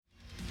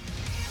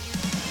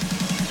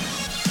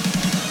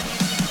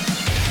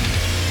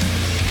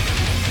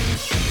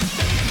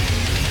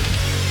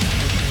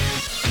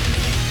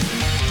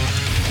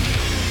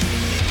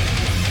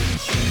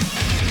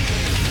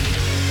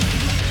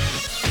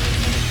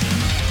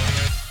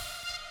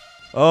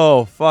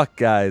Oh, fuck,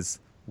 guys.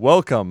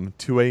 Welcome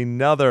to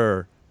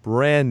another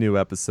brand new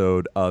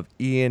episode of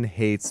Ian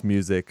Hates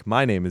Music.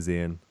 My name is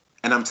Ian.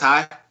 And I'm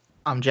Ty.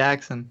 I'm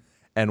Jackson.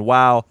 And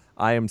wow,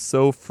 I am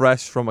so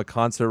fresh from a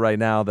concert right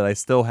now that I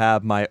still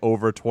have my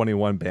over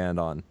 21 band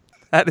on.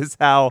 That is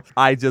how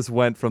I just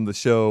went from the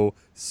show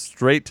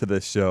straight to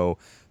this show.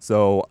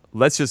 So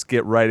let's just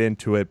get right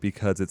into it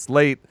because it's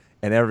late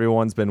and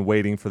everyone's been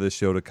waiting for this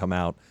show to come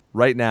out.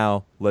 Right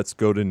now, let's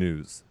go to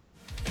news.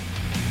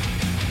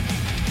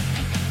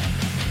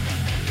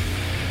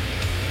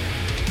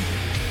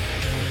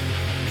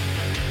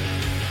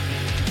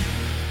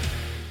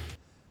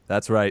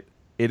 That's right.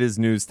 It is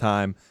news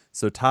time.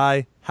 So,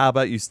 Ty, how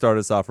about you start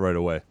us off right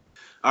away?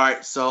 All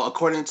right, so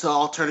according to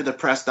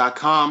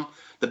alternativepress.com,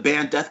 the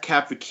band Death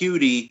Cab for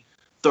Cutie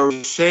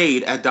throws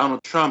shade at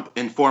Donald Trump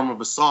in form of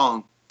a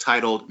song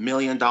titled $1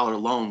 Million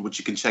Loan, which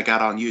you can check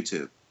out on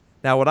YouTube.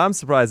 Now, what I'm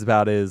surprised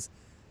about is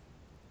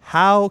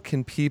how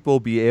can people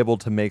be able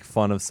to make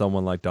fun of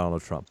someone like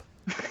Donald Trump?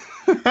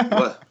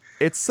 But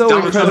It's so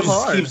Donald Trump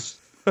incredible.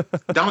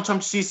 Donald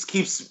Trump just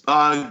keeps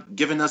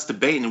giving us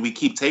debate, and we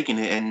keep taking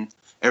it, and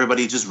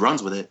everybody just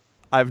runs with it.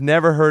 I've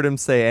never heard him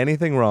say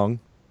anything wrong.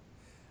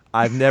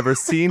 I've never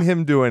seen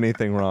him do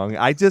anything wrong.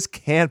 I just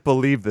can't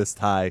believe this,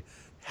 Ty.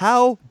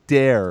 How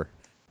dare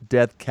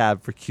Death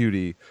Cab for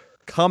Cutie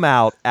come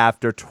out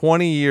after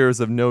 20 years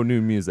of no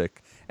new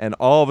music and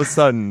all of a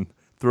sudden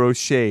throw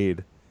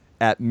shade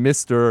at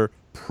Mr.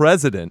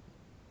 President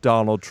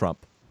Donald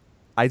Trump?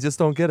 I just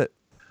don't get it.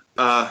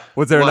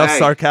 Was there enough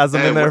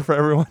sarcasm in there for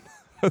everyone?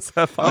 Was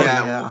that fine?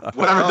 Yeah.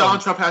 Whatever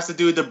Donald Trump has to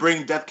do to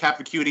bring Death Cab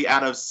for Cutie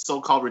out of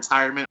so-called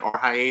retirement or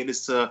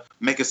hiatus to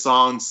make a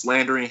song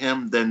slandering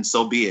him, then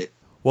so be it.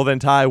 Well then,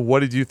 Ty,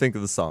 what did you think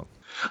of the song?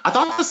 I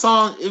thought the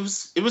song it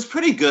was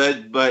pretty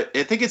good, but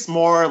I think it's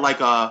more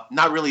like a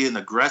not really an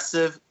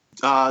aggressive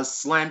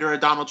slander of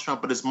Donald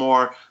Trump, but it's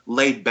more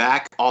laid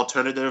back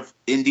alternative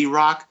indie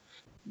rock.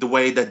 The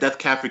way that Death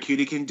Cab for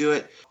Cutie can do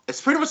it,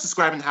 it's pretty much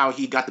describing how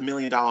he got the $1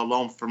 million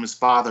loan from his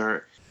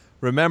father.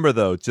 Remember,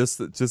 though, just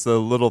a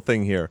little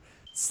thing here.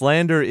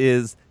 Slander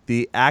is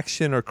the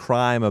action or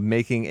crime of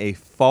making a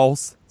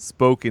false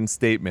spoken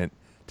statement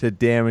to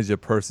damage a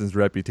person's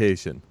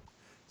reputation.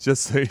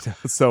 Just so you know.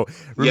 So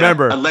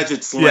remember,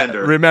 alleged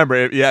slander. Yeah,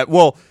 remember,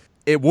 well,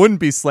 it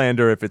wouldn't be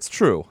slander if it's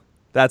true.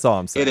 That's all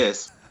I'm saying. It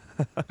is.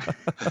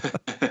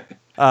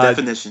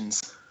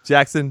 Definitions.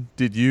 Jackson,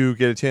 did you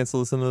get a chance to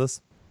listen to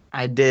this?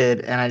 I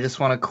did, and I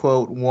just want to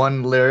quote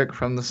one lyric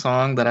from the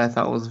song that I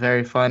thought was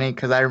very funny,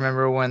 because I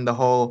remember when the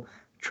whole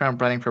Trump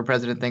running for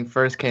president thing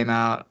first came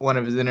out, one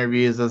of his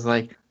interviews was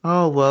like,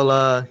 oh, well,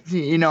 I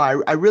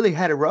really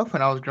had it rough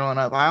when I was growing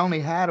up. I only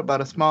had about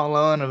a small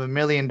loan of $1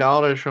 million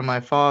from my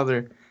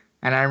father,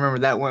 and I remember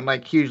that went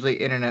like hugely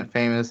internet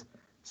famous.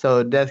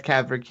 So Death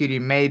Cab for Cutie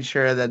made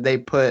sure that they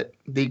put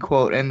the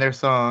quote in their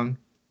song,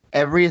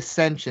 every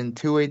ascension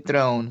to a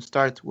throne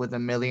starts with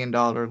 $1 million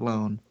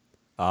loan.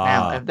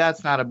 Now, if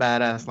that's not a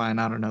badass line,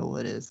 I don't know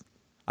what is.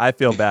 I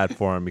feel bad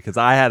for him because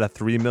I had a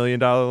 $3 million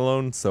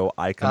loan, so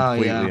I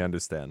completely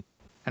understand.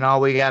 And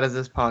all we got is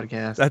this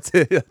podcast. That's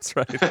it. That's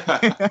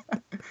right.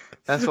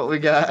 That's what we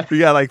got. We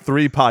got like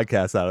 3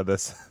 podcasts out of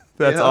this.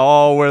 That's Yep.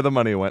 all where the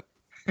money went.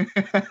 All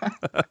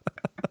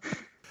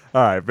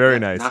right. Very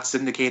nice. Not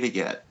syndicated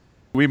yet.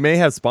 We may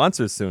have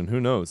sponsors soon.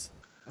 Who knows?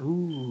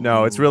 Ooh.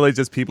 No, it's really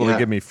just people that Yeah.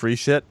 give me free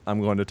shit. I'm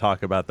going to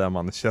talk about them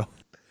on the show.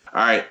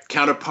 All right.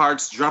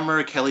 Counterparts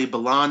drummer Kelly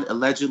Balon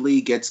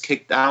allegedly gets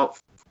kicked out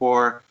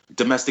for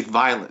domestic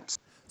violence.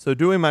 So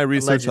doing my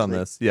research on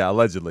Allegedly. this,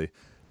 allegedly.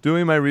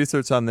 Doing my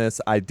research on this,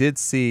 I did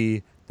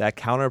see that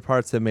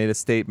Counterparts had made a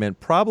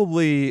statement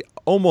probably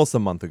almost a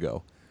month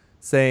ago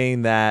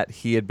saying that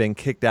he had been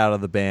kicked out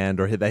of the band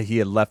or that he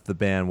had left the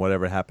band,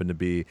 whatever it happened to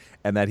be,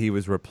 and that he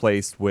was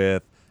replaced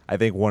with, I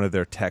think, one of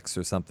their techs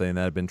or something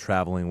that had been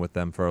traveling with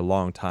them for a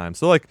long time.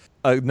 So like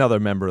another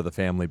member of the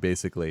family,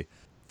 basically.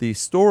 The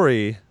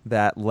story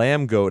that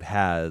Lamb Goat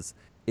has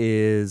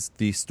is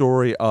the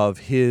story of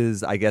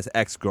his, I guess,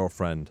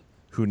 ex-girlfriend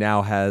who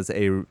now has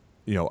a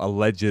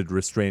alleged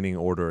restraining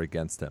order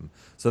against him.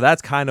 So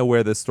that's kind of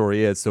where this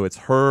story is. So it's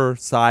her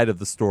side of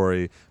the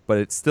story, but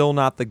it's still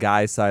not the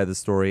guy's side of the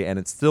story, and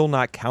it's still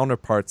not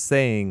Counterparts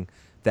saying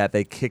that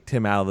they kicked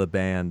him out of the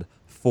band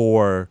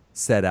for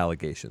said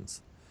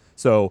allegations.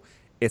 So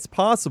it's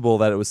possible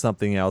that it was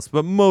something else,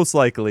 but most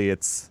likely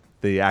it's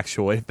the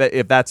actual,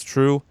 if that's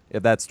true,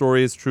 if that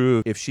story is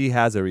true, if she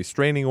has a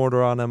restraining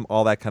order on him,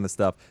 all that kind of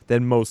stuff,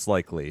 then most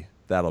likely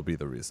that'll be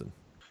the reason.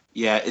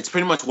 Yeah, it's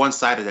pretty much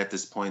one-sided at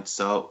this point.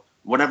 So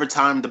whenever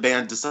time the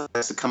band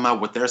decides to come out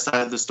with their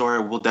side of the story,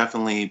 we'll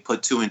definitely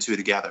put 2 and 2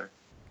 together.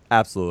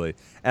 Absolutely.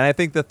 And I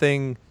think the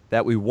thing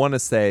that we want to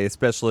say,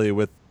 especially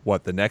with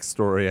the next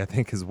story, I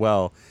think as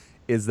well,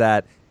 is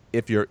that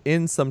if you're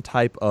in some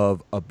type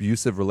of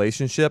abusive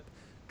relationship,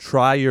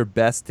 try your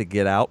best to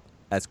get out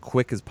as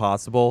quick as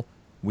possible.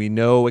 We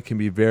know it can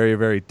be very,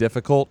 very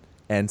difficult,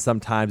 and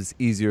sometimes it's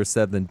easier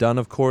said than done,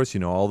 of course,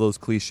 all those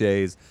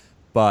cliches.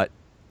 But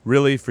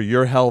really, for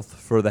your health,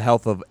 for the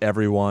health of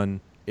everyone,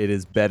 it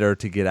is better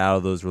to get out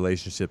of those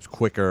relationships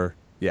quicker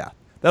Yeah,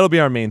 that'll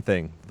be our main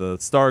thing. The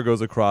star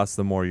goes across,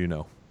 the more you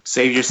know.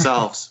 Save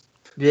yourselves.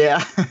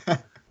 Yeah.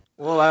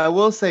 Well, I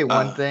will say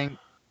one Uh. thing.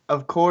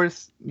 Of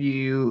course,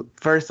 you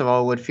first of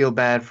all would feel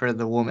bad for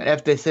the woman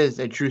if this is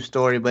a true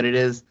story, but it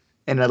is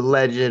an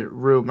alleged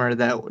rumor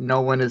that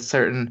no one is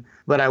certain.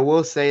 But I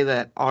will say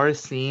that our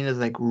scene is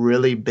like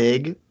really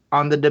big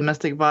on the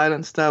domestic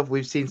violence stuff.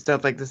 We've seen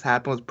stuff like this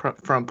happen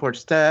with Front Porch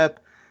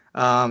Step.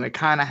 It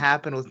kind of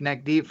happened with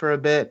Neck Deep for a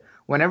bit.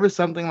 Whenever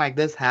something like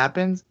this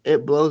happens,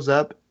 it blows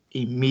up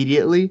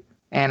immediately.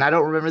 And I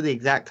don't remember the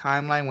exact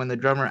timeline when the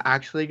drummer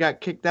actually got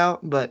kicked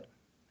out, but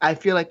I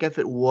feel like if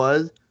it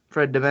was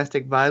for a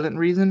domestic violent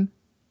reason,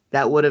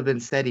 that would have been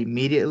said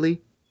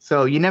immediately.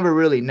 So you never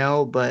really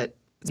know, but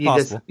It's you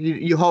possible.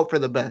 you hope for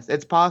the best.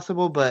 It's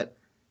possible, but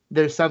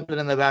there's something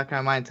in the back of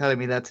my mind telling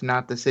me that's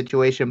not the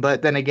situation.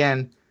 But then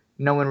again,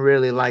 no one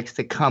really likes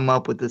to come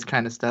up with this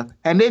kind of stuff.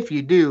 And if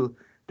you do,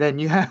 then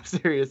you have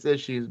serious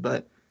issues,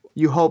 but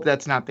you hope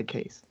that's not the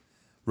case.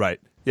 Right.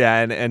 Yeah,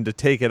 and to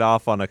take it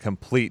off on a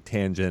complete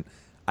tangent,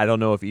 I don't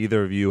know if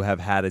either of you have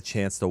had a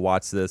chance to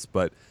watch this,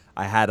 but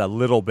I had a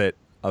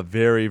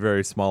very,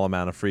 very small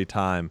amount of free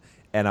time,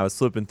 and I was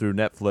flipping through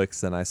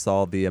Netflix and I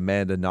saw the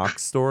Amanda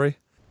Knox story.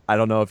 I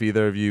don't know if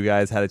either of you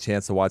guys had a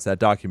chance to watch that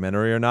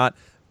documentary or not,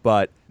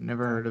 but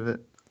Never heard of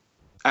it.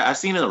 I've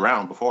seen it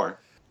around before.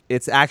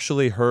 it's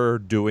actually her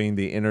doing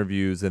the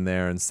interviews in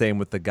there, and same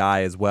with the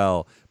guy as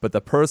well. But the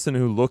person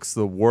who looks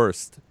the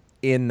worst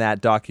in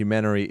that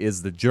documentary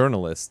is the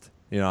journalist.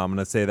 You know, I'm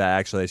going to say that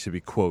actually, I should be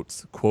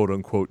quotes, quote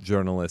unquote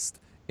journalist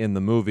in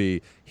the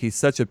movie. He's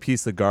such a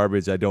piece of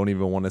garbage, I don't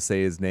even want to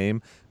say his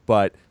name,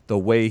 but the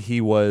way he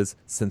was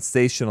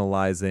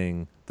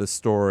sensationalizing the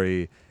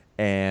story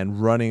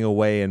and running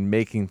away and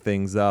making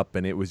things up,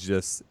 and it was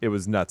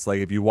nuts. Like,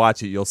 if you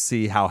watch it, you'll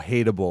see how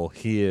hateable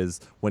he is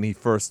when he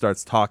first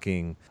starts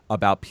talking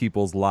about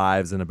people's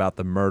lives and about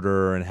the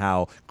murder and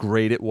how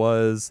great it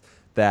was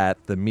that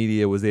the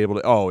media was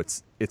able to,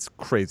 it's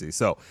crazy.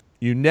 So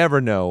you never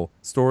know.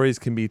 Stories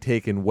can be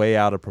taken way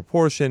out of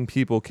proportion.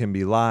 People can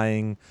be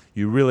lying.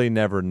 You really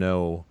never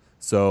know.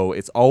 So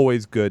it's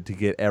always good to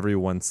get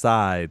everyone's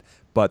side.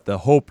 But the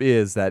hope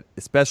is that,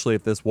 especially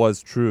if this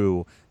was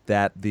true,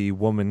 that the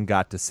woman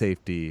got to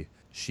safety.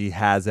 She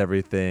has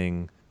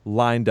everything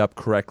lined up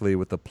correctly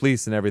with the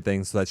police and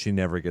everything so that she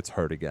never gets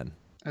hurt again.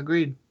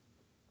 Agreed.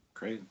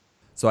 Great.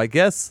 So I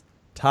guess,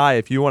 Ty,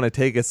 if you want to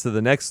take us to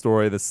the next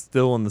story that's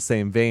still in the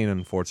same vein,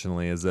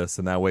 unfortunately, as this,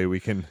 and that way we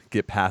can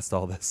get past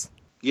all this.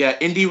 Yeah,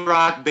 indie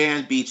rock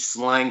band Beach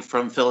Slang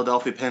from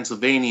Philadelphia,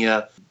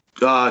 Pennsylvania,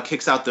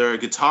 kicks out their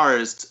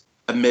guitarist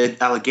amid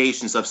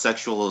allegations of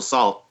sexual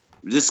assault.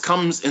 This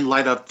comes in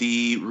light of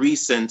the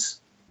recent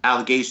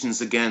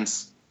allegations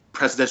against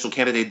presidential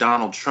candidate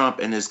Donald Trump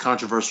and his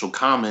controversial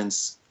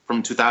comments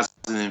from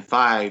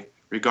 2005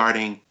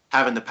 regarding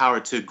having the power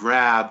to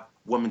grab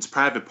women's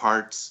private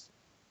parts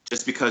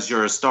just because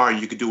you're a star and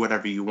you could do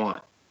whatever you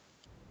want.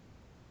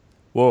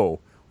 Whoa,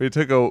 we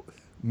took a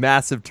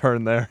massive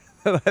turn there.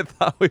 I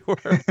thought we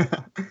were.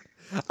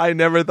 I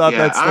never thought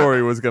that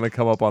story was going to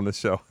come up on the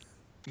show.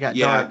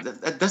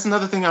 That's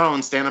another thing I don't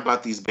understand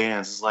about these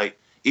bands. Is like,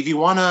 if you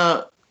want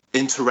to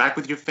interact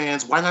with your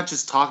fans, why not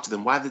just talk to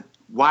them?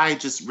 Why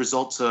just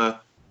resort to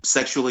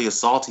sexually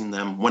assaulting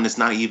them when it's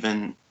not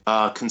even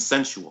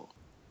consensual?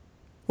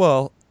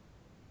 Well,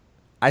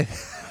 I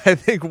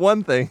think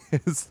one thing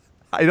is,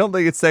 I don't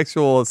think it's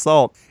sexual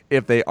assault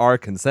if they are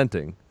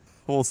consenting.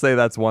 We'll say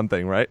that's one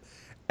thing, right?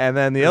 And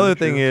then the other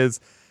thing is,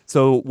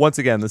 so once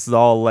again, this is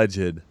all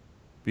alleged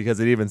because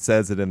it even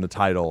says it in the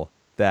title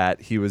that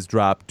he was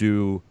dropped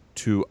due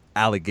to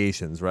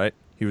allegations, right?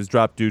 He was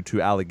dropped due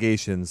to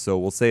allegations, so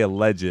we'll say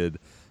alleged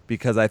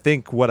because I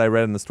think what I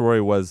read in the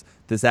story was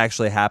this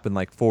actually happened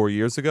like 4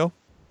 years ago,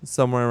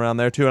 somewhere around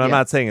there too. And I'm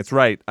not saying it's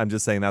right. I'm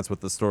just saying that's what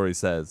the story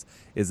says,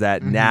 is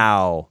that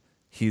now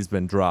he's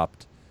been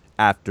dropped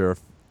after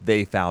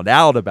they found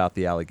out about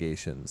the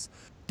allegations.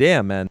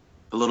 Damn, man.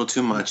 A little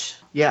too much.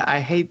 Yeah,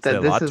 I hate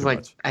that this is like,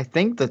 much. I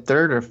think the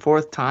third or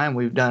fourth time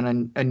we've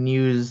done a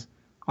news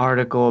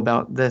article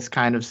about this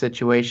kind of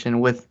situation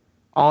with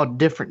all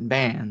different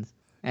bands.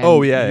 And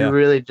you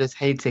really just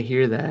hate to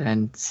hear that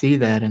and see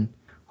that, and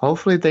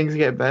hopefully things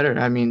get better.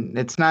 I mean,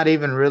 it's not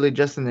even really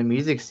just in the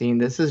music scene.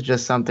 This is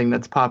just something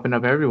that's popping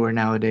up everywhere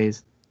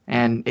nowadays,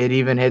 and it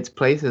even hits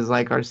places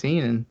like our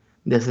scene, and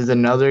this is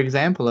another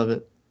example of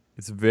it.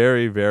 It's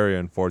very, very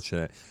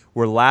unfortunate.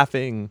 We're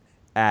laughing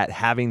at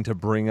having to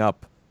bring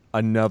up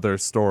another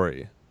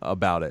story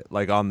about it.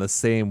 Like on the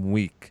same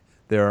week,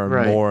 there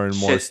are more and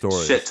more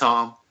stories. Shit,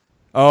 Tom.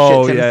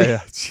 Oh, yeah.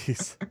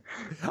 Jeez.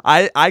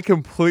 I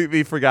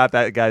completely forgot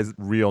that guy's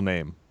real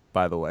name,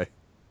 by the way.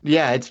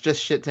 Yeah, it's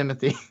just Shit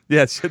Timothy.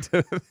 Yeah, Shit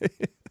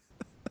Timothy.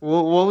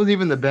 Well, what was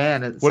even the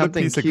band? It's what a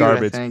piece of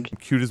garbage.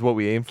 Cute is what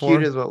we aim for.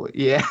 Cute is what we,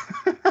 yeah.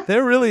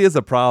 There really is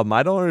a problem.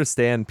 I don't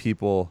understand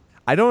people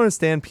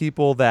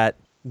that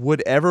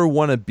would ever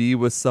want to be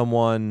with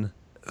someone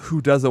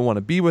who doesn't want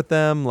to be with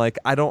them. Like,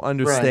 I don't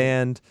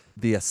understand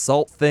the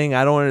assault thing.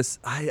 I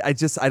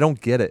don't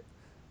get it.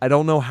 I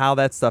don't know how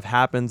that stuff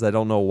happens. I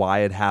don't know why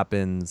it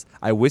happens.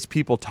 I wish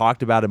people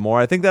talked about it more.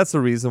 I think that's the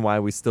reason why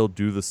we still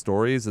do the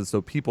stories, is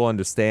so people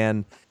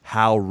understand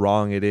how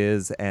wrong it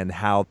is and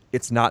how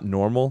it's not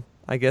normal,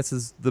 I guess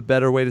is the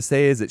better way to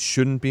say is it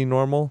shouldn't be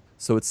normal.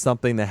 So it's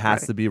something that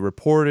has to be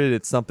reported.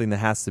 It's something that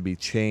has to be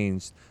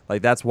changed.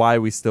 Like, that's why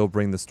we still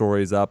bring the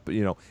stories up.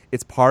 You know,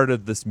 it's part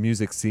of this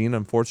music scene,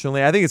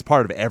 unfortunately. I think it's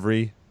part of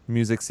every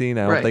music scene.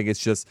 I don't think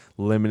it's just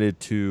limited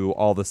to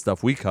all the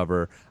stuff we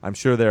cover. I'm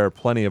sure there are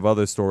plenty of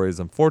other stories,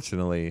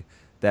 unfortunately,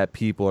 that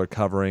people are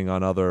covering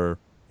on other,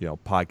 you know,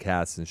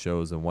 podcasts and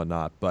shows and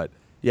whatnot. But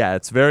yeah,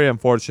 it's very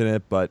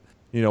unfortunate. But,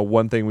 you know,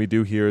 one thing we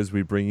do here is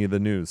we bring you the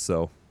news.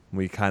 So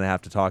we kind of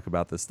have to talk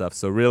about this stuff.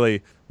 So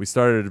really, we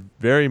started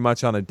very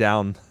much on a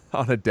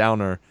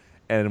downer,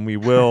 and we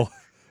will,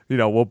 you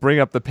know, we'll bring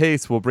up the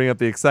pace, we'll bring up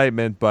the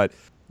excitement, but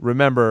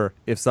remember,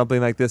 if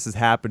something like this is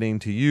happening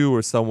to you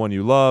or someone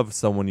you love,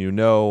 someone you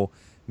know,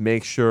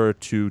 make sure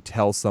to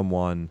tell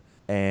someone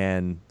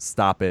and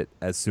stop it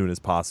as soon as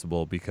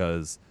possible,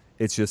 because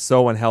it's just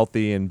so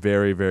unhealthy and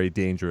very, very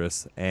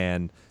dangerous,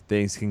 and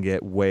things can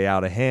get way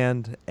out of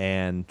hand.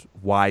 And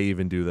why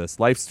even do this?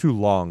 Life's too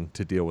long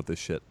to deal with this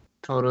shit.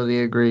 Totally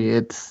agree.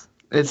 It's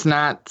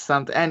not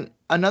something, and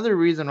another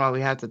reason why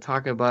we have to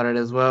talk about it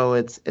as well.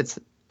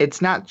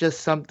 It's not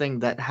just something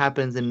that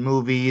happens in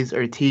movies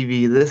or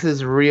TV. This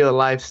is real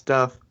life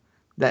stuff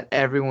that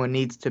everyone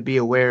needs to be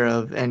aware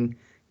of, and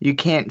you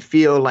can't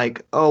feel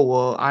like, oh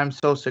well, I'm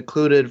so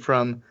secluded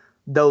from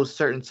those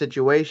certain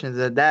situations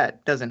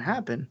that doesn't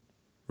happen.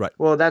 Right.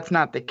 Well, that's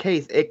not the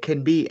case. It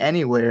can be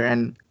anywhere,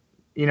 and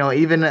you know,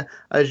 even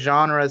a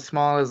genre as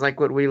small as like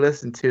what we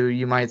listen to,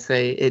 you might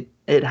say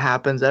it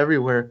happens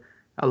everywhere,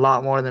 a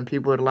lot more than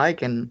people would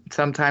like. And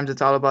sometimes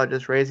it's all about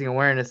just raising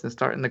awareness and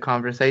starting the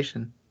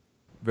conversation.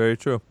 Very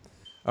true.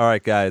 All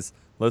right, guys,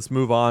 let's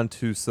move on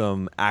to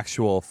some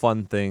actual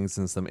fun things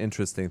and some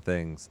interesting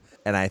things.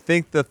 And I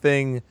think the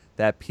thing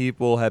that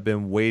people have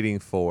been waiting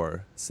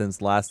for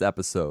since last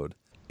episode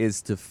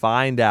is to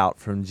find out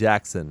from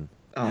Jackson.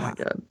 Oh my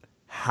God.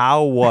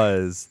 How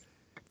was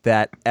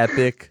that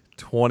epic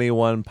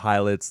 21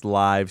 Pilots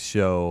live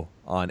show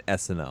on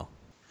SNL?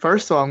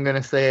 First of all, I'm going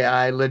to say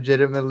I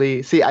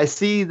legitimately I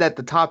see that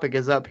the topic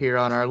is up here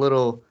on our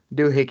little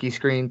doohickey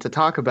screen to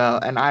talk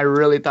about, and I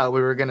really thought we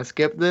were going to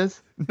skip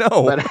this. No.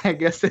 But I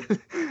guess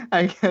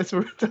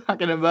we're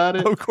talking about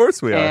it. Of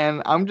course we are.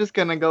 And I'm just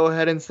going to go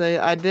ahead and say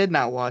I did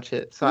not watch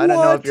it. So I don't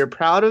know if you're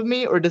proud of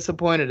me or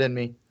disappointed in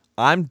me.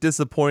 I'm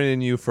disappointed in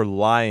you for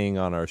lying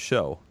on our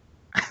show.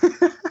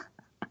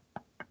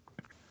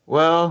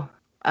 Well,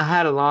 I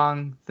had a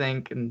long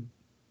think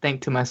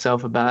to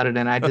myself about it,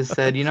 and I just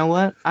said, you know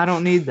what? I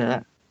don't need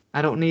that.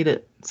 I don't need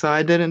it. So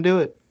I didn't do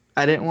it.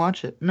 I didn't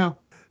watch it. No.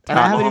 And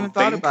I haven't even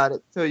thought about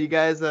it. So you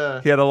guys...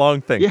 He had a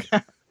long think.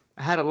 Yeah.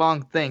 I had a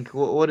long think.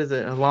 What is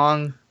it? A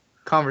long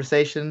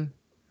conversation?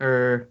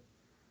 Or...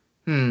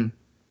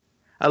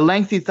 A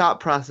lengthy thought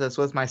process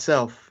with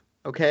myself.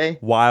 Okay?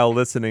 While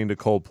listening to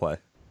Coldplay.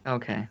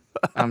 Okay.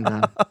 I'm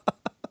done.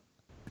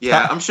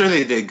 Yeah, I'm sure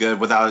they did good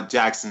without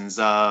Jackson's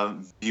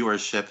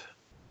viewership.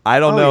 I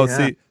don't know. Yeah.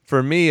 See,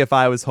 for me, if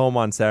I was home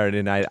on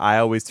Saturday night, I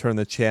always turn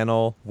the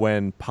channel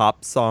when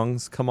pop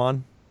songs come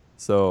on.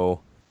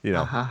 So, you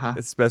know,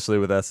 especially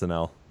with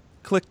SNL.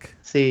 Click.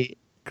 See,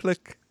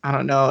 click. I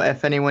don't know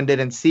if anyone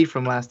didn't see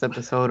from last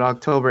episode,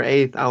 October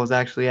 8th, I was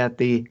actually at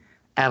the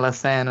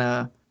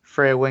Alisana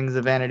Freya Wings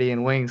of Vanity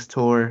and Wings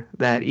tour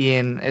that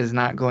Ian is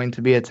not going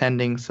to be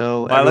attending,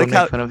 so everyone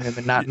make fun of him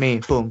and not me.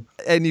 Boom.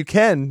 And you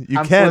can,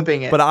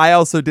 flipping it. But I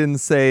also didn't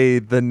say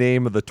the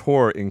name of the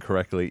tour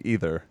incorrectly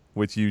either,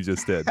 which you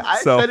just did.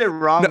 I said it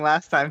wrong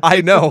last time.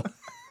 I know.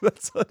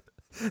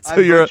 I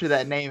butcher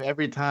that name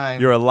every time.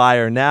 You're a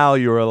liar now.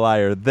 You were a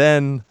liar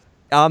then.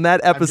 On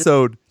that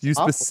episode, you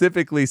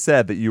specifically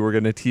said that you were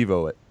going to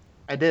TiVo it.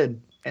 I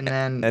did. And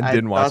then I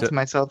didn't watch thought to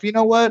myself, you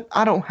know what?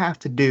 I don't have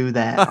to do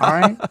that, all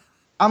right?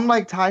 I'm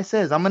like Ty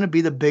says, I'm going to be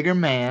the bigger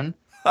man,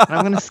 and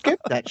I'm going to skip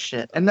that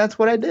shit. And that's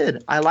what I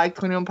did. I like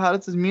 21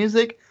 Pilots'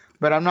 music,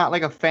 but I'm not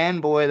like a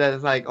fanboy that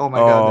is like, oh my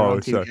God, they're on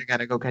TV. Sure. I got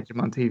to go catch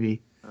them on TV.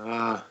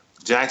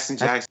 Jackson.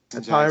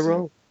 That's how I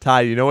roll.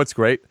 Ty, you know what's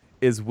great?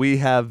 Is we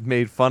have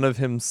made fun of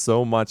him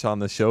so much on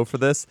the show for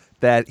this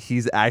that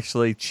he's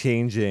actually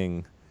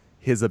changing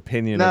his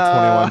opinion of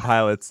 21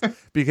 Pilots,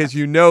 because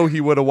you know he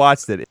would have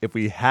watched it. If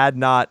we had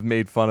not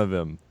made fun of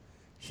him,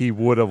 he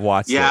would have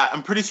watched it. Yeah,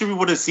 I'm pretty sure we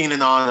would have seen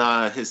it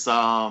on his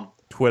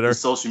Twitter, his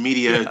social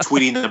media,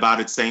 tweeting about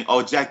it, saying,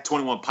 "Oh, Jack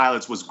 21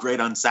 Pilots was great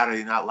on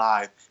Saturday Night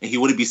Live," and he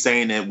wouldn't be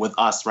saying it with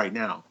us right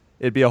now.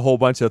 It'd be a whole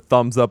bunch of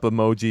thumbs up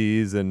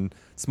emojis and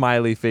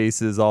smiley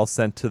faces all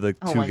sent to the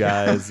two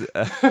guys.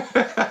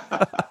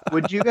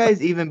 Would you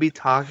guys even be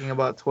talking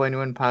about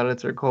 21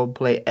 Pilots or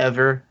Coldplay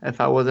ever if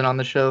I wasn't on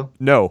the show?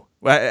 No.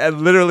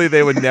 Literally,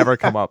 they would never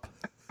come up.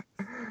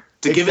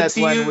 To give it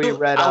to when you, we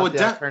read out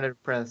the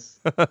alternative press.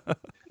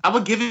 I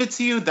would give it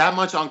to you that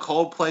much on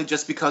Coldplay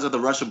just because of the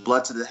Rush of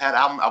Blood to the Head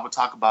album. I would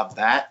talk about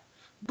that.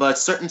 But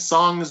certain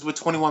songs with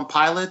 21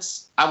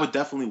 Pilots, I would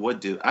definitely would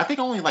do. I think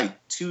only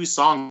like 2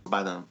 songs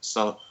by them.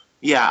 So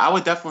Yeah, I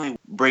would definitely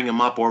bring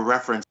them up or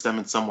reference them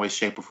in some way,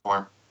 shape, or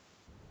form.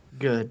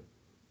 Good.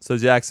 So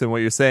Jackson, what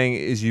you're saying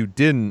is you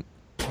didn't.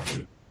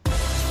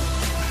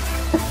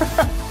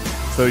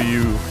 So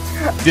you Should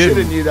have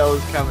didn't. knew that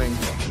was coming.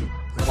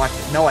 Watch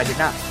it. No, I did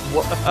not.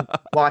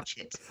 Watch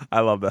it. I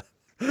love that.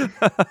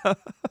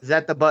 Is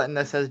that the button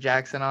that says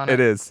Jackson on it? It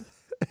is.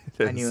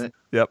 It I knew is. it.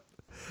 Yep.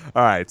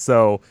 All right.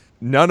 So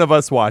none of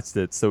us watched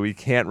it, so we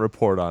can't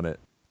report on it.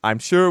 I'm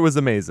sure it was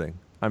amazing.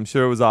 I'm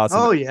sure it was awesome.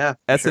 Oh yeah.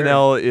 Sure.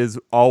 SNL is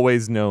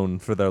always known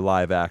for their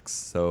live acts,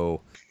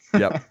 so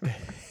yep.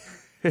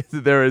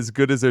 They're as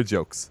good as their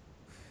jokes.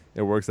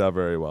 It works out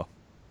very well.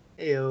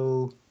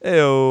 Ew.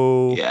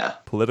 Ayo. Yeah.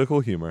 Political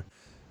humor.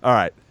 All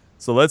right.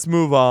 So let's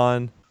move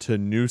on to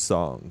new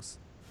songs.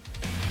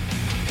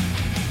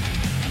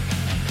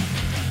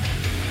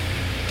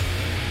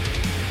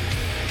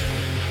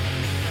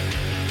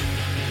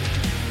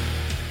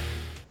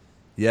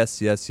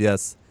 Yes, yes,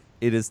 yes.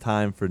 It is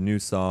time for new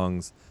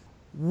songs.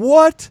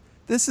 What?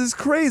 This is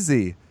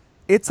crazy.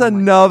 It's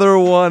another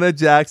one of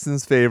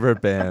Jackson's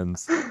favorite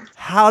bands.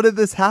 How did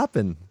this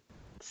happen?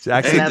 Jackson,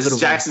 Hey, this Inevitable.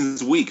 is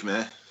Jackson's week,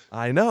 man.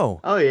 I know.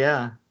 Oh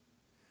yeah.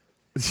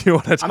 Do you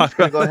want to talk I'm just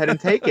gonna about go ahead and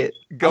take it.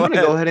 Go I'm gonna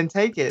ahead. go ahead and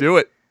take it. Do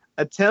it.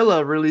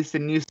 Attila released a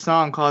new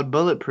song called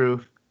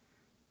Bulletproof,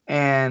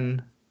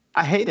 and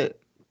I hate it.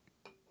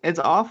 It's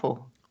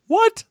awful.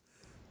 What?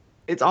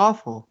 It's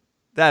awful.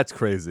 That's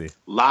crazy.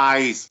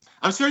 Lies.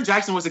 I'm sure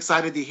Jackson was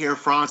excited to hear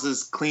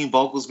Franz's clean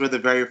vocals for the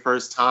very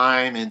first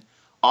time and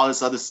all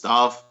this other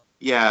stuff.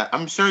 Yeah,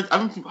 I'm sure.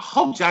 I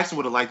hope Jackson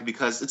would have liked it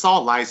because it's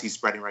all lies he's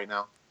spreading right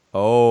now.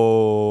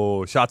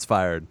 Oh, shots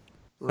fired.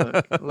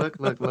 Look.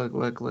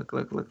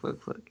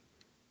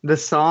 The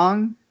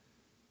song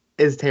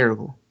is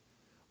terrible.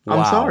 I'm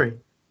Wow. sorry.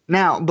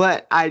 Now,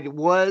 but I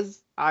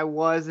was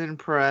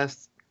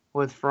impressed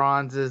with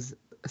Franz's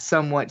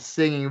somewhat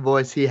singing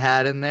voice he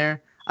had in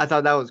there. I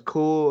thought that was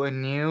cool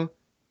and new,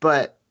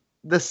 but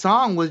the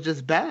song was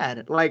just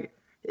bad. Like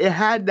it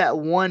had that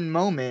one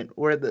moment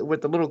where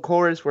with the little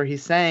chorus where he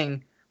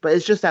sang, but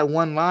it's just that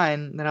one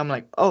line that I'm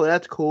like, "Oh,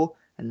 that's cool."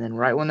 And then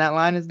right when that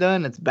line is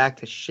done, it's back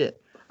to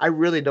shit. I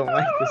really don't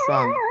like the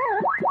song.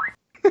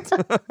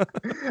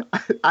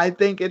 I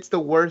think it's the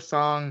worst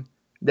song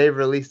they've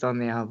released on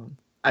the album.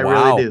 I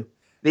Wow. really do.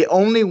 The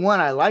only one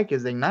I like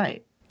is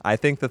Ignite. I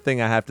think the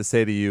thing I have to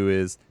say to you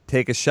is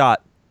take a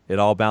shot. It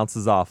all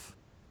bounces off.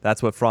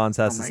 That's what Franz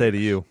has Oh to my say to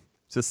you.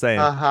 Just saying.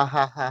 Ha ha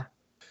ha ha.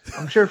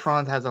 I'm sure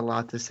Franz has a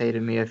lot to say to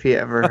me if he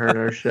ever heard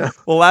our show.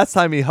 Well, last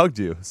time he hugged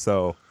you,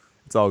 so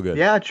it's all good.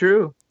 Yeah,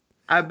 true.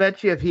 I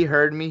bet you if he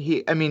heard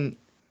me,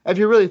 if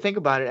you really think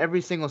about it,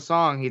 every single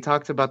song he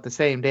talks about the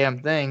same damn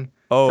thing.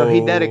 Oh, So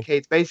he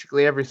dedicates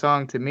basically every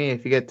song to me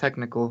if you get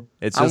technical.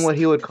 It's I'm just what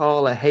he would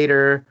call a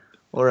hater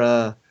or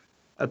a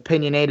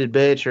opinionated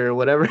bitch or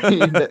whatever he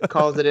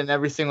calls it in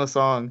every single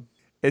song.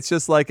 it's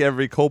just like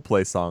every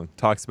Coldplay song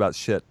talks about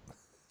shit.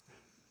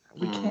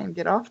 We can't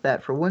get off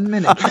that for 1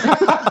 minute.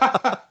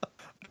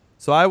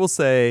 So I will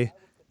say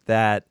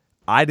that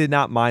I did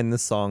not mind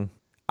this song.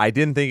 I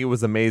didn't think it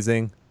was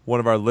amazing.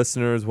 One of our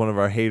listeners, one of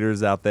our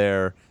haters out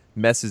there,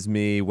 messaged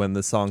me when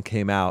the song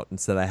came out and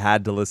said I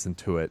had to listen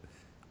to it.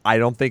 I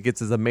don't think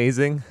it's as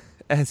amazing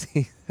as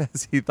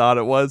he thought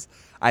it was.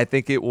 I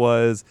think it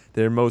was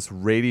their most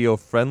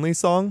radio-friendly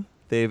song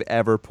they've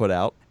ever put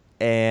out.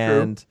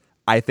 And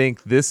I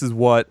think this is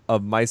what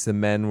Of Mice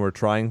and Men were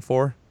trying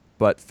for,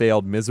 but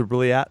failed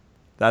miserably at.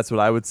 That's what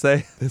I would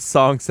say. This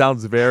song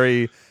sounds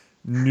very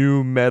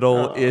new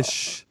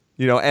metal-ish.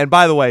 You know, and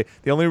by the way,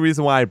 the only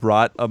reason why I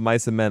brought Of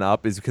Mice and Men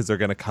up is because they're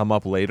going to come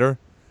up later.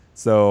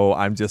 So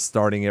I'm just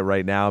starting it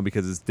right now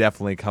because it's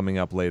definitely coming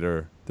up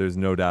later. There's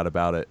no doubt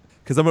about it.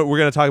 Because we're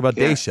going to talk about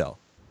Yeah. Dayshell.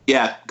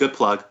 Yeah, good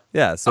plug.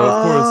 Yeah, so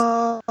of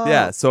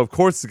course, so of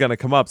course it's going to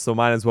come up. So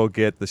might as well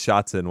get the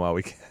shots in while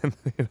we can.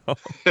 You know?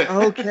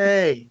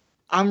 Okay.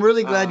 I'm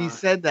really glad you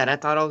said that. I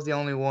thought I was the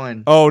only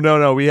one. Oh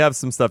no, we have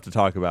some stuff to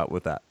talk about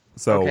with that.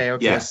 So Okay.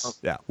 Yes.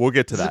 yeah, we'll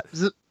get to that.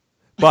 Z-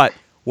 But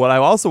what I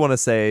also want to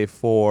say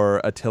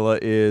for Attila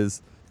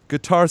is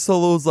guitar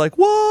solos. Like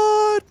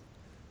what?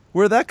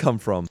 Where'd that come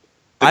from?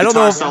 The I don't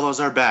guitar know. solos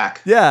are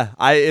back. Yeah,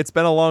 it's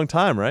been a long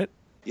time, right?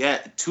 Yeah,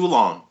 too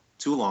long.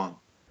 Too long.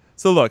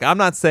 So look, I'm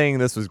not saying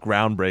this was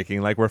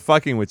groundbreaking. Like we're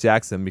fucking with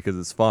Jackson because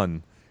it's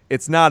fun.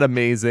 It's not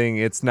amazing.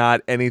 It's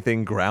not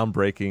anything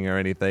groundbreaking or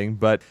anything.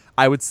 But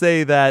I would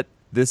say that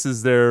this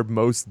is their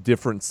most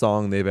different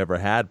song they've ever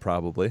had,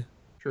 probably.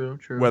 True.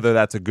 Whether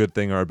that's a good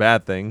thing or a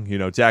bad thing. You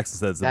know, Jackson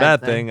says it's a Bad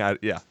bad thing.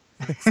 Yeah.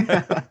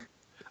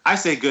 I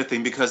say good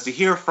thing because to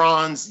hear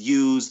Franz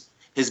use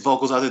his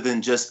vocals other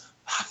than just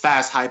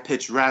fast,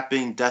 high-pitched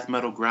rapping, death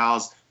metal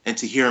growls, and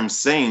to hear him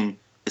sing,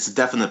 it's a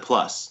definite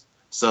plus.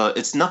 So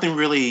it's nothing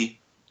really,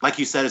 like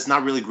you said, it's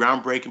not really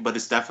groundbreaking, but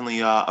it's definitely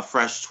a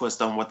fresh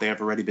twist on what they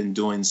have already been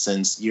doing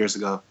since years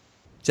ago.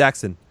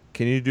 Jackson,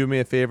 can you do me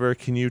a favor?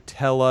 Can you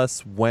tell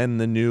us when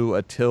the new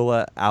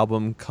Attila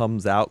album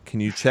comes out? Can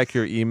you check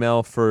your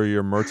email for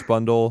your merch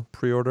bundle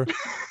pre-order?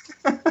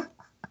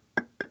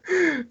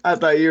 I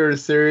thought you were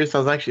serious. I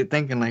was actually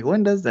thinking, like,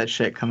 when does that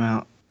shit come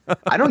out?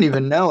 I don't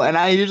even know, and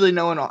I usually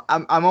know.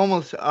 I'm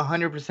almost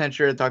 100%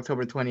 sure it's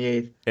October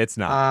 28th. It's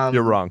not.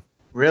 You're wrong.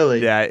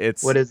 Really? Yeah,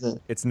 What is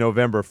it? it's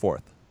November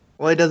 4th.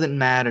 Well, it doesn't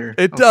matter.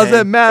 It okay?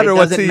 doesn't matter. It What?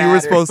 doesn't See, you were matter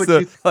supposed what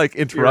to you like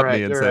interrupt right,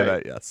 me and you're say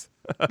right. that. Yes.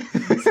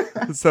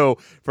 So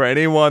for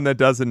anyone that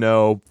doesn't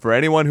know, for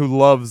anyone who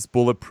loves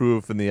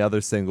Bulletproof and the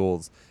other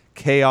singles,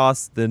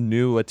 Chaos, the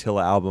new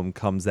Attila album,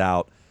 comes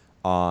out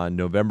on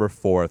November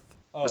 4th.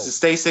 Was it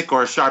Stay Sick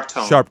or Sharp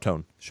Tone? Sharp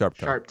Tone. Sharp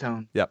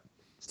Tone. Yep.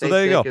 Stay so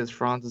there you Sick go. is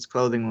Franz's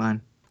clothing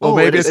line. Well,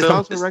 maybe it's it's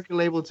also a record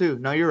label too.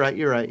 No, you're right.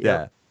 You're right. Yeah,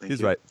 Yep. Thank he's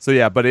you. right. So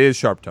yeah, but it is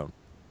Sharp Tone.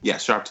 Yeah,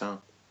 Sharp Tone.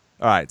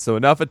 All right, so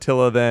enough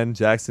Attila then.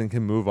 Jackson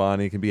can move on.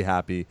 He can be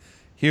happy.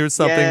 Here's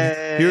something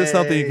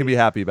you can be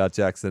happy about,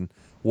 Jackson.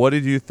 What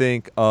did you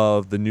think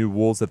of the new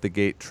Wolves at the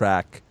Gate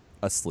track,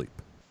 Asleep?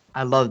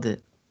 I loved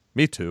it.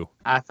 Me too.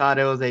 I thought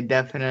it was a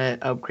definite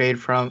upgrade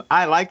from.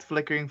 I liked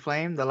Flickering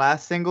Flame, the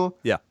last single.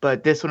 Yeah.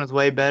 But this one is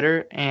way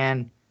better,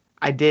 and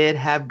I did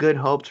have good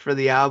hopes for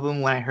the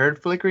album when I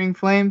heard Flickering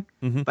Flame,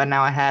 Mhm. but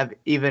now I have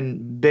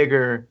even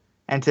bigger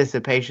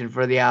anticipation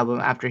for the album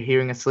after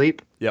hearing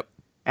Asleep. Yep.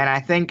 And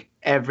I think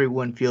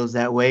everyone feels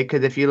that way,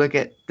 because if you look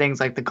at things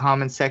like the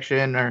comment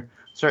section or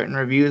certain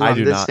reviews I on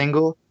do this not.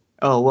 single,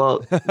 oh,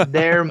 well,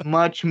 they're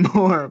much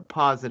more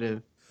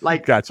positive.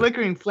 Like, Gotcha.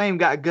 Flickering Flame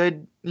got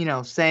good,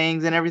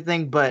 sayings and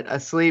everything, but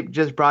Asleep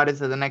just brought it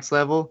to the next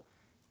level.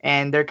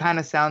 And they're kind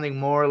of sounding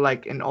more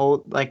like an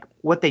old, like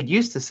what they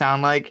used to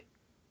sound like,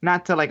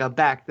 not to like a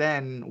back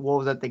then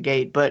Wolves at the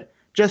Gate, but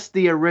just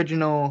the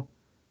original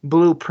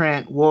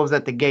blueprint Wolves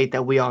at the Gate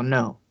that we all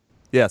know,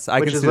 Yes, I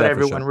which can is see what that for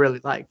everyone sure. really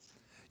likes.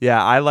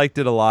 Yeah, I liked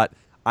it a lot.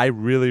 I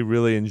really,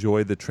 really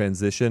enjoyed the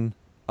transition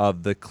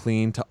of the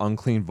clean to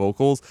unclean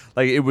vocals.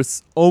 Like, it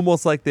was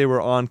almost like they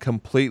were on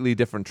completely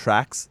different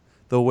tracks,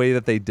 the way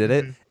that they did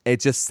it. It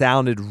just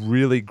sounded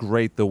really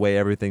great the way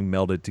everything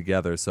melded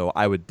together. So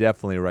I would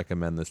definitely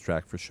recommend this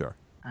track for sure.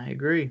 I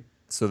agree.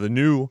 So the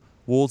new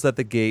Wolves at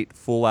the Gate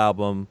full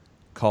album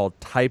called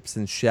Types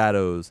and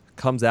Shadows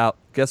comes out,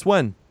 guess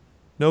when?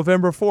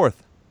 November 4th.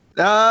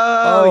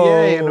 Oh,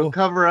 yeah, it'll Oh.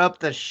 cover up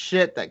the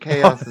shit that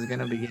Chaos is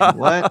gonna be in.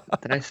 What?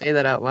 Did I say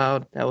that out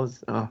loud? That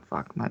was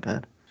fuck, my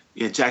bad.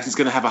 Yeah, Jackson's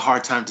gonna have a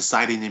hard time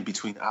deciding in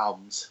between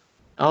albums.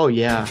 Oh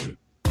yeah.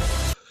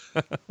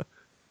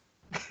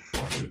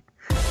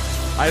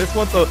 I just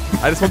want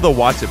the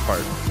watch it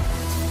part.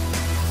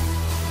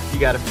 You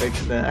gotta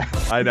fix that.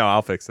 I know,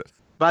 I'll fix it.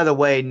 By the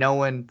way, no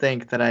one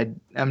think that I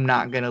am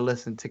not gonna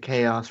listen to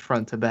Chaos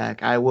front to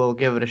back. I will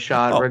give it a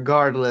shot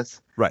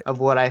regardless Right. of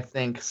what I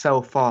think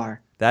so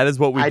far. That is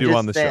what we I do just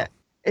on the show.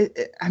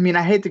 I mean,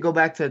 I hate to go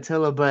back to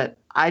Attila, but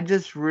I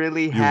just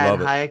really had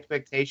love it. high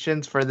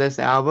expectations for this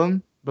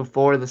album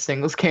before the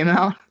singles came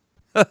out.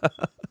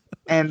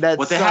 And that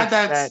Well, they had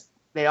sucks that-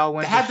 they all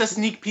went They had to the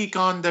sneak peek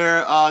on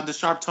their the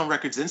Sharp Tone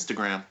Records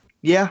Instagram.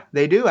 Yeah,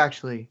 they do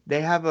actually.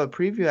 They have a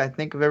preview, I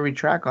think, of every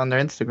track on their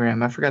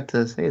Instagram. I forgot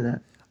to say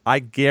that. I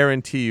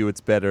guarantee you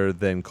it's better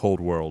than Cold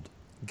World.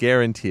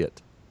 Guarantee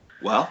it.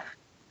 Well,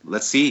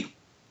 let's see.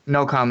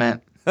 No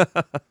comment.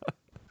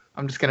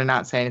 I'm just gonna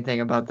not say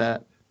anything about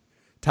that.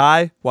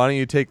 Ty, why don't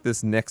you take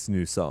this next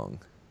new song?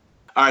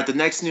 All right, the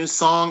next new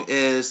song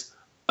is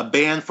a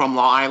band from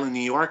Long Island, New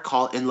York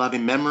called In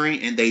Loving Memory,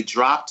 and they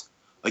dropped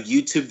a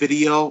YouTube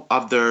video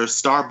of their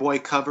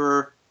Starboy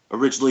cover,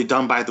 originally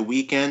done by The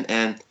Weeknd.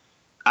 And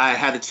I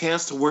had a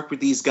chance to work with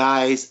these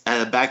guys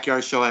at a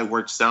backyard show I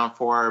worked sound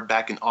for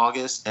back in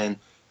August. And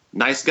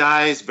nice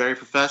guys, very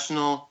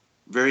professional,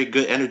 very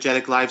good,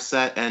 energetic live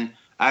set. And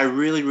I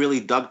really, really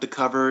dug the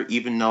cover,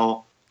 even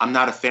though I'm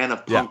not a fan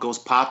of Punk Goes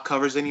Pop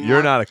covers anymore.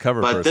 You're not a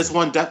cover but person. this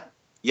one,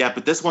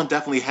 but this one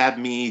definitely had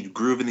me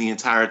grooving the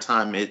entire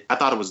time. I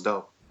thought it was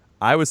dope.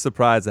 I was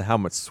surprised at how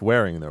much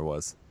swearing there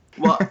was.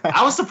 Well,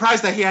 I was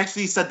surprised that he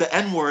actually said the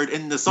N-word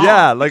in the song.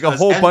 Yeah, like a because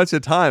whole bunch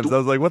of times. I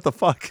was like, what the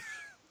fuck?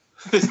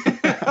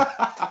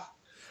 I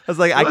was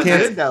like, I Well,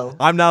 can't. Good though.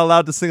 I'm not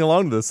allowed to sing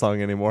along to this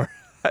song anymore.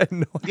 I had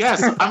no idea.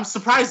 Yes, I'm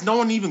surprised no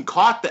one even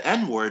caught the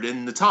N-word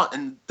in the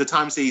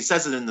times that he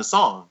says it in the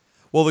song.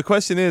 Well, the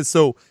question is,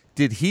 so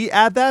did he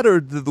add that,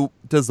 or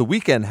does the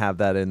Weeknd have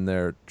that in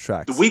their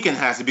tracks? The Weeknd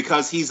has it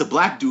because he's a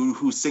black dude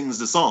who sings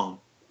the song.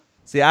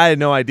 See, I had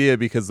no idea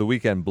because the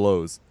Weeknd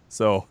blows,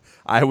 so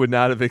I would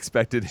not have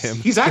expected him.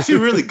 He's actually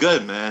really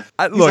good, man.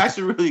 He's look,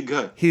 actually really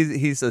good.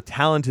 He's a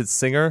talented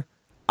singer.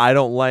 I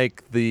don't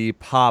like the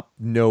pop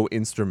no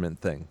instrument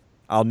thing.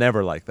 I'll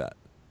never like that.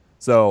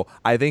 So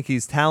I think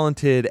he's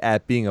talented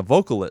at being a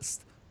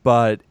vocalist.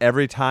 But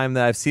every time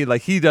that I've seen,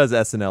 like, he does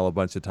SNL a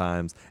bunch of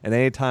times, and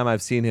anytime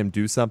I've seen him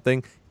do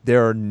something,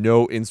 there are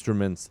no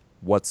instruments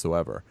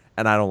whatsoever,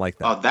 and I don't like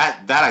that. Oh,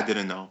 that I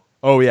didn't know.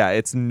 Oh yeah,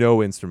 it's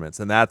no instruments,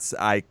 and that's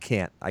I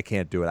can't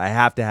do it. I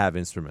have to have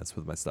instruments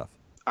with my stuff.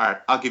 All right,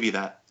 I'll give you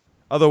that.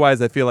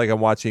 Otherwise, I feel like I'm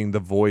watching The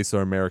Voice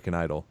or American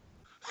Idol.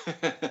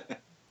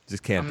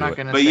 Just can't I'm do not it.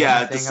 gonna But say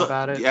yeah, anything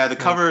about it. the because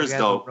cover you is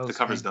guys will dope. The roast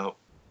cover's me. dope.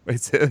 Wait,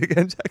 say it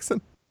again,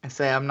 Jackson. I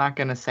say I'm not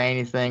gonna say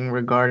anything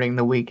regarding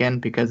The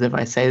Weeknd because if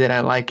I say that I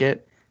like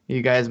it,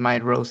 you guys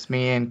might roast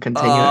me and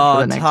continue it for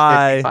the next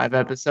Ty. 55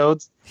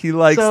 episodes. He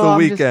likes So the I'm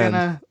just weekend.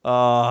 gonna-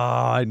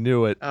 I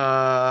knew it.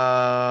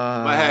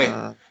 But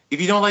hey,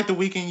 if you don't like the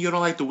weekend, you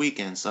don't like the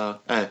weekend. So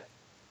hey,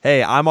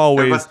 Hey, I'm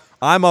always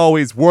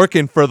Everybody-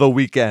 working for the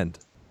weekend.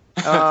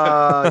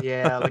 Oh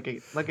yeah, look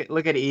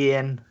at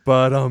Ian.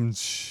 But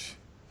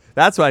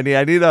that's what I need.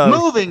 I need a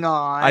Moving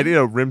on. I need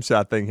a rim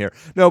shot thing here.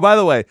 No, by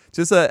the way,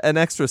 just an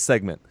extra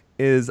segment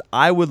is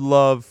I would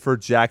love for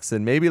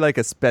Jackson, maybe like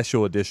a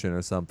special edition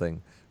or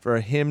something, for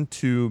him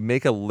to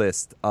make a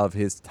list of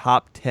his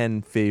top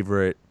 10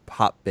 favorite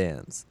pop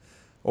bands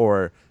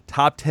or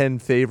top 10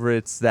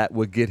 favorites that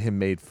would get him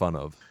made fun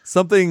of.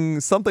 Something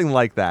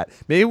like that.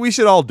 Maybe we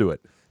should all do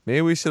it.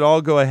 Maybe we should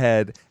all go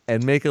ahead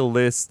and make a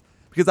list,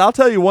 because I'll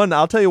tell you one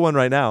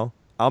right now.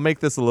 I'll make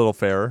this a little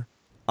fairer.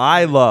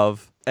 I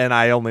love, and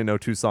I only know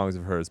 2 songs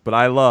of hers, but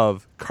I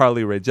love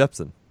Carly Rae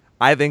Jepsen.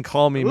 I think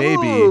Call Me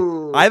Maybe.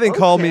 Ooh,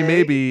 Call Me okay.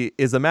 Maybe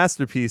is a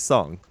masterpiece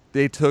song.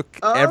 They took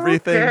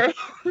everything.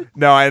 Okay.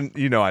 No, I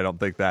don't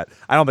think that.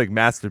 I don't think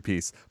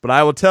masterpiece. But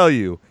I will tell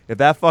you, if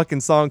that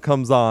fucking song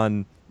comes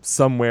on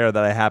somewhere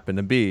that I happen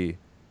to be,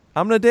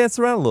 I'm gonna dance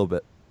around a little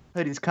bit.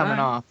 Hoodie's coming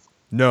off.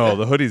 No,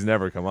 the hoodies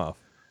never come off.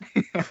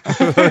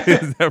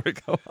 Hoodies never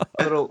come off.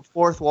 A little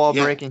fourth wall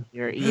Yeah. breaking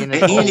here. Ian,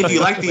 and even if you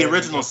like the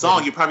original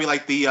song, you probably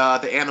like the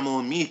Animal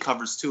and Me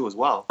covers too as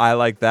well. I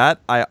like that.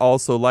 I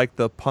also like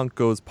the Punk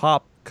Goes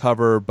Pop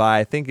cover by,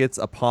 I think it's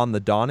Upon the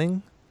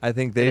Dawning. I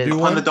think they It is. do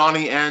Upon one. the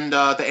Dawning and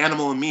the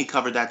Animal and Me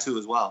covered that too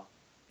as well.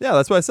 Yeah,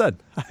 that's what I said.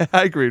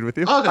 I agreed with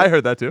you. Okay. I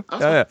heard that too.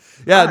 Okay.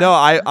 Yeah. All No,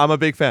 I'm a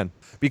big fan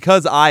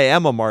because I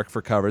am a mark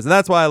for covers, and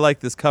that's why I like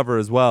this cover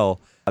as well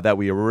that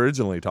we were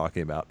originally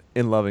talking about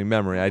in Loving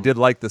Memory. I did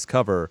like this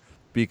cover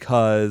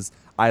because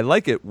I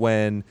like it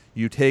when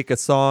you take a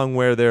song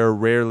where there are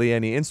rarely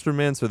any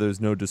instruments or there's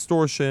no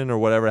distortion or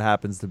whatever it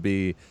happens to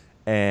be,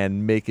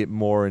 and make it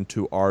more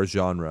into our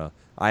genre.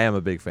 I am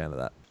a big fan of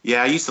that.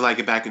 Yeah, I used to like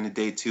it back in the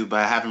day too, but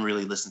I haven't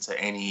really listened to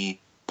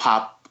any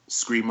pop,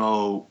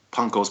 screamo,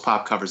 Punk Goes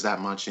Pop covers that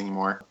much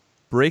anymore.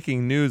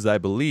 Breaking news, I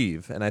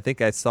believe, and I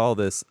think I saw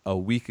this a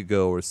week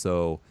ago or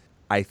so.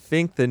 I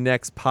think the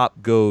next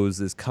Pop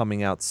Goes is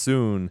coming out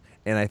soon,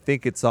 and I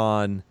think it's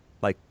on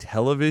like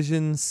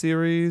television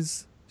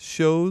series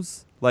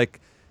shows, like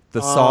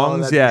the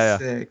songs. that'd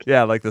be sick.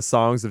 Yeah, like the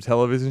songs of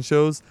television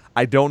shows.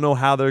 I don't know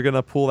how they're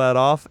gonna pull that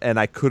off, and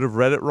I could have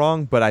read it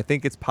wrong, but I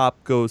think it's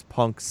Pop Goes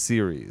Punk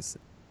series.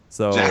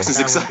 So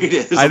Jackson's That would be-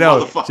 excited. as I a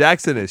know motherfucker.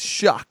 Jackson is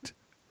shocked.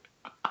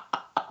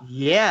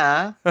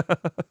 Yeah.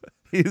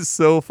 He's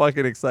so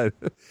fucking excited.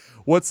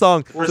 What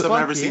song? First I've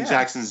Fuck ever seen yeah.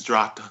 Jackson's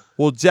dropped.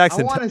 Well, I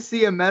Jackson. want to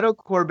see a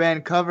metalcore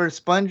band cover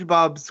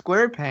SpongeBob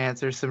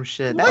SquarePants or some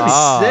shit. That'd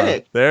be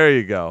sick. There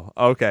you go.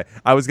 Okay.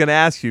 I was going to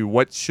ask you,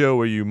 what show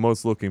are you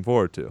most looking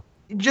forward to?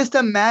 Just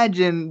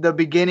imagine the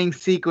beginning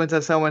sequence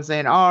of someone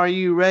saying, "Are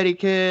you ready,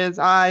 kids?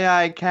 Aye,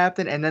 aye,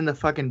 Captain," and then the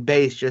fucking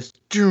bass just,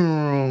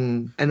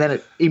 and then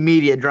an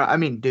immediate drop. I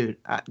mean, dude,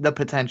 the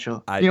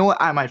potential. You know what?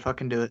 I might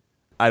fucking do it.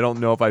 I don't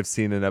know if I've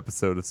seen an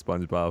episode of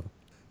SpongeBob.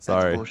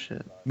 Sorry. That's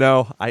bullshit.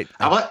 No, I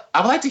I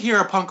would like to hear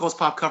a Punk Goes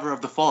Pop cover of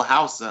the Full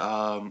House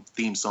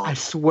theme song. I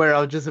swear,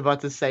 I was just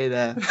about to say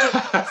that.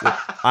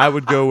 I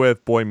would go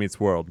with Boy Meets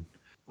World.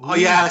 Oh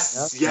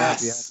yes, Yep,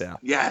 yes, yep,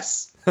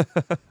 yes.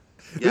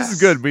 This is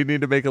good. We need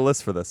to make a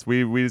list for this.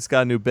 We just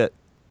got a new bit.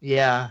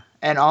 Yeah,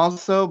 and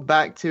also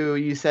back to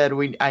you said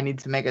I need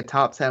to make a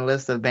top 10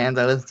 list of bands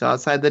I listen to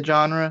outside the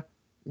genre.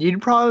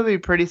 You'd probably be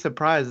pretty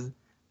surprised.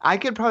 I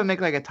could probably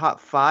make like a top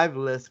 5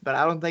 list, but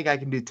I don't think I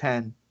can do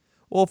 10.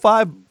 Well,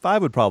 five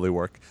would probably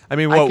work. I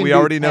mean, I what can we do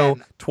already know: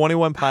 10.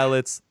 21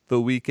 Pilots, The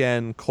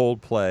Weeknd,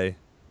 Coldplay.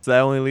 So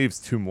that only leaves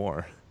 2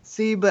 more.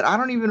 See, but I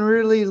don't even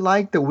really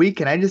like The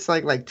Weeknd. I just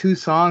like 2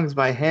 songs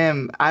by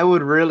him. I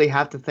would really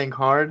have to think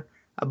hard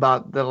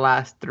about the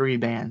last 3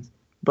 bands.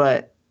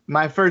 But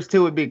my first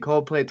 2 would be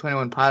Coldplay,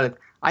 21 Pilots.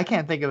 I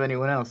can't think of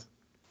anyone else.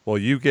 Well,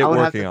 you get I would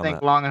have working to on think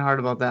that. long and hard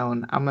about that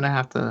one. I'm gonna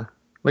have to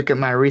look at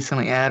my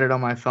recently added on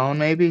my phone,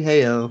 maybe.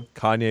 Heyo.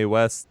 Kanye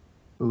West.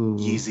 Ooh.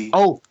 Yeezy.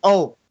 Oh.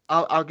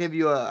 I'll give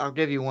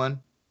you one,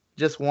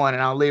 just one,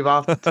 and I'll leave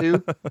off the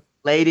 2.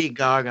 Lady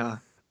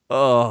Gaga.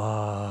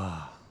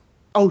 Oh.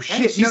 Oh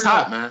Hey, shit, she's no,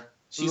 hot, no. man.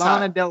 She's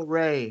Lana hot. Del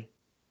Rey.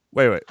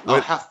 Wait.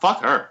 Oh,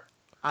 fuck her.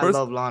 I First-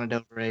 love Lana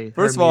Del Rey. Her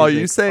First of all, are you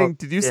music. saying? Oh,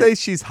 Did you shit. say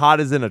she's hot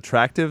as in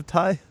attractive,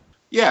 Ty?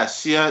 Yeah,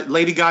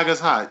 Lady Gaga's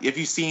hot. Have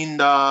you seen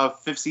the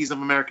 5th season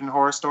of American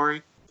Horror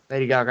Story?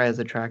 Lady Gaga is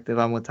attractive?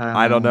 I'm with Tyler.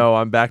 I don't know.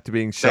 I'm back to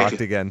being Thank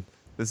shocked you. again.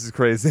 This is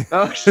crazy.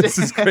 Oh shit. This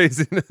is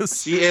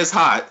craziness. She is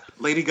hot.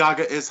 Lady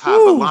Gaga is hot,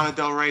 Woo. but Lana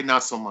Del Rey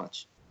not so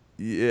much.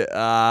 Yeah.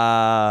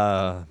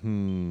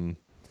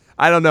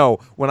 I don't know.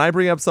 When I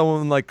bring up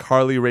someone like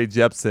Carly Rae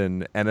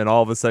Jepsen, and then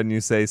all of a sudden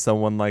you say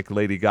someone like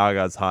Lady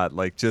Gaga's hot,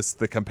 like just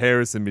the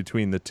comparison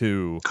between the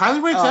two. Carly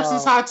Rae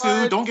Jepsen's hot too.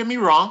 what? Don't get me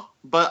wrong,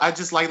 but I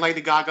just like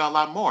Lady Gaga a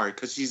lot more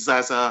because she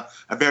has a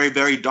very,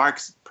 very dark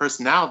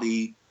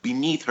personality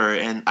beneath her,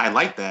 and I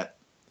like that.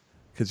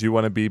 Because you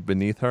want to be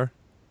beneath her.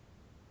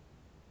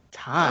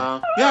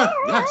 Ty. Yeah,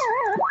 yes.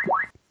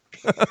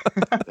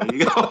 There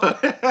you go.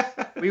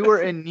 We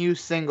were in new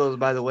singles,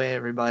 by the way,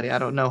 everybody. I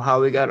don't know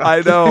how we got off.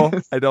 I know.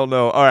 this. I don't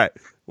know. All right.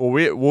 Well,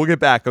 we'll get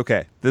back.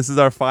 Okay. This is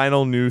our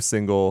final new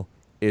single.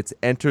 It's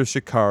Enter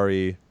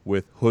Shikari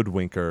with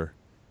Hoodwinker.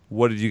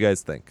 What did you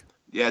guys think?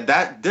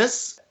 Yeah,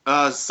 this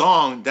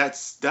song,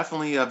 that's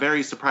definitely a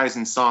very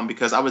surprising song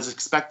because I was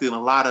expecting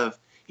a lot of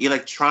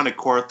electronic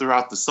core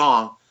throughout the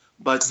song.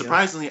 But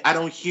surprisingly, I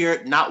don't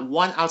hear not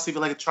one ounce of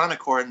electronic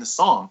core in the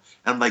song.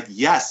 And I'm like,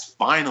 yes,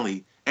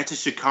 finally, Enter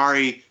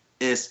Shikari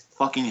is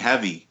fucking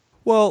heavy.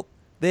 Well,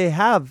 they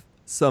have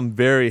some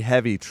very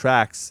heavy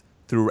tracks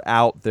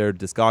throughout their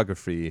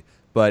discography,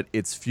 but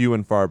it's few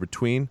and far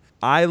between.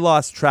 I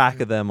lost track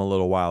of them a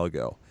little while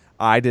ago.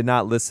 I did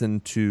not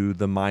listen to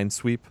the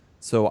Minesweep,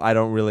 so I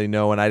don't really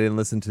know, and I didn't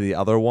listen to the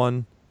other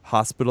one,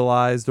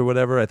 Hospitalized or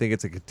whatever. I think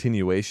it's a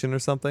continuation or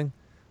something.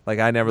 Like,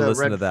 I never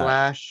listened to that.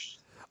 Flash,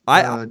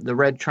 the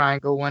red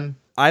triangle one.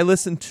 I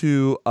listened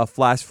to A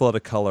Flash Flood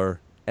of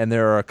Color, and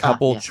there are a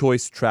couple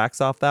choice tracks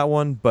off that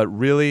one, but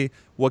really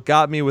what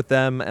got me with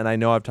them, and I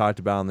know I've talked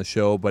about on the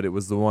show, but it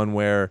was the one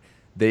where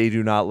they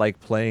do not like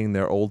playing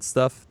their old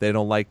stuff. They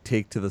don't like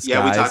Take to the Skies.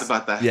 Yeah, we talked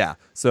about that. Yeah.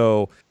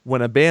 So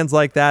when a band's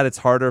like that, it's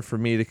harder for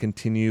me to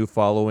continue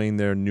following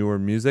their newer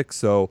music.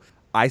 So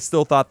I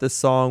still thought this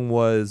song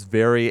was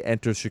very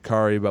Enter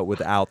Shikari, but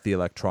without the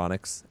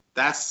electronics.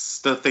 That's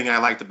the thing I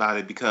liked about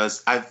it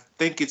because I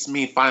think it's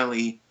me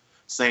finally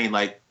saying,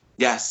 like,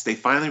 yes, they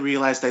finally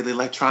realized that the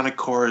electronic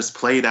core is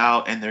played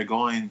out and they're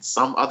going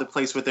some other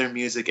place with their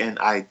music, and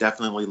I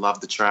definitely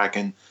love the track,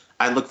 and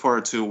I look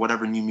forward to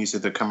whatever new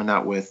music they're coming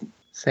out with.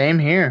 Same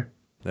here.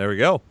 There we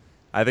go.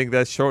 I think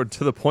that's short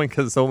to the point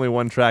because it's only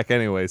one track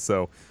anyway,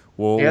 so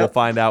we'll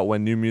find out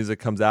when new music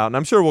comes out, and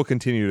I'm sure we'll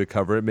continue to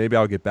cover it. Maybe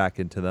I'll get back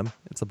into them.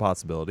 It's a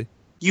possibility.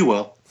 You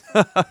will.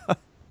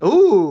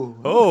 Ooh.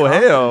 Oh,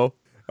 hey-oh.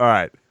 All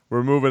right,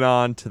 we're moving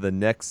on to the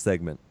next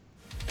segment.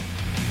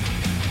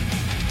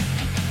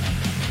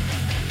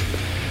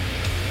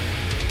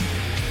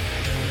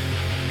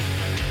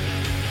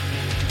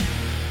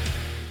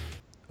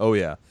 Oh,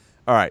 yeah.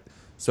 All right.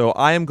 So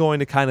I am going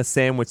to kind of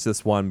sandwich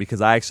this one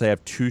because I actually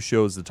have two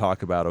shows to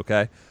talk about,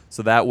 okay?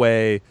 So that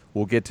way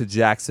we'll get to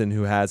Jackson,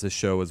 who has a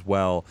show as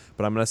well.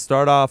 But I'm going to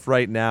start off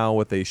right now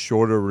with a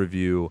shorter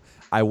review.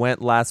 I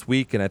went last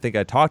week, and I think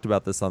I talked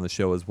about this on the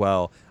show as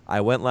well.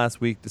 I went last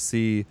week to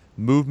see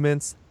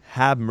Movements,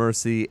 Have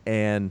Mercy,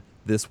 and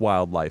This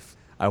Wildlife.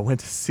 I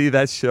went to see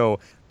that show.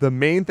 The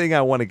main thing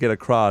I want to get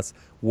across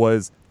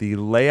was the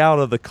layout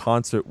of the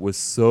concert was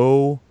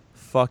so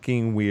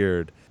fucking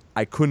weird.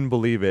 I couldn't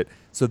believe it.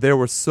 So there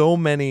were so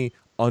many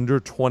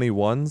under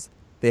 21s,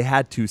 they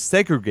had to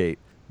segregate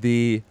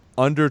the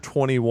under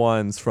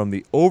 21s from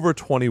the over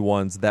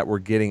 21s that were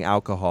getting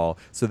alcohol.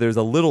 So there's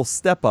a little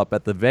step up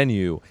at the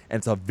venue, and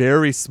it's a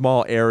very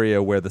small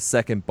area where the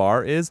second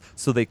bar is.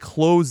 So they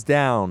closed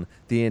down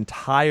the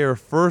entire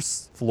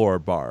first floor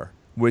bar,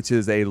 which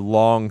is a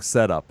long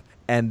setup,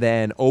 and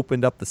then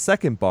opened up the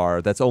second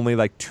bar that's only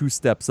like 2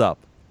 steps up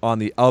on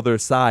the other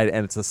side,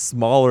 and it's a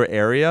smaller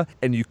area,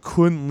 and you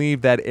couldn't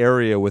leave that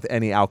area with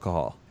any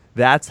alcohol.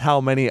 That's how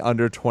many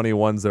under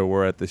 21s there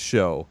were at the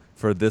show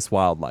for This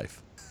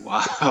Wildlife.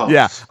 Wow.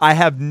 Yeah, I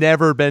have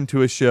never been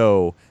to a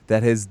show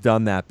that has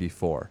done that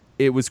before.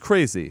 It was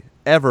crazy.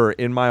 Ever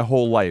in my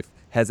whole life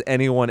has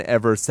anyone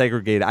ever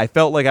segregated. I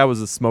felt like I was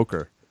a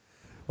smoker.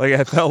 Like,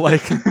 I felt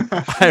like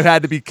I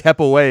had to be kept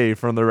away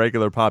from the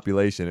regular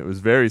population. It was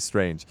very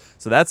strange.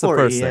 So that's the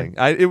first thing.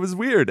 It was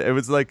weird. It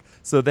was like,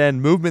 so then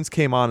Movements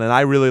came on, and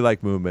I really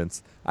like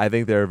Movements. I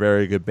think they're a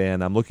very good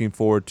band. I'm looking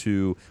forward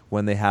to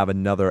when they have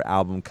another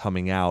album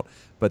coming out.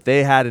 But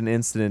they had an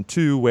incident,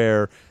 too,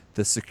 where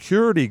the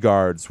security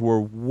guards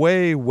were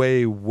way,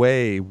 way,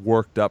 way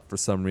worked up for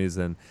some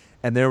reason.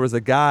 And there was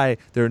a guy,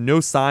 there are no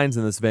signs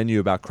in this venue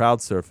about crowd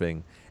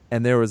surfing.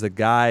 And there was a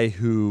guy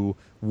who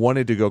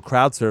wanted to go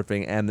crowd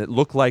surfing, and it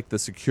looked like the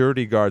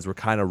security guards were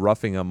kind of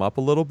roughing him up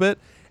a little bit,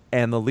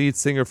 and the lead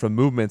singer from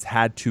Movements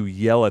had to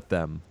yell at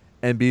them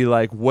and be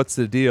like, what's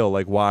the deal?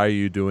 Like, why are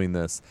you doing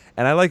this?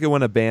 And I like it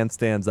when a band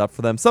stands up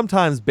for them.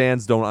 Sometimes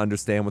bands don't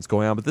understand what's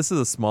going on, but this is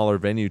a smaller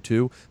venue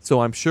too,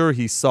 so I'm sure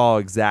he saw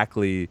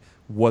exactly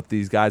what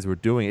these guys were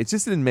doing. It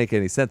just didn't make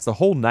any sense. The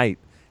whole night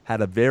had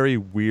a very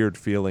weird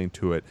feeling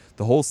to it.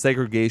 The whole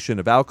segregation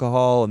of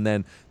alcohol, and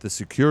then the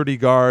security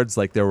guards,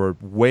 like there were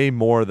way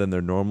more than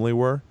there normally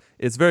were.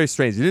 It's very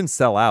strange. It didn't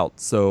sell out,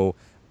 so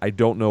I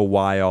don't know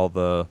why all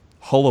the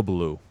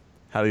hullabaloo.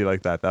 How do you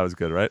like that? That was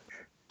good, right?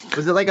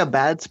 Was it like a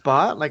bad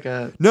spot, like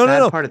a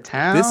no. part of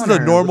town? This is a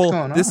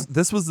normal. This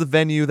This was the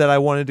venue that I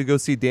wanted to go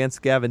see Dance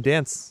Gavin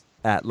Dance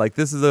at. Like,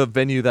 this is a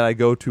venue that I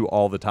go to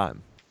all the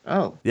time.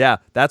 Oh. Yeah,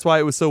 that's why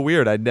it was so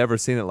weird. I'd never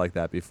seen it like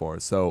that before.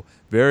 So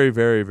very,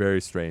 very,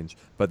 very strange.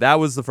 But that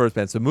was the first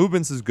band. So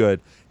Movements is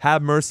good.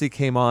 Have Mercy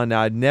came on.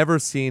 Now, I'd never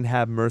seen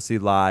Have Mercy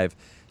live.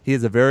 He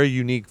has a very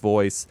unique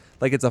voice.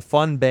 Like, it's a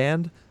fun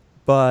band,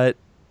 but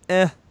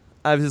I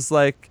was just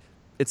like,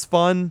 it's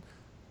fun,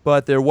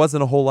 but there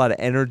wasn't a whole lot of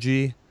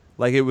energy.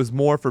 Like, it was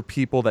more for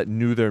people that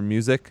knew their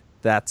music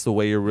that's the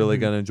way you're really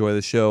going to enjoy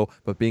the show.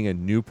 But being a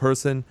new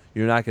person,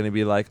 you're not going to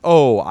be like,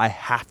 oh, I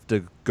have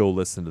to go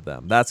listen to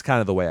them. That's kind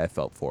of the way I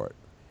felt for it.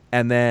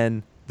 And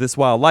then This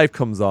Wild Life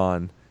comes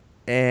on,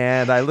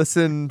 and I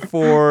listened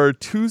for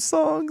 2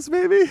 songs,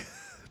 maybe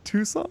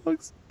 2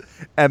 songs,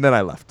 and then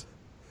I left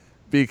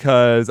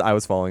because I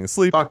was falling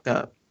asleep. Fucked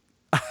up.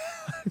 I'm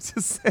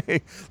just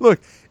saying, look,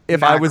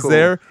 if I Not was cool.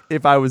 there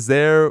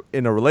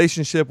in a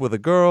relationship with a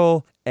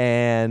girl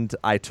and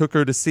I took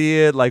her to see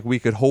it, like we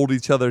could hold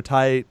each other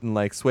tight and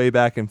like sway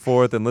back and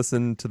forth and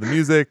listen to the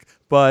music.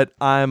 But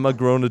I'm a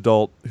grown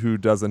adult who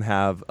doesn't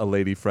have a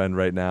lady friend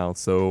right now,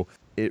 so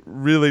it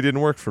really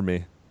didn't work for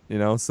me, you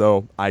know.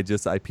 So I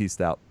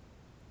peaced out.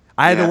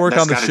 I had to work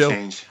on the show.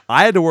 Change.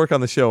 I had to work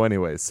on the show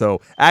anyway.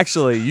 So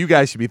actually, you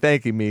guys should be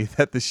thanking me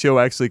that the show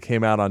actually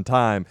came out on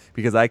time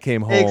because I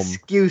came home.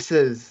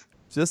 Excuses.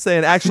 Just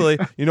saying, actually,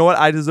 you know what?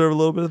 I deserve a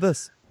little bit of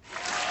this.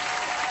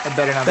 It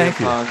better not Thank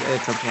be you. applause.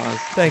 It's applause.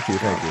 Thank you.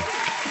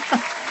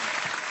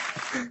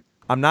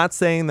 I'm not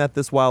saying that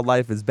This Wild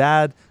Life is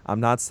bad. I'm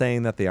not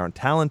saying that they aren't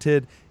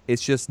talented.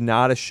 It's just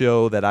not a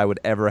show that I would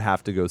ever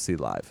have to go see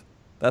live.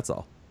 That's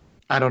all.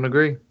 I don't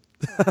agree.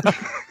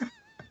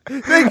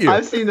 Thank you.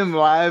 I've seen them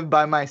live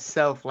by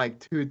myself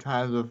like 2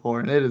 times before,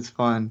 and it is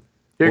fun.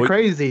 You're Well,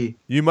 crazy.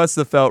 You must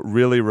have felt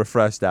really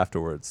refreshed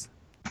afterwards.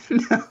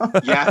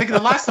 Yeah, I think the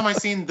last time I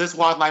seen This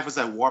Wild Life was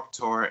at Warped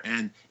Tour,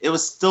 and it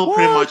was still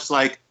pretty much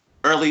like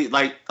early,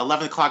 like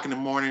 11 o'clock in the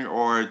morning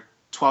or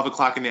 12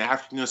 o'clock in the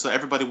afternoon. So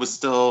everybody was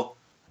still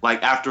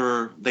like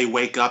after they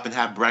wake up and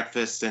have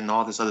breakfast and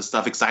all this other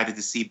stuff, excited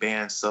to see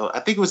bands. So I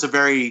think it was a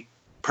very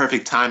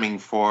perfect timing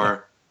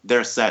for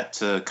their set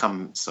to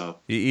come. So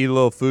You eat a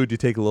little food, you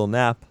take a little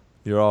nap.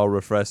 You're all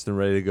refreshed and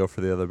ready to go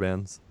for the other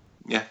bands.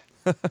 yeah,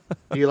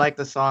 Do you like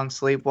the song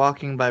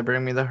Sleepwalking by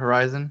Bring Me the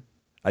Horizon?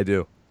 I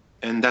do.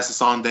 and that's the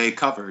song they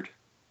covered.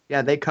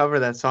 Yeah, they cover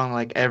that song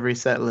like every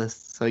set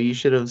list, so you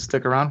should have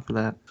stuck around for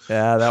that.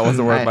 Yeah, that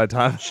wasn't worth Right. my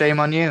time. Shame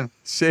on you.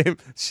 Shame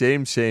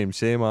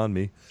on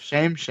me.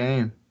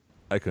 Shame.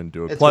 I couldn't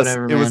do it. It's Plus,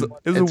 whatever, it was man.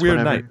 a It's weird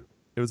whatever. night.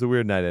 It was a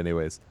weird night,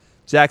 anyways.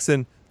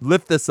 Jackson,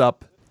 lift this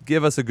up.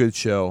 Give us a good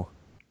show.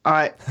 All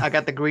right, I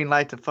got the green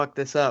light to fuck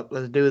this up.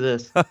 Let's do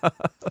this.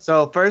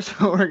 So first,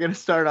 we're gonna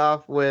start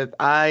off with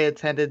I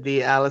attended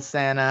the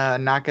Alisana.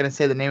 I'm not gonna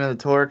say the name of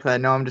the tour because I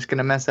know I'm just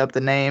gonna mess up the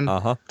name.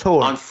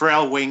 Tour. On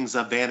Frail Wings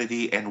of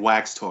Vanity and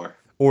Wax Tour.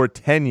 Or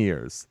 10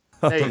 years.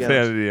 There you of go.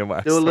 Vanity and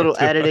Wax Do a little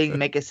Tour. editing,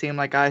 make it seem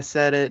like I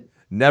said it.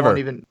 Never. Won't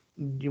even.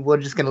 We're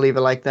just gonna leave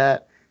it like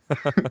that.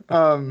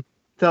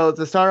 So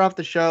to start off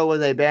the show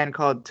was a band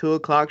called 2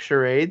 O'Clock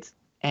Charades,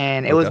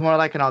 and it was Okay. more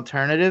like an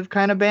alternative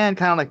kind of band,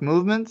 kind of like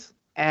Movements,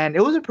 and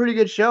it was a pretty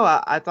good show.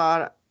 I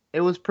thought it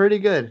was pretty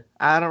good.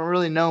 I don't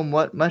really know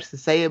much to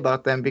say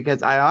about them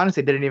because I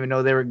honestly didn't even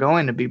know they were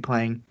going to be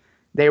playing.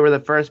 They were the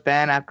first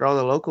band after all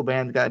the local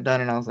bands got done,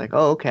 and I was like,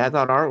 oh, okay. I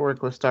thought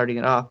Artwork was starting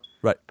it off.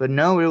 Right. But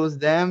no, it was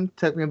them.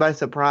 Took me by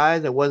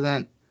surprise. It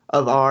wasn't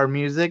of our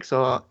music,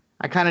 so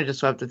I kind of just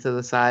swept it to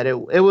the side. It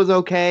was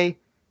okay.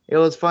 It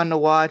was fun to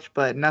watch,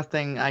 but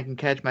nothing I can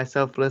catch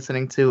myself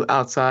listening to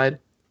outside.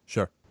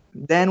 Sure.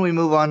 Then we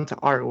move on to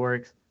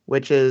Artworks,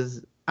 which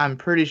is, I'm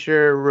pretty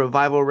sure,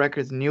 Revival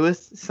Records'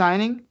 newest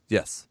signing.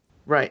 Yes.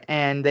 Right,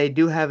 and they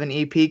do have an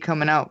EP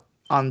coming out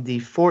on the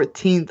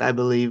 14th, I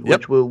believe, Yep.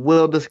 which we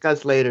will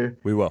discuss later.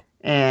 We will.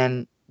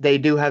 And they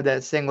do have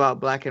that single out,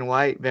 Black and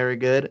White. Very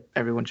good.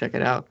 Everyone check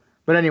it out.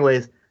 But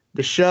anyways,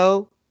 the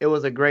show, it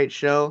was a great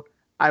show.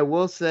 I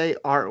will say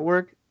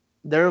Artwork,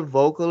 their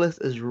vocalist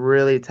is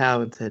really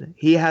talented.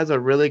 He has a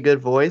really good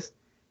voice.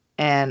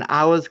 And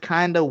I was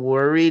kind of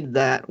worried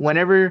that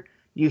whenever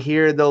you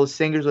hear those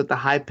singers with the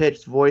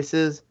high-pitched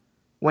voices,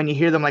 when you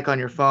hear them like on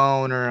your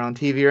phone or on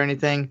TV or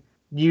anything,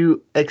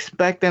 you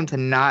expect them to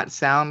not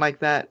sound like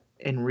that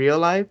in real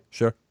life.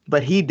 Sure.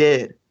 But he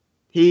did.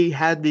 He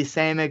had the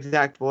same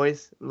exact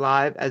voice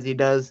live as he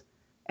does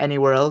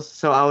anywhere else.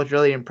 So I was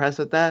really impressed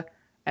with that.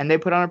 And they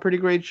put on a pretty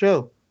great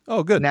show.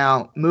 Oh, good.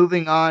 Now,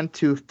 moving on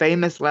to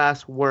Famous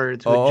Last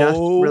Words, who just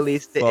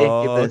released the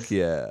Incubus. Fuck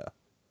yeah.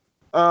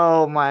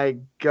 Oh my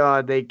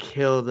God, they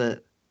killed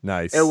it.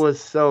 Nice. It was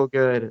so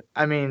good.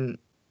 I mean,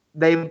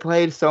 they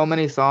played so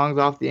many songs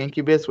off the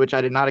Incubus, which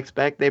I did not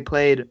expect. They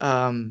played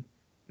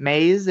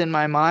Maze in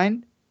My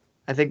Mind.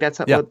 I think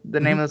that's Yeah. what the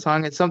name of the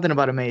song is. Something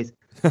about a maze.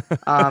 They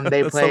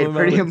Something played about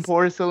Pretty maze. in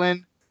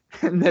Porcelain.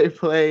 And they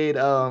played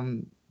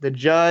The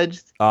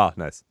Judged. Ah,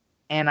 nice.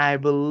 And I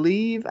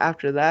believe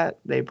after that,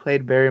 they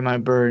played Bury My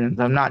Burdens.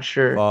 I'm not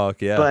sure.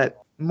 Fuck yeah.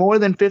 But more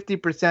than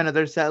 50% of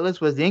their set list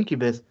was the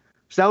Incubus.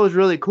 So that was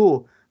really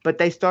cool. But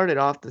they started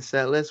off the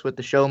set list with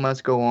The Show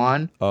Must Go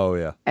On. Oh,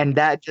 yeah. And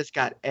that just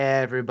got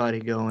everybody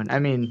going. I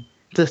mean,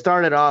 to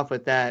start it off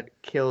with that,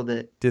 killed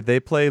it. Did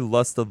they play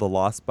Lust of the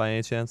Lost by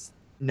any chance?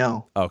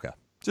 No. Okay.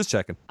 Just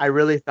checking. I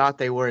really thought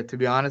they were, to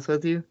be honest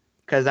with you.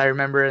 Because I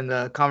remember in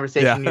the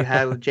conversation Yeah. you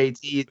had with JT,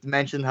 you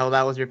mentioned how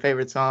that was your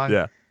favorite song.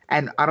 Yeah.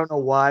 And I don't know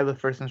why, but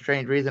for some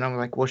strange reason, I'm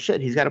like, well, shit,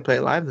 he's got to play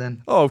it live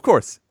then. Oh, of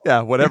course.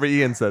 Yeah, whatever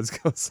Ian says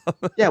goes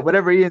on. Yeah,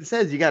 whatever Ian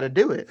says, you got to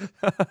do it.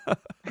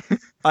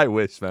 I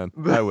wish, man.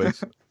 I wish.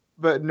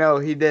 But no,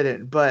 he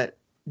didn't. But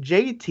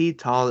JT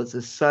Tallis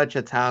is such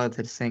a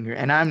talented singer,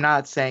 and I'm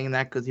not saying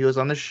that because he was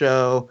on the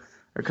show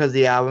or because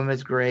the album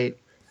is great.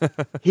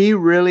 He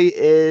really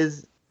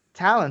is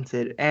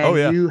talented, Oh, and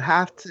yeah. you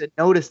have to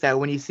notice that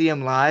when you see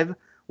him live,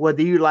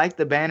 whether you like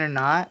the band or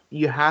not,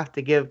 you have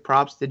to give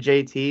props to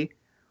JT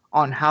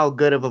on how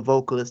good of a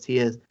vocalist he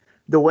is.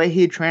 The way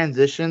he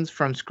transitions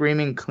from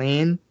screaming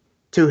clean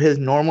to his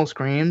normal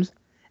screams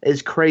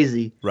is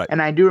crazy. Right.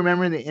 And I do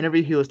remember in the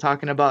interview he was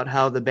talking about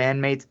how the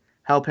bandmates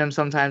help him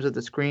sometimes with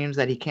the screams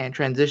that he can't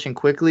transition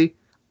quickly.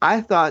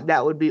 I thought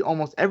that would be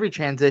almost every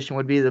transition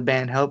would be the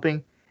band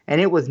helping, and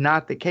it was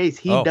not the case.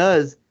 He Oh.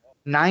 does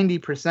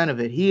 90% of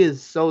it. He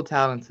is so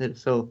talented.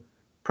 So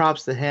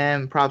props to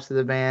him, props to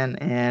the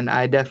band, and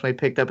I definitely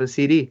picked up a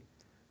CD.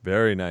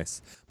 Very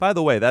nice. By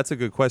the way, that's a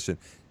good question.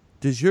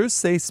 Does yours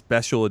say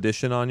special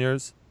edition on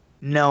yours?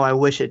 No, I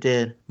wish it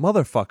did.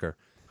 Motherfucker.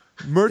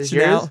 Merch Is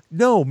now. yours?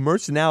 No,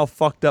 Merch now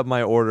fucked up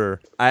my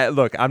order.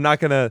 Look, I'm not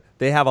gonna.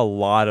 They have a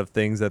lot of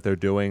things that they're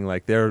doing.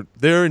 Like they're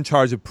in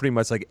charge of pretty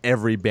much like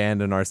every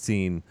band in our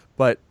scene.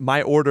 But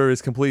my order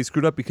is completely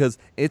screwed up because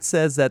it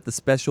says that the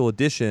special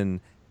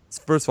edition.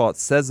 First of all, it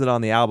says it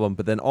on the album,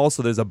 but then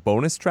also there's a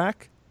bonus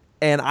track,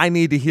 and I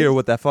need to hear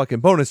what that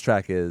fucking bonus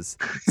track is.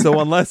 So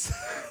unless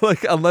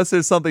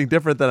there's something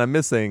different that I'm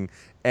missing,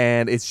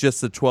 and it's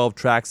just the 12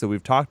 tracks that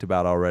we've talked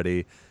about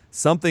already,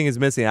 something is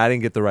missing. I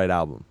didn't get the right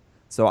album.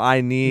 So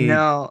I need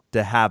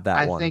to have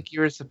that one. I think you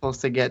were supposed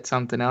to get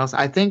something else.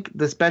 I think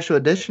the special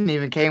edition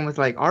even came with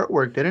like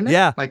artwork, didn't it?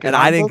 Yeah, like and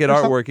I didn't get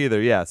artwork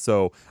either. Yeah,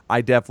 so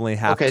I definitely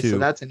have to. Okay, so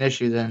that's an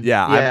issue then.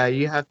 Yeah,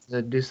 you have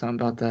to do something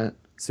about that.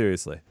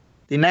 Seriously.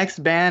 The next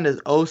band is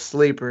Oh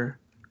Sleeper.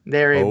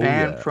 They're a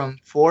band from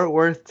Fort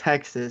Worth,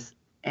 Texas,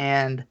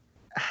 and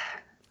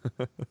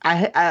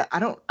I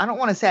don't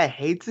want to say I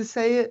hate to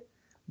say it,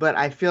 but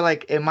I feel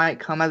like it might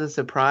come as a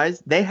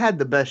surprise. They had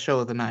the best show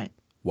of the night.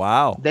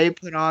 Wow. They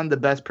put on the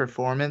best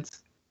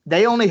performance.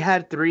 They only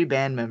had 3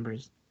 band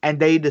members, and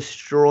they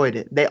destroyed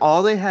it.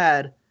 All they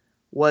had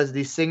was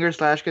the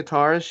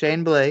singer/guitarist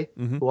Shane Blay,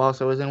 who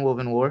also was in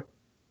Woven War.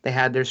 They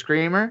had their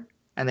screamer,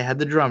 and they had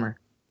the drummer.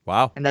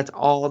 Wow. And that's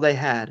all they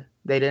had.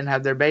 They didn't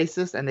have their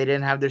bassist, and they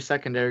didn't have their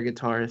secondary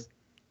guitarist.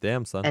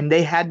 Damn, son. And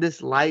they had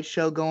this light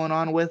show going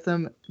on with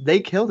them. They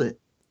killed it.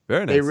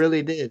 Very nice. They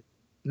really did.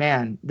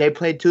 Man, they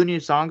played 2 new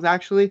songs,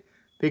 actually,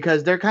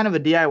 because they're kind of a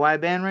DIY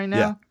band right now.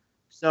 Yeah.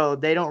 So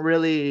they don't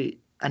really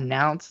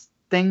announce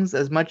things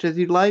as much as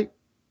you'd like.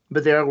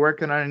 But they are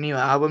working on a new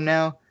album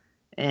now.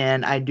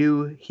 And I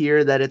do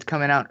hear that it's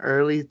coming out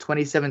early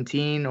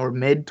 2017 or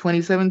mid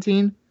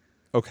 2017.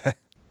 Okay.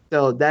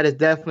 So that is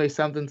definitely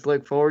something to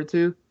look forward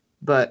to.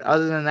 But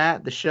other than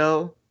that, the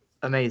show,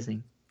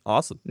 amazing.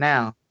 Awesome.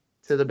 Now,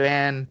 to the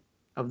band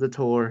of the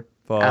tour,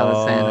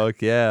 Alisana.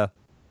 Fuck yeah.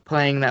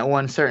 Playing that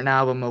one certain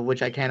album of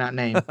which I cannot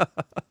name.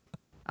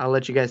 I'll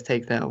let you guys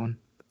take that one.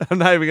 I'm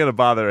not even going to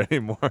bother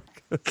anymore.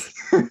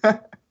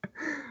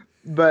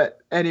 But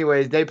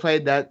anyways, they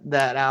played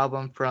that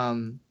album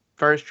from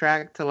first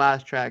track to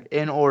last track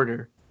in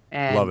order.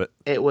 And Love it.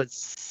 It was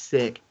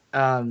sick.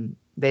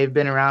 They've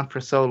been around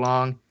for so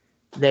long.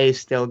 They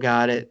still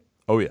got it.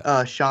 Oh,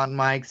 yeah. Sean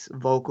Mike's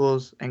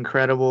vocals,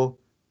 incredible.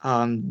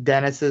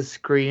 Dennis's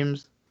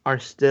screams are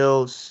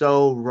still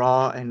so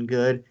raw and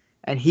good.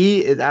 And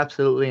he is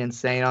absolutely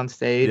insane on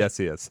stage. Yes,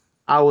 he is.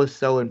 I was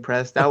so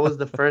impressed. That was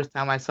the first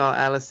time I saw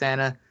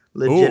Alisana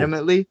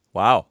legitimately. Ooh,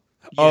 wow.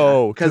 Yeah,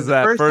 Oh, because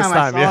that the first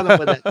time I saw them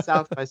was at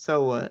South by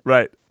So What.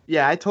 Right.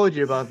 Yeah, I told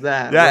you about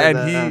that. Yeah,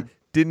 and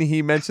didn't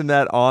he mention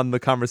that on the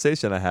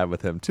conversation I had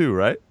with him too,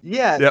 right?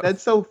 Yeah, Yep.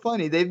 That's so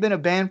funny. They've been a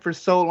band for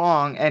so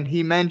long, and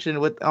he mentioned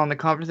on the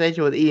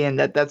conversation with Ian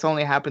that's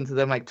only happened to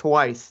them like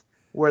twice,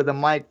 where the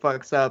mic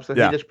fucks up, so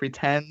he just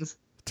pretends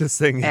to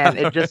sing. And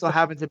it just so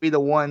happened to be the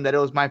one that it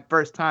was my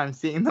first time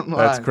seeing them live.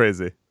 That's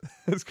crazy.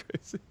 That's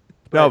crazy.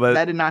 But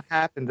that did not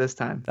happen this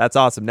time. That's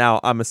awesome. Now,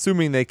 I'm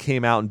assuming they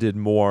came out and did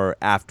more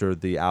after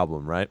the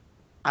album, right?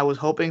 I was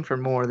hoping for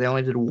more. They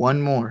only did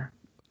one more.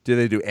 Did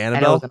they do Annabelle?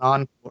 And it was an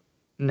encore.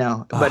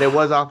 No, but it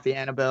was off the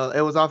Annabelle.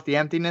 It was off the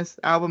Emptiness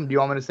album. Do you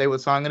want me to say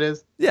what song it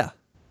is? Yeah.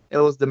 It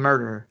was The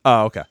Murderer.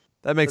 Oh, okay.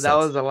 That makes sense. That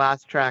was the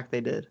last track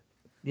they did.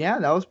 Yeah,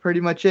 that was pretty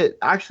much it.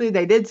 Actually,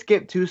 they did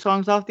skip 2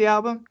 songs off the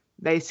album.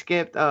 They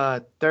skipped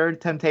Third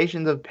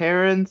Temptations of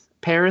Paris.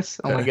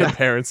 Oh my god.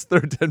 Parents.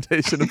 Third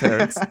Temptation of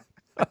Parents.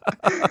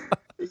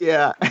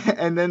 Yeah,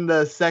 and then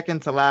the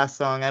second to last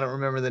song, I don't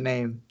remember the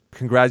name.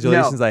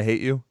 Congratulations, No. I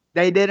Hate You.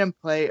 They didn't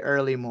play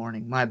Early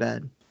Morning. My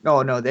bad.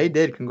 No, they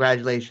did.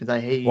 Congratulations, I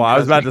Hate You. Well, I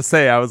was about to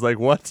say, I was like,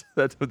 what?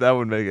 That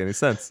wouldn't make any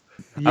sense.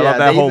 I love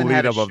that whole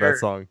lead up of that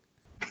song.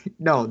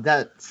 No,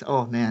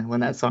 oh man, when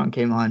that song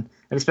came on,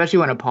 and especially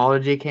when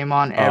Apology came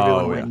on,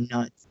 everyone went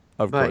nuts.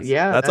 Of But course.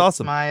 yeah, that's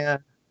awesome. My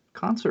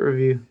concert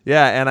review.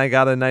 Yeah, and I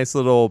got a nice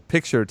little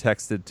picture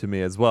texted to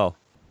me as well.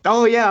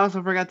 Oh yeah, I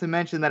also forgot to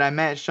mention that I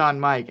met Sean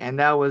Mike, and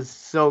that was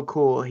so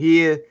cool.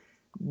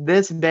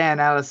 This band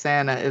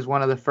Alisana is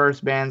one of the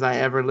first bands I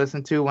ever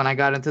listened to when I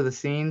got into the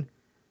scene,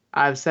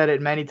 I've said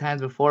it many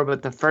times before,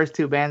 but the first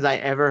two bands I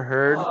ever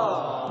heard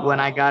when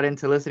I got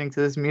into listening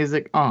to this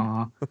music,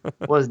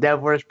 was Death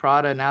Wears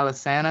Prada and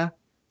Alisana.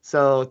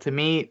 So to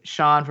meet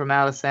Sean from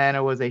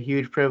Alisana was a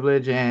huge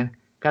privilege, and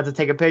got to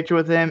take a picture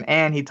with him.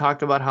 And he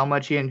talked about how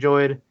much he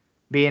enjoyed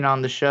being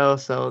on the show.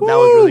 So that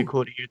was really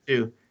cool to hear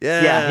too.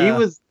 Yeah, he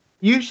was.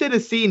 You should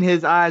have seen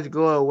his eyes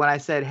glow when I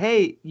said,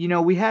 "Hey,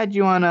 we had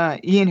you on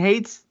Ian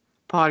Hates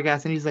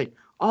podcast," and he's like,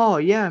 "Oh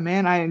yeah,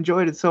 man, I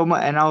enjoyed it so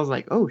much." And I was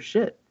like, "Oh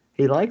shit,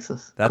 he likes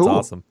us." That's cool.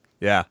 awesome.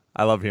 Yeah,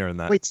 I love hearing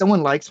that. Wait,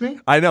 someone likes me?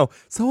 I know.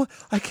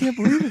 I can't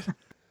believe it.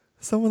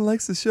 Someone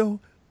likes the show.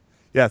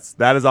 Yes,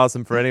 that is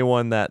awesome. For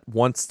anyone that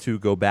wants to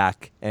go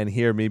back and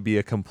hear me be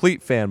a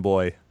complete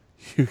fanboy,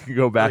 you can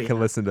go back and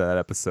listen to that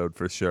episode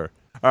for sure.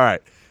 All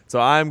right, so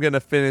I'm going to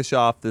finish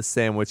off this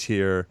sandwich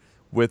here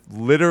with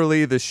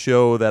literally the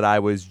show that I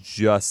was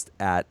just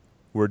at.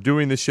 We're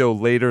doing the show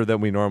later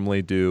than we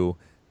normally do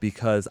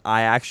because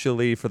I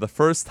actually, for the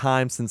first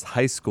time since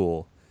high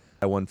school,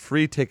 I won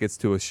free tickets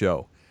to a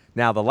show.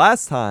 Now, the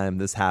last time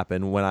this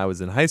happened, when I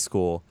was in high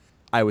school,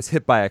 I was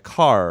hit by a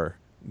car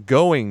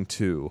going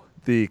to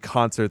the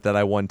concert that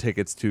I won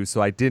tickets to,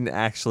 so I didn't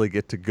actually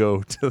get to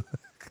go to the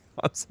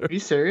concert. Are you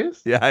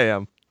serious? Yeah, I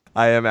am.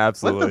 I am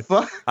absolutely.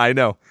 What the fuck? I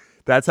know.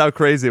 That's how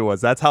crazy it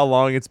was. That's how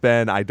long it's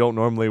been. I don't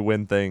normally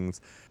win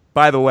things.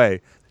 By the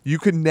way,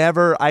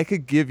 I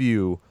could give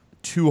you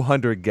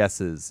 200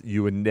 guesses.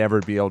 You would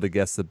never be able to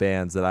guess the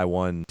bands that I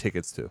won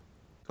tickets to.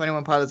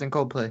 21 Pilots and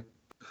Coldplay.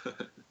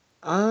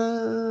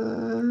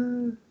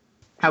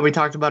 Have we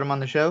talked about them on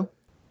the show?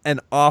 An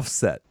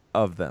offset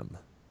of them.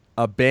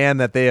 A band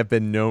that they have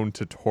been known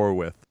to tour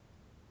with.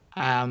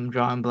 I'm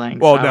drawing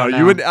blanks. Well, no,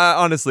 you would.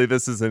 Honestly,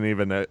 this isn't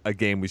even a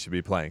game we should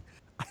be playing.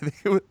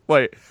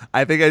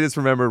 I think I just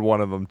remembered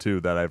one of them too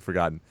that I've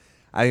forgotten.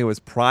 I think it was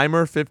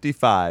Primer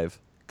 55,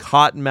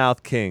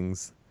 Cottonmouth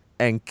Kings,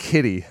 and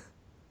Kitty.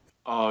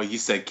 Oh, you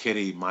said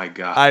Kitty, my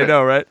God. I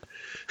know, right?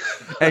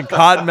 And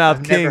Cottonmouth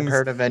I've Kings. Never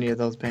heard of any of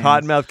those bands.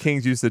 Cottonmouth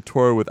Kings used to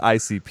tour with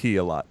ICP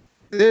a lot.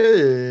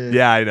 Ugh.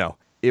 Yeah, I know.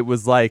 It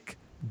was like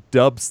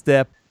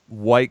dubstep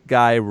white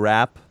guy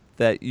rap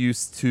that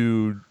used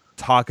to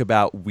talk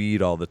about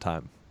weed all the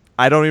time.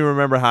 I don't even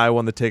remember how I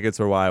won the tickets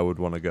or why I would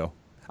want to go.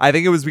 I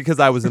think it was because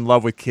I was in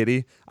love with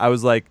Kitty. I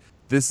was like,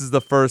 this is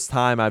the first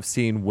time I've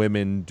seen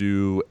women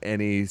do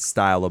any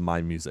style of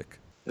my music.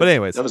 But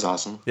anyways. That was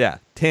awesome. Yeah.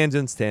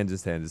 Tangents.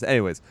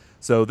 Anyways,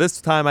 so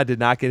this time I did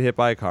not get hit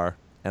by a car,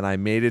 and I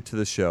made it to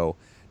the show.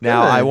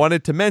 Now, I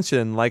wanted to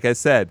mention, like I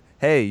said,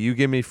 hey, you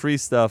give me free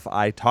stuff,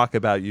 I talk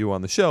about you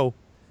on the show.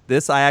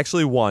 This I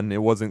actually won.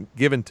 It wasn't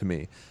given to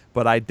me.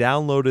 But I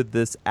downloaded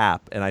this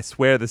app, and I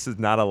swear this is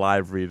not a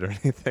live read or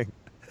anything.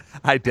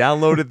 I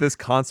downloaded this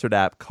concert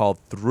app called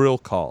Thrill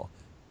Call.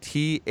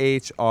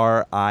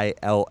 ThrillCall.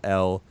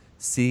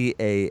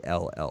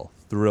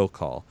 Thrill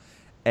Call.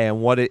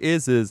 And what it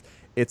is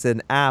it's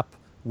an app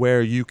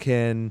where you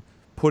can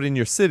put in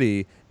your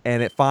city,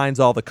 and it finds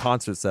all the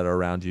concerts that are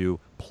around you,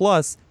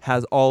 plus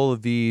has all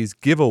of these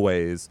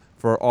giveaways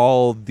for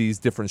all these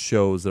different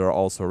shows that are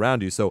also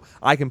around you. So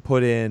I can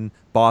put in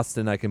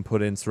Boston, I can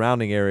put in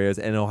surrounding areas,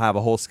 and it'll have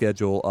a whole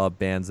schedule of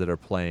bands that are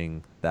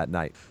playing that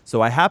night.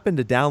 So I happened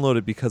to download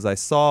it because I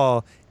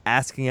saw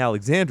Asking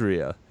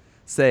Alexandria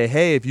say,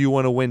 hey, if you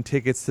want to win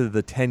tickets to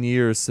the 10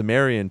 Years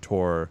Sumerian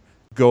tour,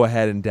 go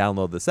ahead and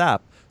download this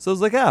app. So I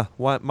was like,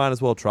 might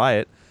as well try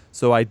it.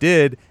 So I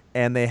did,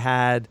 and they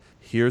had,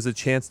 here's a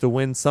chance to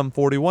win Sum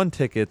 41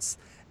 tickets.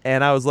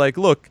 And I was like,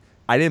 look,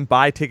 I didn't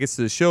buy tickets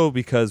to the show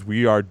because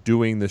we are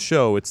doing the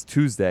show. It's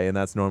Tuesday, and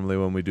that's normally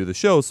when we do the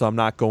show, so I'm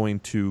not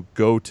going to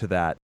go to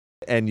that.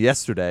 And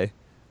yesterday,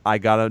 I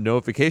got a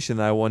notification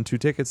that I won 2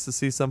 tickets to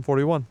see Sum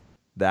 41.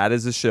 That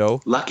is a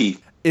show. Lucky.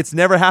 It's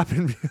never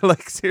happened.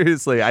 Like,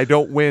 seriously, I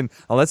don't win.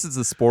 Unless it's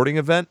a sporting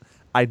event,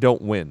 I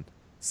don't win.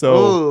 So,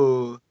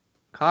 ooh,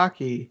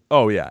 cocky.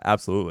 Oh, yeah,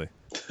 absolutely.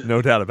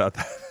 No doubt about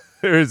that.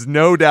 There is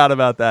no doubt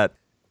about that.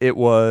 It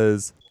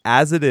was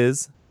As It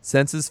Is,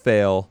 Senses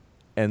Fail,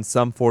 and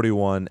Sum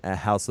 41 at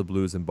House of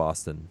Blues in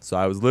Boston. So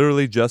I was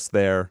literally just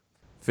there,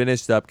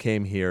 finished up,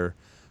 came here.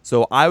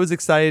 So I was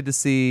excited to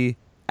see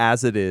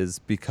As It Is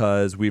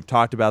because we've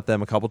talked about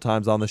them a couple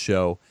times on the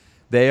show.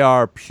 They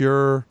are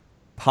pure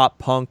pop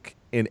punk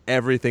in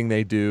everything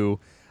they do.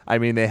 I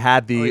mean, they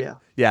had they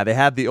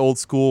had the old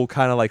school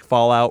kind of like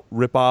Fallout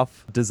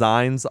ripoff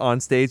designs on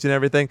stage and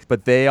everything,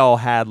 but they all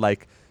had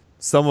like,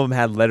 some of them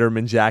had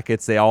Letterman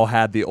jackets. They all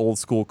had the old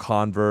school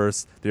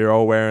Converse. They were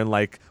all wearing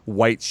like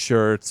white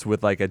shirts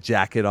with like a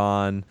jacket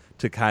on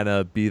to kind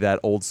of be that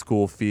old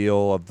school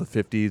feel of the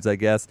 50s, I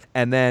guess.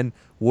 And then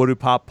what do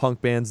pop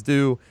punk bands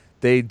do?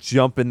 They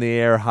jump in the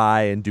air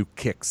high and do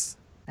kicks.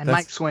 And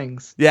Mike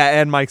swings.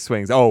 Yeah, and Mike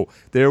swings. Oh,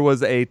 there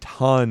was a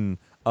ton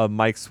of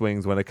Mike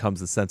swings when it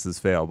comes to Senses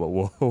Fail, but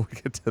we'll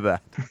get to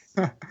that.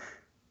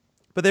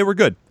 But they were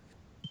good.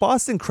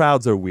 Boston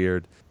crowds are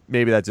weird.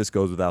 Maybe that just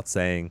goes without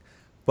saying.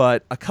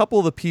 But a couple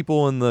of the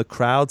people in the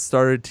crowd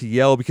started to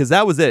yell because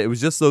that was it. It was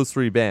just those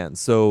 3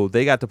 bands. So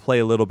they got to play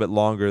a little bit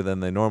longer than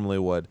they normally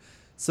would.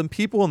 Some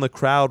people in the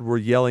crowd were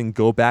yelling,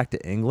 "Go back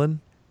to England."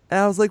 And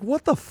I was like,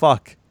 what the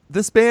fuck?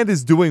 This band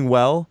is doing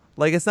well.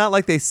 Like, it's not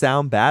like they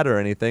sound bad or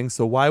anything,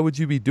 so why would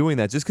you be doing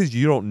that? Just because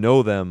you don't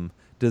know them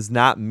does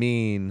not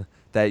mean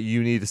that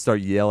you need to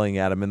start yelling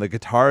at them. And the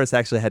guitarist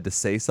actually had to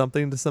say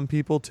something to some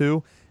people,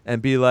 too,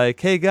 and be like,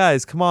 hey,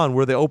 guys, come on,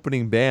 we're the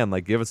opening band.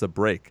 Like, give us a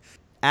break.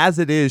 As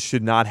it is,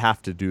 should not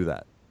have to do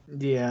that.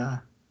 Yeah.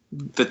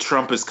 The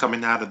Trump is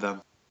coming out of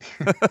them.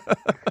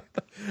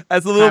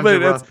 That's a little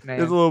bit. rough, It's man.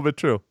 a little bit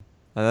true.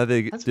 I thought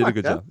they That's did a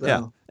good fucked job.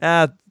 up,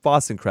 Yeah. though.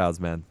 Boston crowds,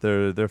 man.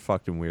 They're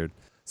fucking weird.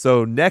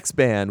 So next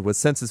band was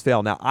Senses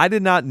Fail. Now I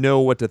did not know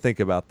what to think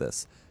about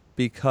this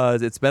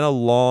because it's been a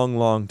long,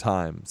 long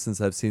time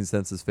since I've seen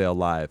Senses Fail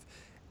live,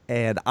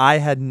 and I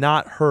had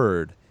not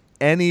heard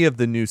any of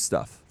the new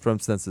stuff from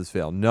Senses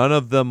Fail. None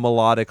of the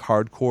melodic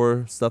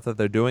hardcore stuff that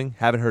they're doing.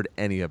 Haven't heard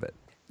any of it.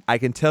 I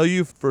can tell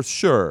you for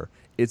sure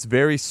it's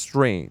very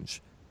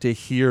strange to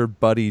hear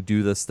Buddy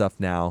do this stuff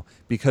now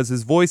because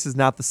his voice is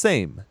not the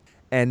same.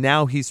 And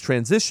now he's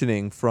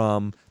transitioning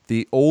from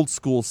the old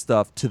school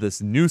stuff to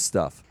this new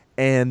stuff.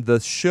 And the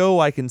show,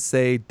 I can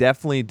say,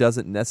 definitely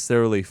doesn't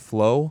necessarily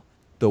flow.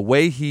 The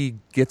way he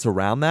gets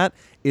around that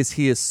is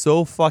he is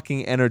so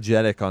fucking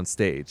energetic on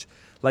stage.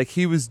 Like,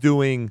 he was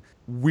doing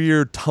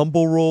weird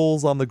tumble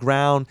rolls on the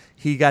ground.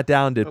 He got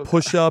down to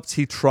push-ups.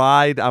 He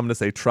tried. I'm going to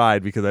say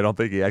tried because I don't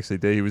think he actually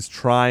did. He was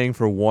trying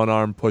for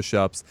one-arm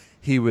push-ups.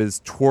 He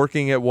was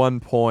twerking at one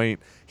point.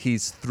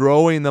 He's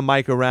throwing the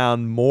mic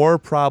around more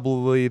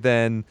probably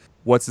than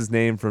what's his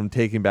name from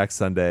Taking Back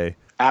Sunday.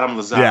 Adam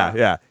Lazar.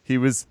 Yeah. He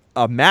was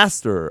a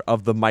master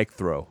of the mic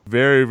throw.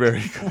 Very,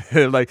 very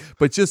good.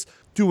 But just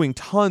doing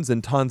tons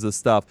and tons of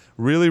stuff.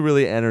 Really,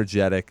 really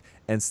energetic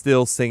and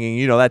still singing.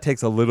 You know, that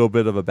takes a little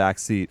bit of a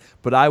backseat.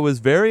 But I was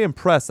very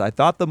impressed. I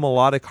thought the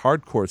melodic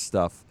hardcore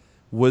stuff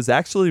was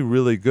actually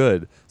really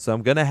good. So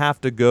I'm going to have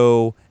to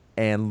go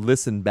and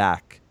listen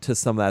back to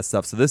some of that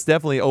stuff. So this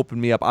definitely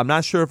opened me up. I'm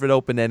not sure if it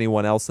opened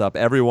anyone else up.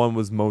 Everyone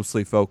was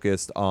mostly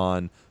focused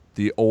on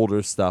the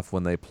older stuff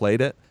when they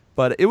played it.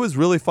 But it was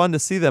really fun to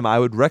see them. I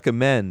would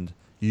recommend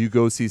you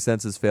go see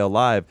Senses Fail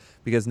live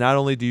because not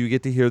only do you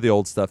get to hear the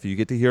old stuff, you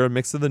get to hear a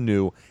mix of the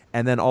new,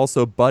 and then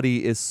also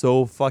Buddy is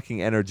so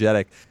fucking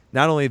energetic.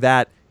 Not only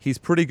that, he's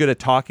pretty good at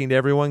talking to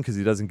everyone because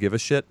he doesn't give a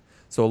shit.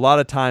 So a lot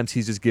of times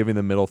he's just giving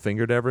the middle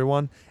finger to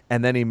everyone.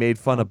 And then he made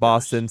fun of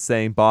Boston,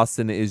 saying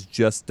Boston is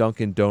just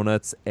Dunkin'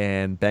 Donuts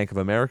and Bank of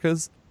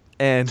America's.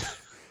 And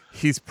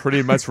he's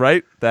pretty much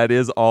right. That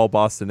is all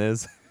Boston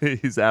is.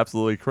 He's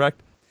absolutely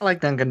correct. I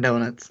like Dunkin'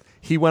 Donuts.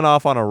 He went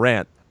off on a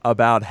rant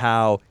about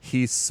how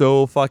he's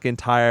so fucking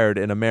tired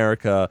in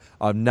America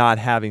of not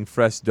having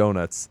fresh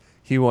donuts.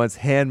 He wants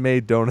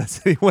handmade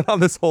donuts. He went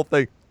on this whole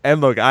thing.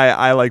 And look,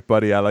 I like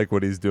Buddy. I like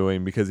what he's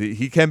doing because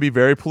he can be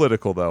very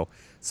political, though.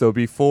 So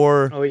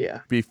before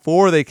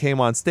they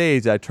came on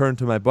stage, I turned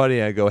to my buddy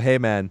and I go, hey,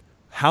 man,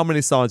 how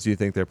many songs do you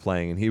think they're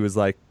playing? And he was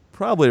like,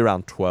 probably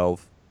around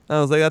 12. And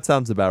I was like, that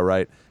sounds about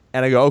right.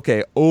 And I go,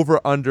 okay, over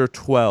under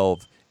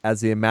 12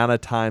 as the amount of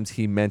times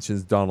he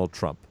mentions Donald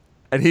Trump.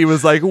 And he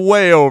was like,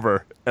 way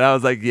over. And I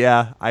was like,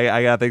 yeah,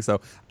 I gotta think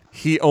so.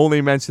 He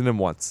only mentioned him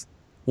once.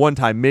 One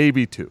time,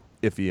 maybe two,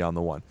 iffy on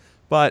the one.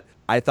 But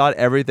I thought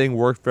everything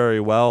worked very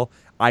well.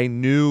 I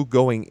knew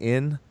going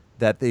in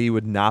that they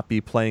would not be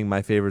playing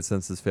my favorite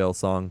Senses Fail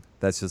song.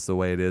 That's just the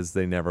way it is.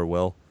 They never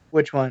will.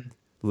 Which one?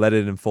 Let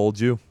It Enfold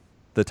You,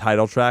 the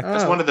title track.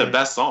 That's one of their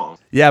best songs.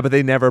 Yeah, but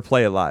they never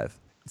play it live.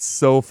 It's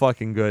so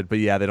fucking good. But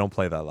yeah, they don't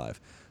play that live.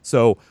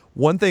 So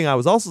one thing I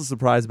was also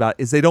surprised about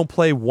is they don't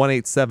play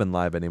 187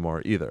 live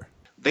anymore either.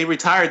 They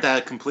retired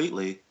that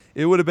completely.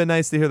 It would have been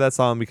nice to hear that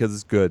song because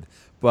it's good.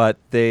 But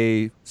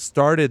they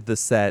started the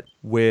set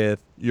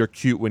with You're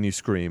Cute When You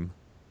Scream.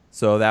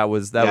 So that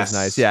was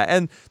nice. Yeah,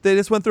 and they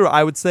just went through.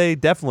 I would say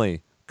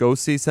definitely go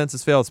see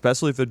Senses Fail,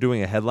 especially if they're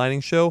doing a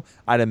headlining show.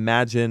 I'd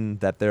imagine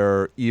that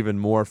they're even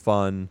more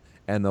fun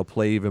and they'll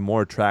play even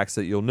more tracks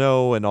that you'll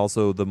know and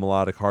also the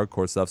melodic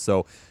hardcore stuff.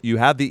 So you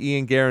have the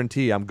Ian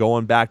guarantee. I'm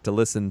going back to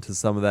listen to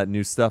some of that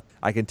new stuff.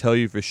 I can tell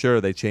you for sure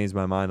they changed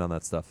my mind on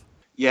that stuff.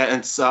 Yeah,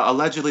 and so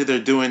allegedly they're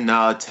doing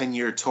a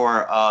 10-year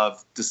tour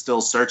of the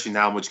Still Searching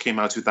album, which came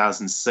out in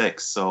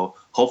 2006. So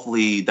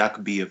hopefully that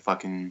could be a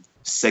fucking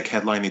sick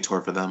headlining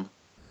tour for them.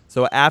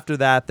 So after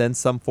that, then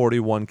Sum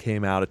 41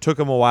 came out. It took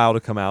them a while to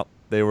come out.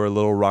 They were a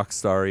little rock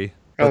starry.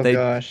 But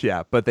Gosh.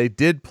 Yeah, but they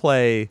did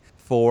play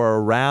for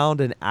around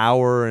an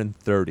hour and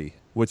 30,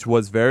 which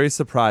was very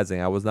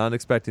surprising. I was not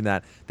expecting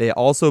that. They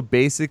also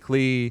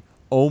basically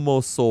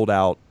almost sold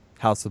out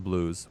House of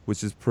Blues,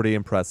 which is pretty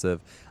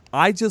impressive.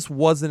 I just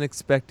wasn't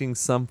expecting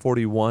Sum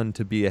 41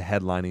 to be a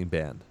headlining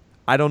band.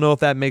 I don't know if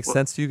that makes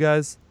sense to you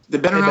guys.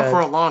 They've been around for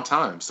a long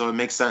time, so it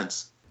makes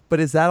sense. But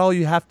is that all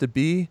you have to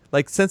be?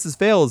 Like, Senses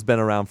Fail has been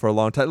around for a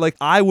long time. Like,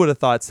 I would have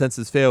thought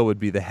Senses Fail would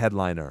be the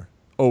headliner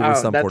over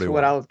Sum 41. That's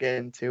what I was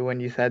getting to when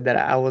you said that.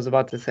 I was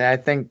about to say, I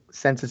think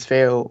Senses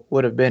Fail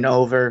would have been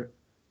over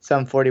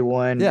Sum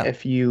 41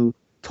 if you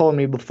told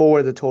me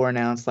before the tour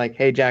announced, like,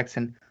 hey,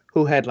 Jackson,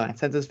 who headlined,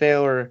 Senses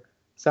Fail or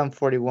Sum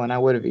 41? I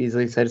would have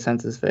easily said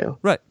Senses Fail.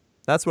 Right.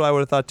 That's what I would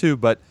have thought, too.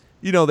 But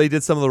they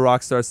did some of the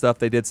Rockstar stuff.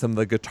 They did some of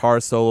the guitar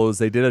solos.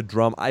 They did a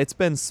drum. It's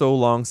been so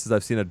long since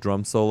I've seen a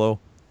drum solo.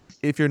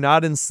 If you're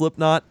not in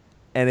Slipknot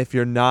and if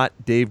you're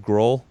not Dave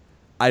Grohl,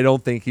 I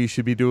don't think you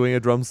should be doing a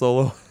drum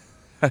solo.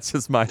 That's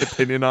just my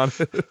opinion on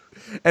it.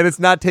 And it's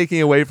not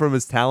taking away from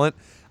his talent.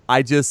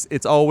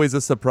 It's always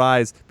a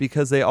surprise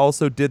because they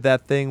also did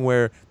that thing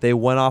where they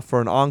went off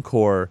for an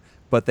encore,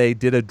 but they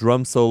did a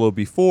drum solo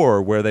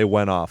before where they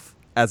went off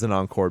as an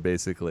encore,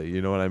 basically.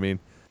 You know what I mean?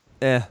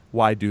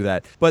 Why do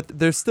that? But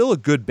they're still a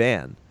good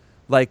band.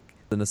 Like,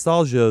 the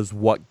nostalgia is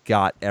what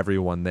got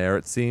everyone there,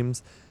 it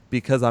seems,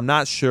 because I'm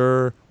not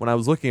sure, when I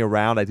was looking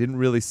around, I didn't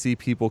really see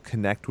people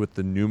connect with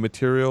the new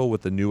material,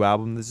 with the new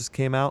album that just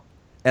came out.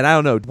 And I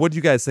don't know, what do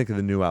you guys think of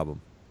the new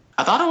album?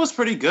 I thought it was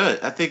pretty good.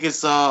 I think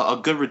it's a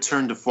good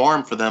return to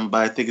form for them,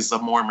 but I think it's a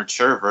more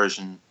mature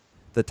version.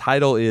 The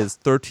title is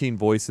 13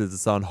 Voices.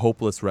 It's on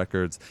Hopeless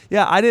Records.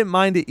 Yeah, I didn't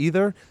mind it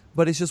either,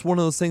 but it's just one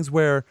of those things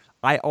where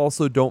I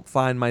also don't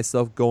find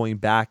myself going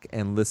back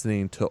and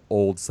listening to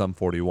old Sum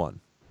 41.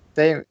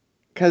 Same,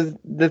 because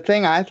the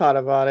thing I thought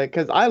about it,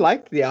 because I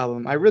liked the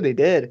album, I really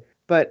did,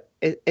 but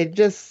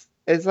it's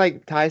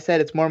like Ty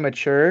said, it's more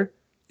mature.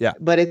 Yeah.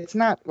 But it's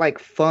not like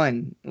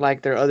fun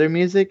like their other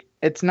music.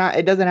 It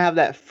doesn't have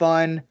that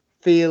fun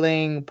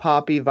feeling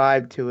poppy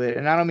vibe to it.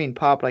 And I don't mean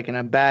pop like in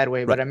a bad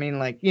way, but I mean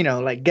like,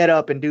 like get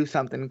up and do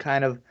something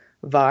kind of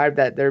vibe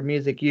that their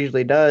music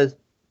usually does.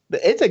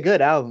 But it's a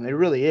good album. It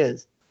really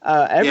is.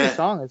 Every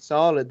song is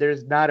solid.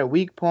 There's not a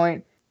weak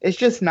point. It's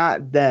just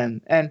not them.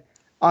 And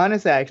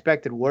honestly, I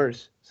expected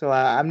worse. So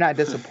I'm not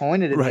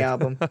disappointed in the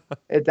album.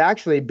 It's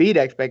actually beat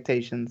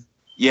expectations.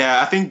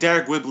 Yeah, I think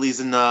Derek Whibley's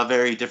in a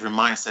very different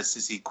mindset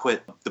since he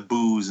quit the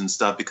booze and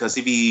stuff, because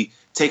if he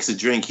takes a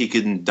drink, he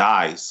can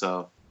die.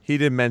 So he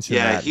did mention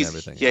that and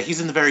everything. Yeah, he's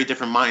in a very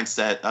different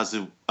mindset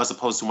as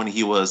opposed to when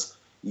he was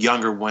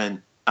younger,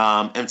 when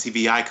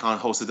MTV Icon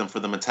hosted them for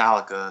the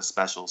Metallica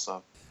special.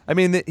 So I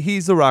mean,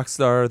 he's a rock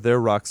star.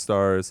 They're rock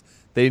stars.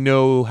 They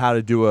know how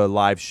to do a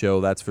live show,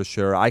 that's for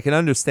sure. I can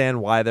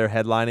understand why they're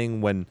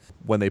headlining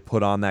when they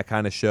put on that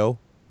kind of show.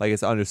 Like,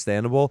 it's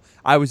understandable.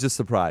 I was just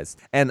surprised.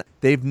 And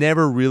they've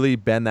never really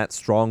been that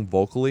strong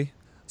vocally.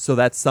 So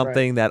that's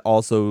something that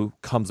also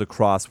comes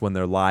across when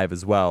they're live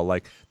as well.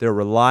 Like, they're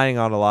relying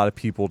on a lot of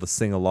people to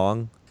sing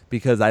along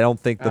because I don't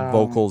think the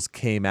vocals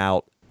came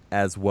out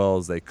as well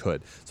as they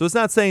could. So it's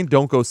not saying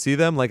don't go see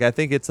them. Like, I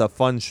think it's a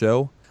fun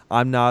show.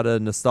 I'm not a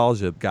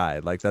nostalgia guy.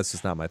 Like, that's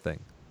just not my thing.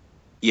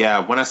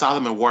 Yeah, when I saw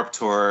them in Warped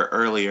Tour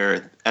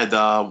earlier,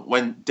 and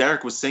when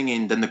Derek was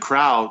singing, then the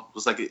crowd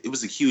was like, it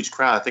was a huge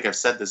crowd. I think I've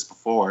said this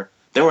before.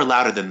 They were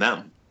louder than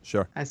them.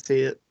 Sure. I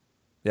see it.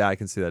 Yeah, I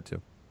can see that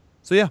too.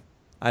 So yeah,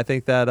 I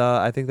think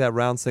that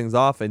rounds things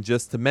off. And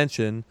just to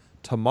mention,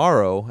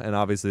 tomorrow, and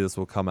obviously this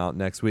will come out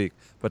next week,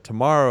 but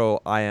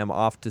tomorrow I am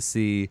off to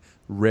see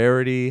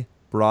Rarity,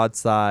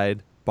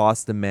 Broadside,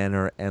 Boston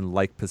Manor, and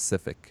Like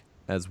Pacific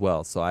as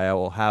well. So I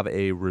will have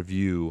a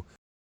review.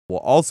 We'll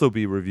also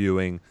be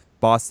reviewing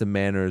Boston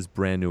Manor's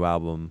brand new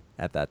album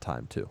at that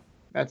time too.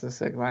 That's a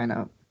sick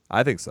lineup.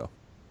 I think so.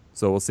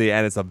 So we'll see.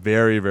 And it's a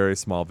very, very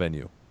small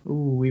venue.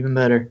 Ooh, even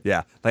better.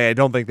 Yeah. Like, I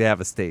don't think they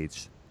have a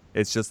stage.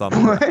 It's just on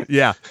the ground.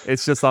 Yeah.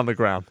 It's just on the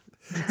ground.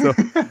 So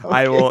okay.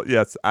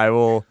 I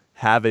will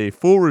have a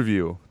full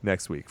review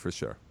next week for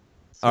sure.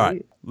 Sweet. All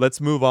right.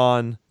 Let's move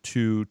on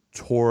to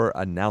tour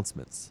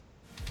announcements.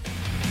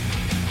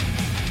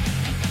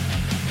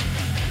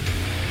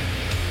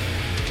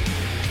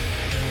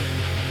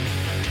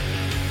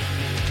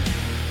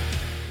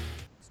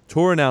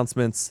 Tour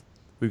announcements.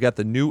 We've got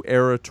the New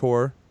Era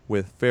tour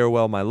with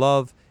Farewell My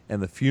Love and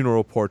The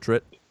Funeral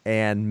Portrait,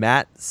 and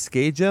Matt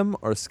Skagem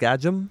or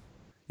Skagem.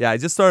 Yeah, I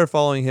just started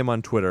following him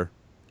on Twitter.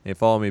 And he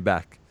followed me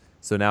back.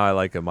 So now I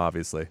like him,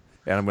 obviously.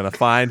 And I'm going to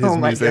find his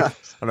music.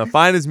 Gosh. I'm going to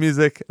find his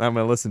music and I'm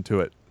going to listen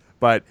to it.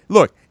 But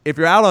look, if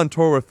you're out on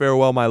tour with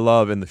Farewell My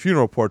Love and The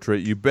Funeral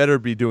Portrait, you better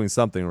be doing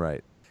something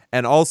right.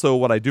 And also,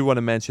 what I do want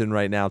to mention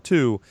right now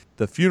too,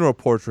 The Funeral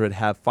Portrait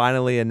have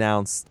finally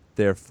announced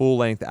their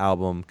full-length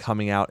album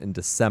coming out in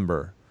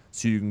December.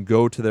 So you can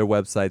go to their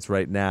websites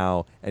right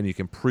now and you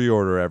can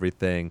pre-order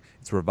everything.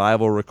 It's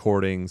Revival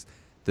Recordings.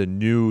 The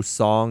new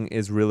song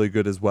is really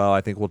good as well.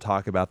 I think we'll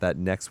talk about that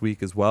next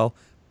week as well.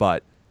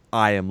 But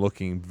I am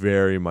looking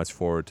very much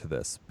forward to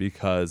this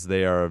because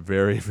they are a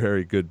very,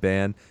 very good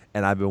band.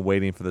 And I've been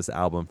waiting for this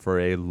album for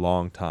a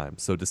long time.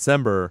 So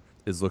December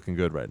is looking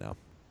good right now.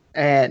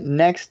 And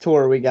next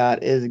tour we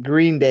got is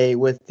Green Day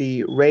with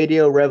the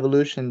Radio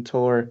Revolution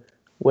tour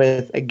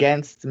with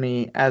Against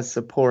Me as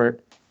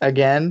support.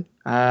 Again,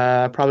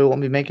 I probably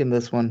won't be making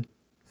this one,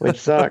 which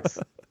sucks.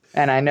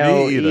 And I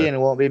know Ian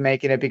won't be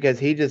making it because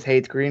he just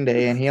hates Green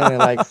Day and he only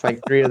likes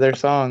like 3 of their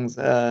songs.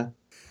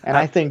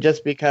 I think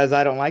just because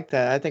I don't like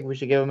that, I think we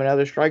should give him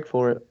another strike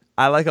for it.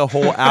 I like a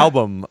whole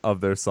album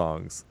of their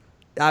songs.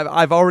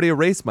 I've already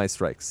erased my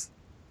strikes.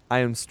 I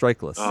am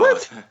strikeless.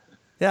 What?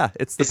 Yeah,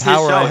 it's the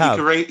power I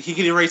have. He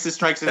can erase his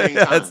strikes at any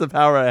time. That's the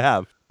power I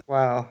have.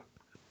 Wow.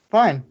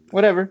 Fine.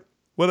 Whatever.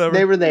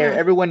 They were there. Yeah.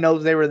 Everyone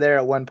knows they were there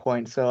at one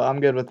point, so I'm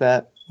good with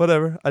that.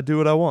 Whatever. I do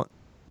what I want.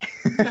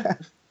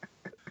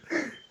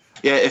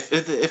 Yeah,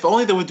 if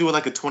only they would do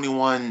like a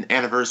 21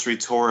 anniversary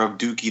tour of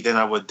Dookie, then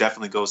I would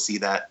definitely go see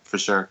that for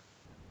sure.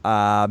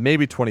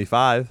 Maybe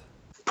 25.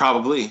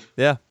 Probably.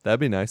 Yeah, that'd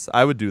be nice.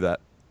 I would do that.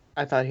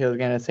 I thought he was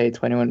gonna say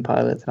 21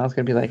 Pilots, and I was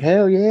gonna be like,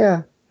 hell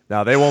yeah.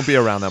 Now they won't be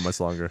around that much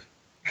longer.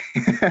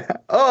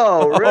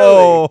 Oh, really?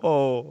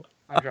 Oh.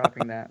 I'm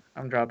dropping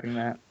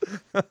that.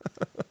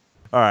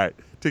 All right.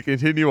 To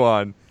continue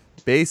on,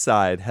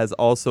 Bayside has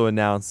also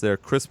announced their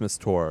Christmas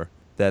tour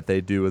that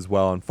they do as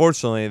well.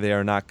 Unfortunately, they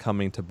are not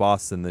coming to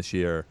Boston this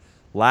year.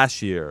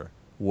 Last year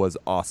was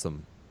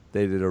awesome.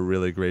 They did a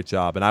really great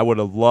job, and I would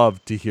have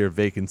loved to hear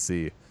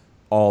Vacancy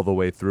all the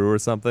way through or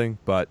something,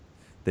 but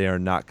they are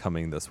not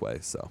coming this way.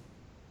 So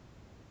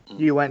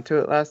You went to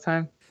it last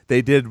time?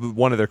 they did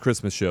one of their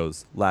Christmas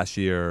shows last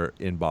year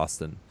in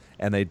Boston,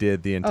 and they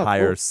did the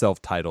entire cool.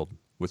 self-titled,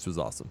 which was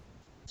awesome.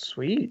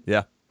 Sweet.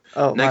 Yeah.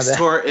 Oh, my Next bad.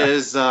 tour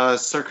is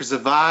Circus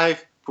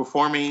Survive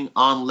performing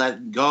on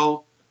Let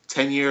Go,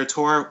 10-year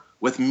tour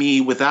with Me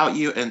Without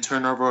You and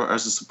Turnover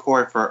as a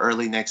support for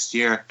early next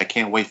year. I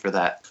can't wait for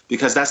that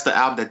because that's the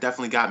album that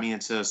definitely got me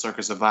into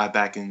Circus Survive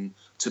back in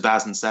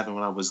 2007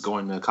 when I was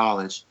going to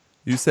college.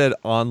 You said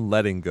On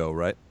Letting Go,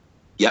 right?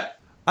 Yep.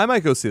 I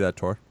might go see that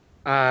tour.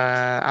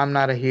 I'm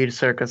not a huge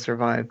Circus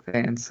Survive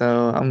fan,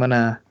 so I'm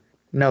gonna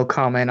no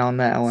comment on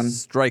that one.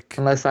 Strike.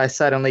 Unless I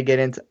suddenly get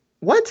into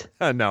what?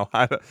 No,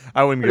 I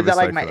wouldn't Is give a that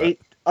like strike my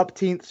for that.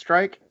 18th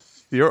strike?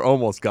 You're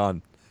almost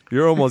gone.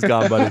 You're almost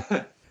gone, buddy.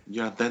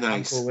 Yeah, they're I'm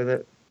nice. cool with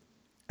it.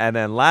 And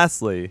then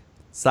lastly,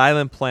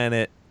 Silent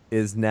Planet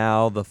is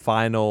now the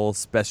final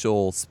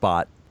special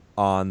spot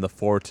on the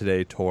For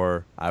Today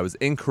tour. I was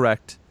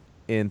incorrect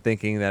in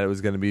thinking that it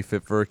was going to be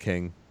Fit for a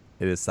King.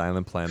 It is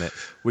Silent Planet,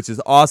 which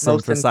is awesome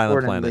Most for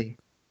Silent Planet. importantly,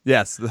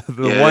 Yes,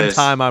 the Yes. one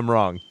time I'm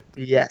wrong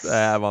yes. that I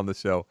have on the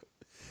show.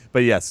 But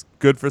yes,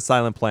 good for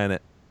Silent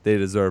Planet. They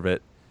deserve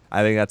it.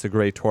 I think that's a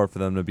great tour for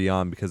them to be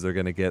on because they're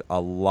going to get a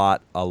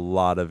lot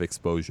of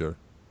exposure.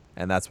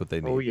 And that's what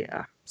they need. Oh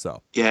yeah.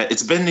 So, Yeah,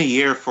 it's been a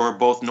year for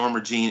both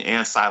Norma Jean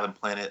and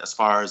Silent Planet as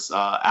far as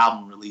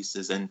album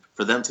releases, and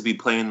for them to be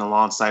playing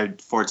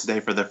alongside For Today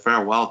for their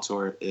farewell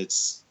tour,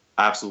 it's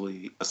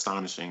absolutely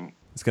astonishing.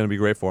 it's going to be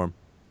great for them.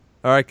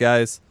 All right,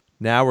 guys.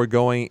 Now we're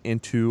going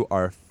into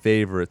our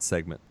favorite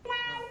segment.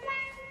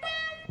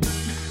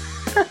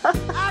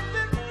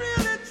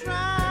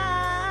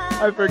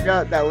 I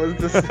forgot that was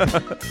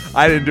the.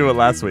 I didn't do it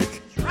last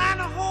week.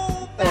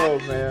 Oh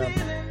man.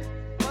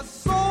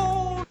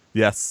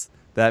 Yes,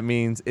 that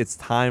means it's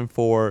time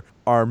for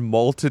our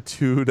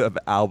multitude of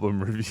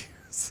album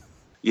reviews.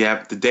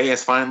 Yeah, the day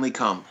has finally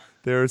come.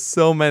 There are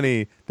so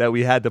many that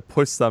we had to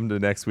push some to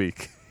next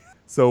week.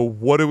 So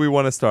what do we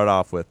want to start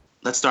off with?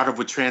 Let's start off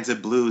with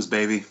Transit Blues,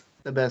 baby.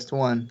 The best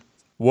one.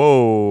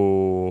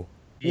 Whoa.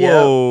 Yep.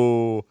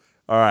 Whoa.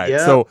 All right. Yep.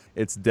 So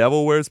it's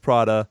Devil Wears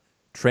Prada,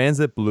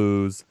 Transit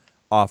Blues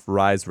off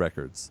Rise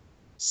Records.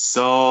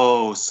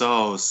 So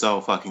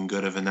fucking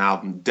good of an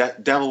album.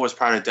 Devil Wears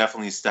Prada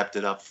definitely stepped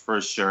it up for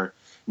sure.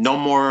 No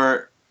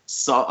more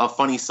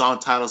funny song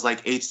titles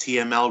like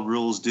HTML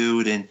Rules,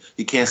 Dude, and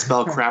You Can't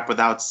Spell Crap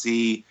Without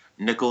C,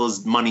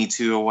 Nickel's Money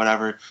Too, or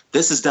whatever.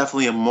 This is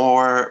definitely a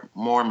more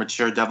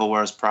mature Devil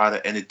Wears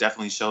Prada, and it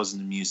definitely shows in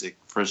the music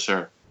for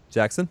sure.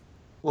 Jackson?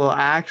 Well,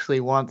 I actually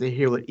want to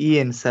hear what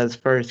Ian says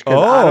first because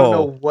I don't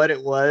know what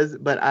it was,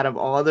 but out of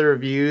all the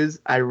reviews,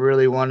 I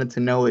really wanted to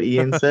know what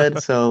Ian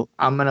said. So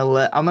I'm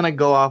gonna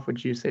go off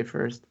what you say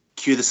first.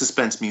 Cue the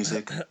suspense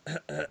music.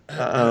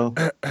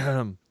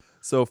 Uh-oh.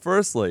 So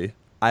firstly,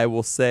 I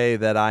will say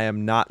that I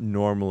am not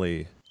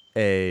normally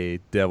a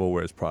Devil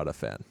Wears Prada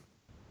fan.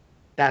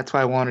 That's why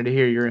I wanted to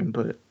hear your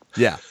input.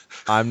 Yeah,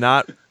 I'm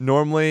not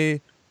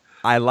normally.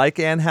 I like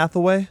Anne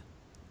Hathaway,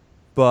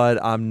 but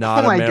I'm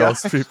not Oh a my Meryl God.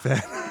 Streep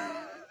fan.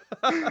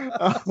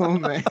 Oh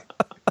man.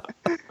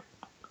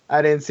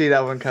 I didn't see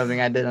that one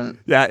coming. I didn't.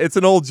 Yeah, it's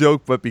an old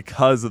joke, but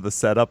because of the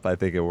setup, I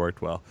think it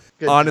worked well.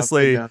 Good job,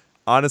 good job.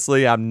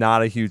 Honestly, I'm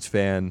not a huge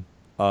fan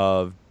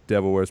of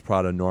Devil Wears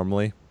Prada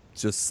normally.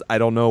 Just I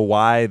don't know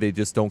why they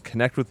just don't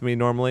connect with me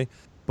normally,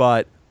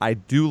 but I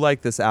do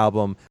like this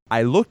album.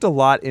 I looked a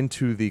lot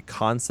into the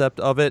concept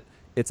of it.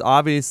 It's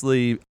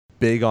obviously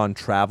big on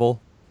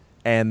travel,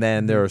 and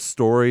then there are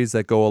stories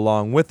that go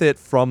along with it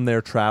from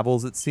their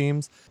travels, it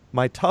seems.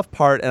 My tough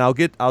part, and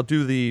I'll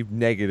do the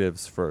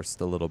negatives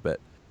first a little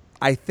bit.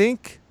 I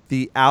think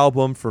the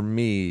album for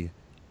me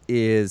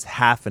is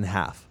half and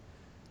half.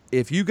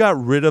 If you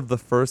got rid of the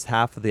first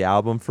half of the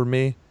album for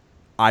me,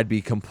 I'd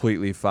be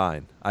completely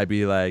fine. I'd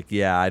be like,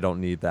 yeah, I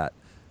don't need that.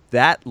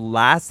 That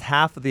last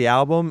half of the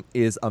album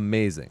is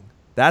amazing.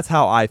 That's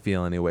how I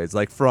feel anyways.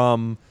 Like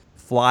from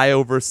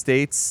Flyover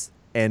States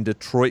and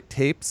Detroit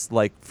Tapes,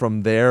 like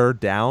from there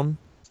down,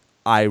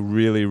 I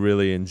really,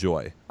 really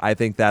enjoy. I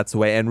think that's the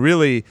way. And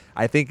really,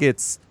 I think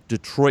it's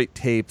Detroit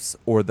Tapes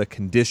or The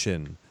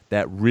Condition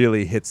that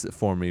really hits it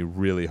for me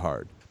really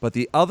hard. But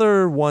the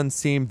other ones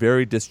seem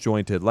very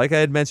disjointed. Like I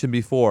had mentioned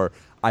before,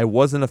 I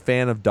wasn't a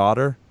fan of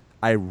Daughter.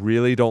 I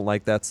really don't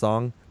like that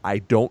song. I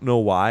don't know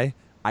why.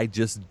 I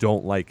just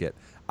don't like it.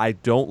 I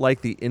don't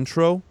like the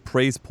intro,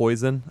 Praise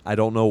Poison. I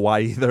don't know why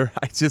either.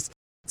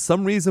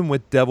 Some reason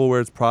with Devil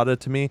Wears Prada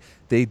to me,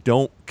 they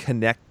don't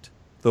connect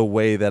the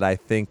way that I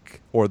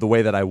think, or the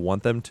way that I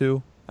want them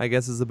to, I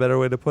guess is a better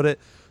way to put it.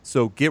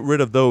 So get rid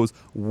of those.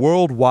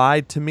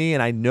 Worldwide to me,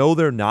 and I know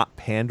they're not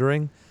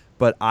pandering,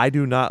 but I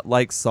do not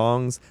like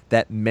songs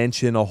that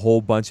mention a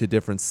whole bunch of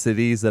different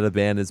cities that a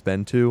band has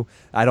been to.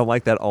 I don't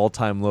like that All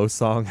Time Low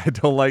song. I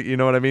don't like, you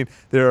know what I mean?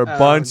 There are a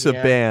bunch of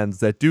bands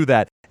that do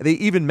that. They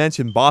even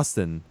mention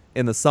Boston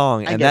in the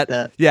song, and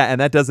that yeah,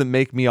 and that doesn't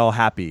make me all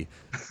happy.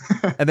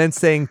 And then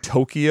saying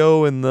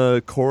Tokyo in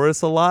the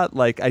chorus a lot,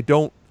 like I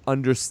don't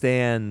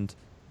understand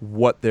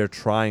what they're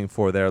trying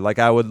for there. Like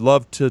I would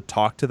love to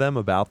talk to them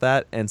about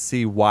that and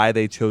see why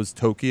they chose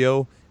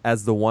Tokyo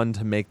as the one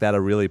to make that a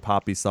really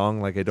poppy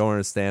song. Like I don't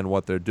understand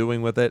what they're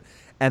doing with it.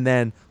 And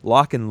then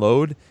Lock and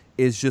Load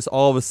is just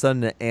all of a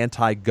sudden an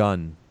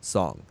anti-gun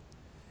song,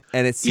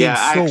 and it seems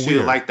I so actually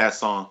weird. like that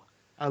song.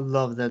 I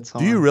love that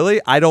song. Do you really?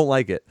 I don't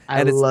like it.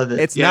 I love it.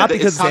 It's not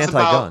because it's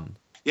anti-gun.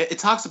 It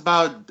talks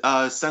about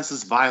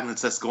senseless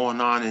violence that's going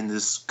on in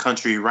this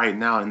country right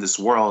now, in this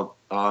world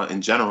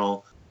in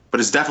general. But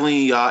it's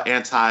definitely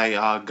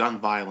anti-gun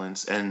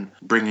violence and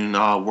bringing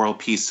world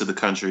peace to the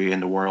country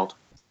and the world.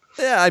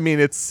 Yeah, I mean,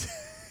 it's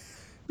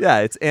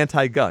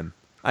anti-gun.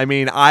 I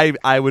mean,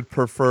 I would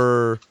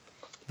prefer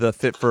the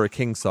Fit for a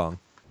King song.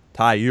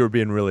 Ty, you were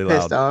being really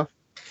loud. Pissed off.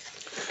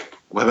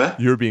 What?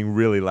 You were being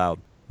really loud.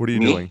 What are you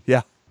doing?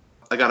 Yeah.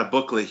 I got a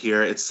booklet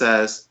here. It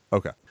says,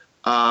 okay.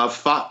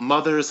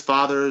 Mothers,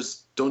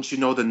 fathers, don't you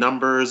know the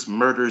numbers?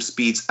 Murder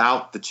speeds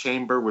out the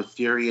chamber with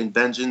fury and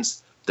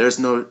vengeance. There's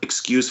no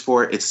excuse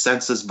for it. It's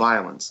senseless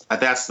violence.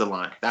 That's the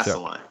line. That's the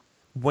line.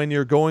 When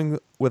you're going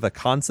with a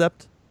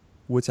concept,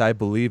 which I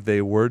believe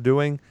they were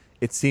doing,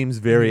 it seems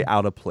very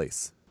out of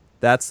place.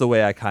 That's the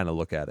way I kind of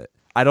look at it.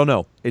 I don't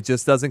know. It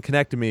just doesn't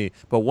connect to me.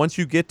 But once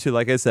you get to,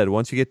 like I said,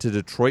 once you get to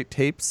Detroit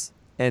Tapes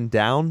and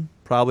down,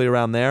 probably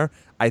around there,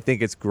 I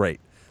think it's great.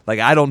 Like,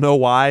 I don't know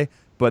why,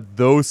 but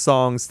those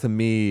songs to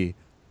me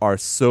are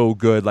so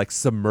good. Like,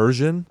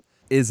 Submersion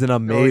is an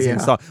amazing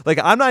song. Like,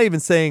 I'm not even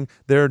saying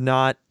they're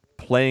not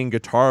playing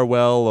guitar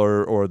well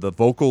or the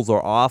vocals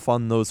are off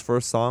on those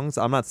first songs.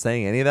 I'm not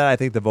saying any of that. I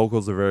think the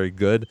vocals are very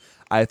good.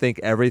 I think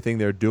everything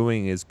they're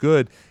doing is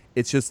good.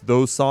 It's just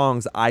those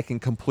songs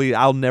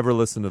I'll never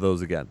listen to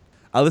those again.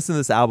 I listened to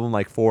this album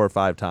like 4 or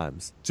 5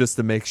 times just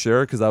to make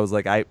sure, because I was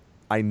like,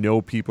 I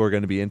know people are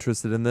going to be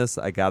interested in this.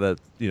 I got to,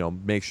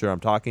 make sure I'm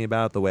talking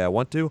about it the way I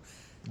want to.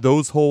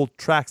 Those whole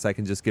tracks I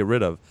can just get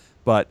rid of.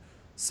 But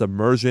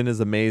Submersion is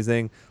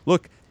amazing.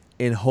 Look,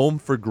 in Home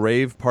for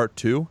Grave Part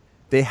 2,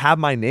 they have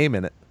my name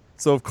in it.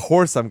 So, of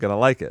course, I'm going to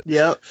like it.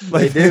 Yep,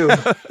 they do.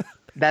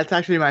 That's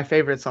actually my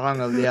favorite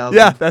song of the album.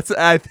 Yeah,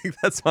 I think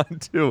that's mine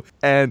too.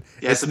 And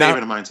it's a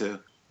favorite of mine too.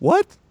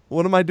 What?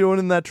 What am I doing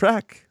in that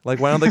track? Like,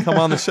 why don't they come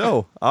on the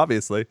show?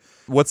 Obviously.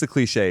 What's a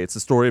cliche? It's a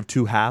story of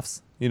two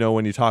halves.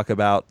 When you talk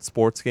about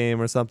sports game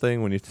or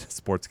something, when you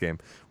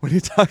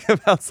talk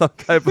about some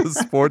type of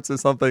sports or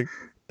something,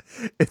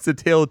 it's a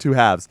tale of two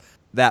halves.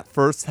 That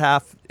first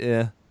half,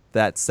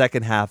 that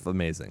second half,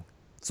 amazing.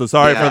 So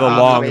sorry for the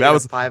long. That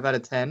was 5 out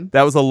of 10.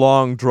 That was a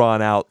long,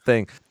 drawn out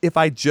thing. If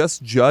I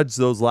just judge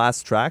those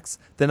last tracks,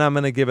 then I'm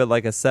gonna give it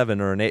like a 7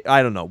 or an 8.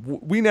 I don't know.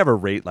 We never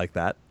rate like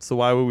that. So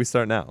why would we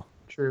start now?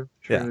 True.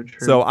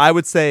 So I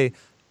would say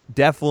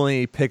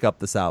definitely pick up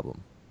this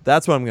album.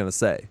 That's what I'm gonna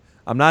say.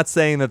 I'm not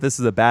saying that this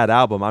is a bad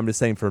album. I'm just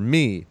saying for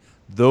me,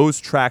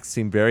 those tracks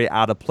seem very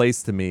out of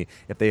place to me.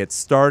 If they had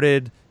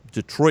started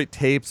Detroit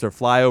Tapes or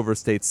Flyover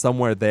State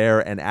somewhere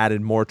there and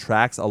added more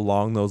tracks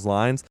along those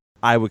lines,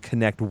 I would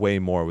connect way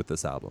more with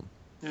this album.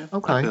 Yeah,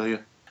 okay. I feel you.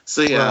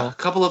 So a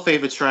couple of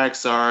favorite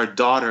tracks are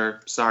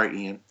Daughter, sorry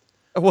Ian,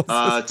 To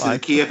the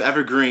Key of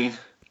Evergreen,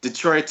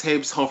 Detroit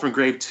Tapes, Home from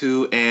Grave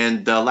 2,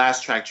 and the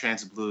last track,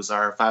 Transit Blues,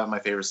 are 5 of my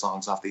favorite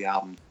songs off the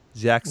album.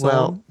 Jackson?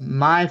 Well,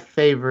 my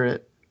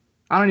favorite,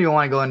 I don't even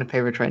want to go into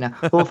favorites right now.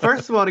 Well,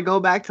 first of all, to go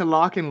back to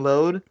Lock and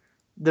Load,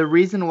 the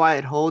reason why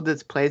it holds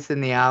its place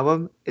in the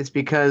album is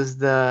because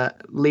the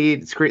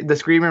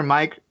screamer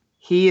Mike,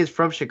 he is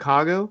from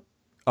Chicago.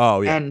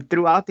 Oh, yeah. And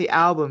throughout the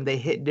album, they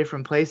hit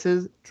different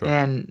places. True.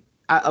 And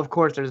of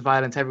course, there's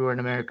violence everywhere in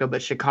America,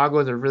 but Chicago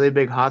is a really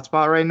big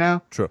hotspot right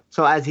now. True.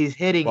 So as he's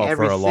hitting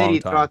every city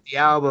throughout the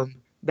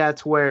album,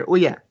 that's where,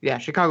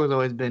 Chicago's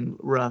always been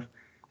rough.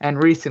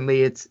 And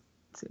recently, it's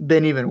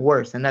been even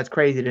worse. And that's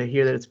crazy to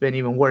hear that it's been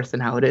even worse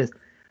than how it is.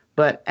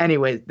 But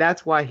anyways,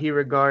 that's why he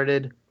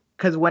regarded,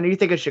 because when you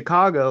think of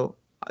Chicago,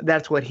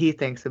 that's what he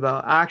thinks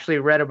about. I actually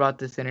read about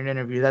this in an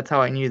interview. That's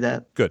how I knew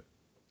that. Good.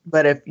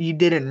 But if you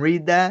didn't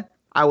read that,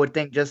 I would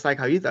think just like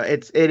how you thought.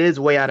 It is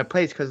way out of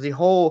place because the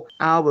whole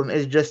album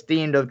is just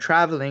themed of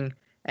traveling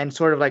and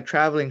sort of like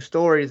traveling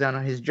stories on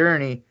his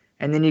journey.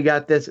 And then you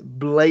got this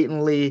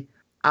blatantly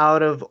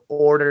out of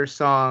order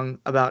song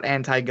about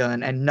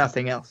anti-gun and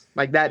nothing else.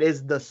 Like that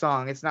is the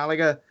song. It's not like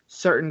a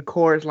certain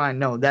chorus line.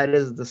 No, that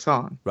is the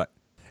song. Right.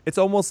 It's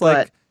almost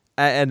like,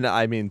 and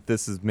I mean,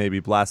 this is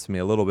maybe blasphemy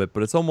a little bit,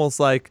 but it's almost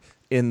like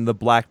in the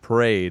Black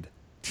Parade,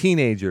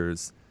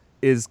 teenagers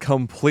is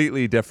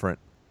completely different.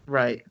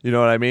 Right. You know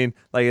what I mean?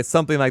 Like, it's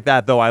something like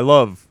that, though. I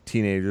love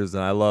Teenagers,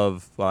 and I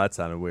love, well, that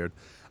sounded weird.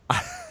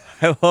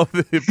 I love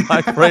the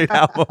Black Parade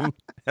album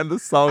and the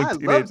song I love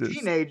Teenagers.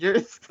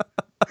 Teenagers.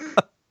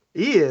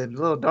 Ian,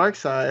 little dark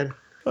side.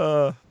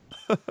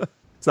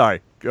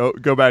 Sorry, go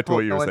back to Hope what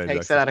you no were one saying, takes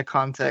Jackson. it out of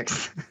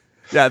context.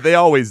 Yeah, they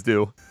always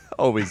do.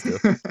 Always do.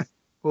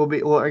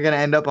 We're gonna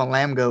end up on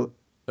Lamb Goat.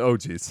 Oh,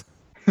 jeez.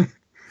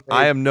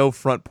 I am no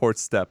front porch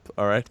step,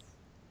 all right?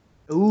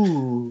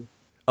 Ooh,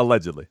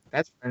 Allegedly.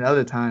 that's for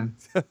another time.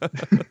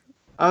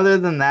 Other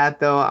than that,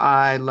 though,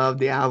 I love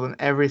the album.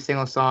 Every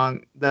single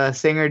song. The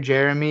singer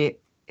Jeremy,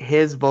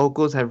 his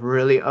vocals have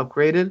really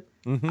upgraded.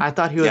 Mhm. I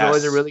thought he was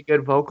always a Yes. really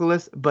good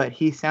vocalist, but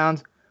he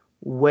sounds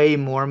way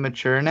more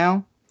mature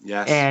now.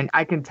 Yes. And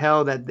I can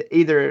tell that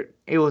either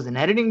it was an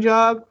editing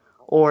job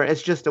or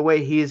it's just the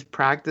way he's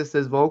practiced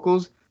his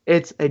vocals.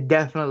 It's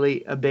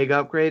definitely a big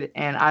upgrade.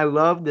 And I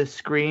love the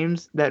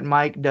screams that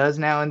Mike does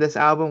now in this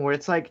album, where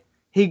it's like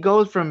he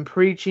goes from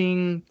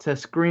preaching to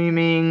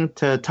screaming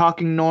to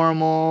talking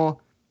normal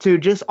to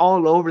just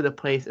all over the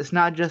place. It's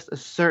not just a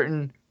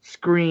certain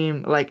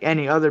scream like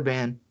any other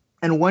band.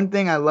 And one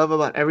thing I love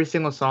about every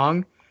single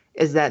song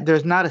is that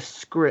there's not a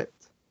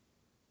script.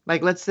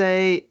 Like, let's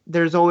say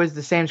there's always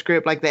the same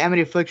script like the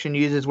Amity Affliction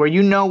uses, where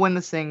you know when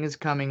the sing is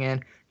coming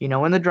in, you know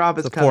when the drop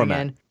is The coming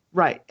format. in.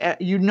 Right.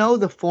 You know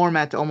the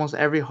format to almost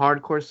every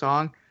hardcore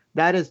song.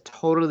 That is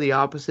totally the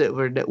opposite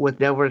with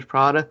Devil Wears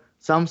Prada.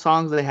 Some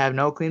songs, they have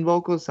no clean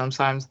vocals.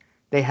 Sometimes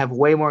they have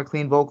way more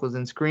clean vocals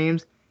and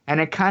screams. And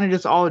it kind of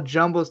just all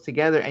jumbles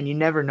together, and you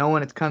never know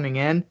when it's coming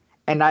in.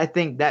 And I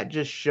think that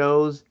just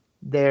shows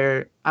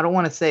their, I don't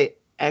want to say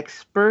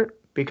expert,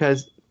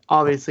 because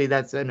obviously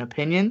that's an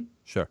opinion,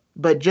 Sure.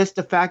 but just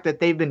the fact that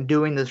they've been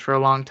doing this for a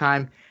long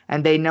time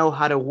and they know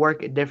how to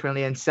work it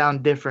differently and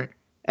sound different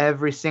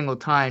every single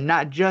time.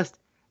 Not just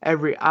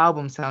every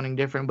album sounding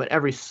different, but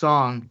every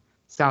song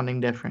sounding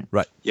different.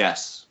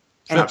 Yes.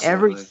 And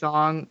every Absolutely.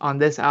 song on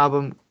this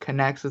album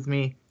connects with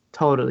me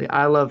totally.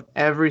 I love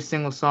every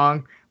single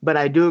song, but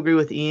I do agree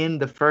with Ian.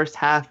 The first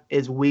half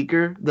is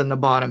weaker than the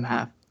bottom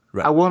half.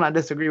 Right. I will not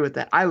disagree with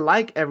that. I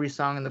like every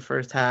song in the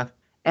first half,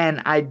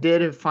 and I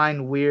did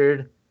find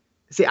weird.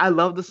 See, I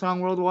love the song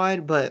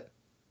Worldwide, but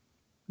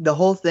the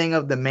whole thing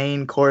of the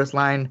main chorus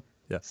line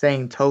Yeah.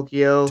 saying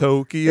Tokyo,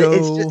 Tokyo.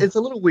 it's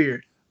a little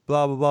weird.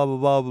 Blah, blah, blah, blah,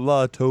 blah,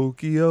 blah,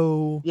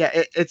 Tokyo. Yeah,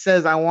 it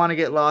says I want to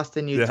get lost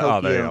in you, Yeah, Tokyo.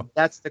 oh, there you go.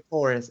 That's the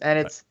chorus, and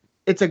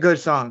it's a good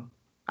song.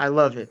 I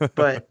love it,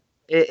 but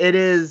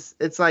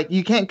it's like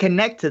you can't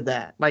connect to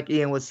that, like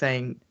Ian was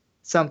saying,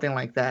 something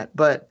like that.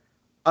 But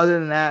other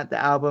than that, the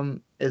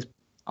album is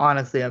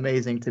honestly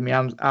amazing to me.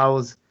 I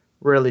was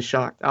really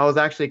shocked. I was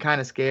actually kind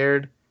of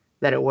scared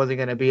that it wasn't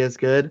gonna be as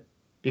good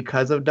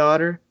because of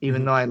Daughter,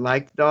 even Mhm. though I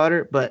liked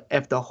Daughter. But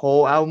if the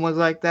whole album was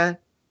like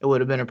that, it would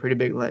have been a pretty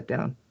big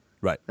letdown.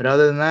 Right. But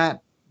other than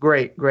that,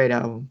 great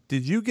album.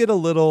 Did you get a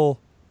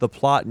little The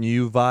Plot and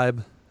You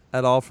vibe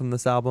at all from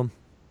this album?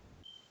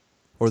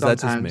 Or is that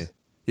just me? Sometimes.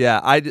 Yeah,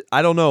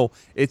 I don't know.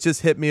 It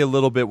just hit me a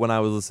little bit when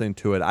I was listening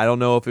to it. I don't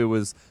know if it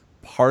was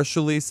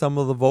partially some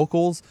of the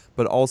vocals,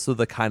 but also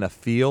the kind of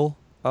feel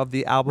of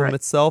the album Right.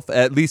 itself,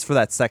 at least for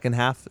that second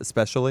half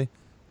especially.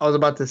 I was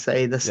about to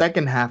say the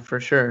second half for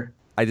sure.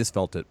 I just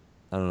felt it.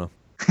 I don't know.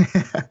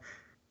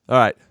 All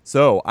right,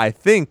 so I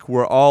think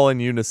we're all in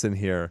unison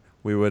here.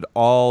 We would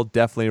all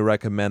definitely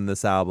recommend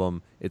this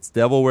album. It's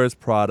Devil Wears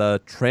Prada,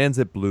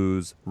 Transit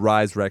Blues,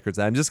 Rise Records.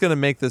 I'm just going to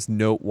make this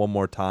note one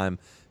more time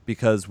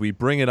because we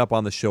bring it up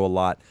on the show a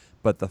lot,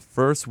 but the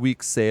first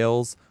week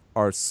sales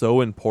are so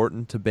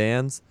important to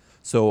bands.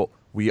 So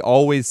we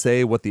always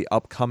say what the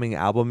upcoming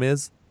album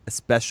is,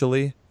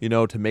 especially,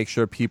 to make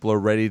sure people are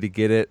ready to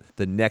get it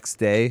the next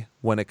day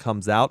when it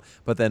comes out.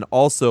 But then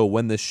also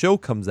when the show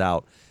comes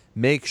out,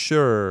 make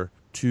sure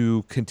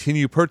to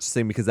continue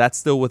purchasing because that's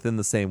still within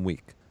the same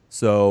week.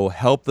 So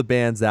help the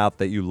bands out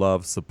that you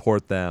love,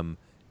 support them,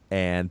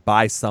 and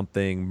buy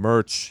something,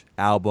 merch,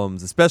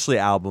 albums, especially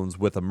albums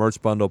with a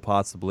merch bundle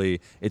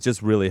possibly. It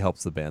just really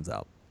helps the bands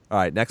out. All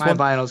right, next My one.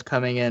 vinyl's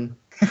coming in.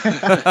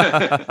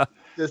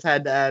 Just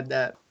had to add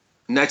that.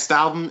 Next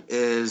album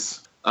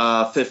is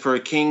Fit for a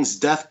King's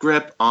Death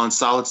Grip on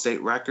Solid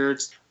State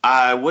Records.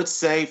 I would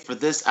say for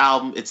this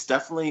album, it's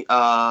definitely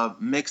a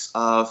mix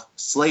of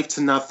Slave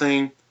to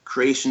Nothing,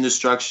 Creation,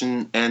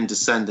 Destruction, and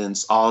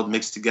Descendants all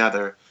mixed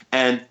together.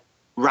 And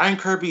Ryan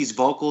Kirby's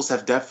vocals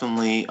have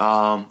definitely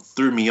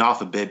threw me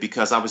off a bit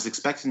because I was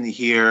expecting to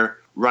hear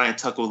Ryan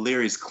Tucker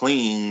Leary's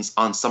cleans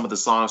on some of the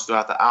songs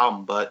throughout the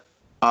album, but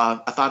I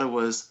thought it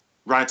was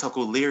Ryan Tucker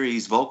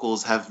Leary's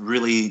vocals have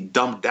really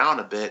dumbed down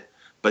a bit.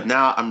 But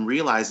now I'm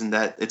realizing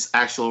that it's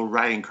actual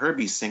Ryan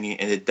Kirby singing,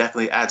 and it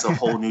definitely adds a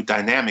whole new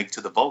dynamic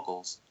to the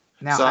vocals.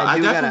 Now, So I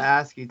do got to definitely-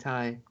 ask you,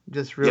 Ty,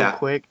 just real Yeah.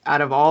 quick. Out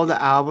of all the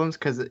albums,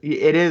 because it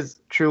is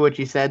true what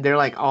you said, they're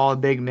like all a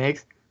big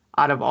mix.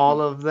 Out of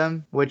all of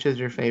them, which is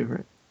your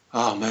favorite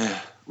Oh, man.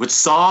 Which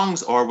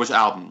songs or which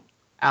album?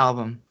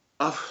 album?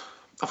 Of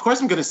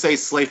course, I'm going to say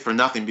Slave for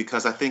Nothing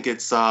because I think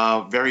it's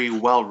a very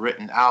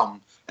well-written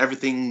album.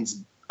 Everything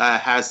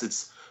has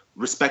its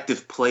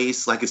respective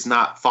place. Like it's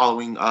not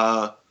following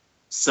a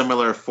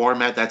similar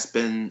format that's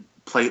been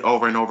played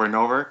over and over and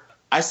over.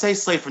 I say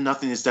Slave for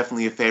Nothing is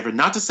definitely a favorite.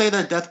 Not to say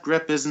that Death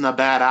Grip isn't a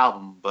bad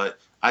album, but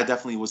I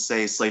definitely would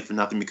say Slave for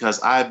Nothing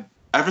because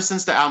ever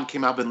since the album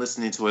came out, I've been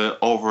listening to it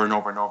over and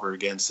over and over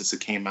again since it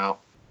came out.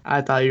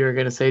 I thought you were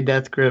gonna say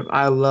Death Grip.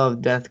 I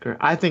love Death Grip.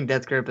 I think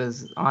Death Grip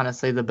is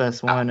honestly the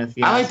best one. If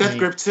you I like ask Death me.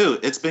 Grip too.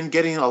 It's been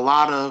getting a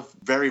lot of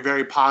very,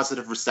 very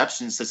positive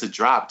reception since it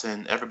dropped,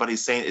 and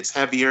everybody's saying it's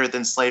heavier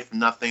than Slave for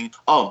Nothing.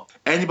 Oh,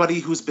 anybody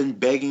who's been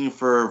begging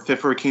for Fit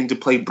for a King to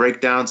play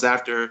breakdowns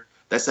after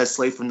that says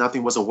Slave for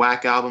Nothing was a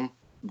whack album,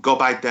 go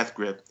buy Death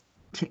Grip.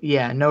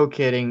 Yeah, no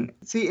kidding.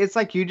 See, it's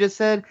like you just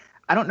said.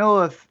 I don't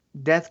know if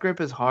Death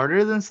Grip is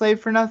harder than Slave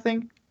for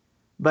Nothing,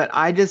 but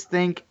I just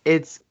think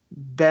it's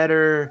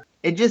better.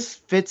 It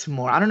just fits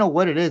more. I don't know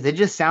what it is. It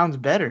just sounds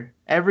better.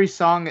 Every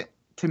song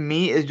to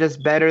me is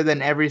just better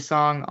than every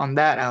song on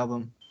that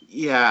album.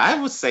 Yeah, I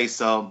would say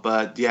so,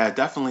 but yeah,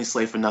 definitely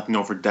Slave for Nothing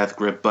over Death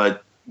Grip,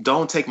 but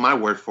don't take my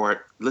word for it.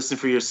 Listen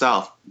for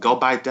yourself. Go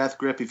buy Death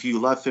Grip if you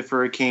love Fit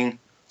for a King.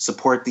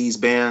 Support these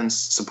bands,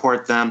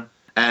 support them,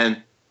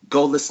 and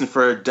go listen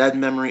for Dead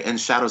Memory and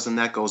Shadows and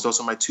Echoes. Those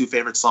are my two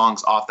favorite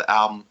songs off the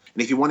album.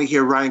 And if you want to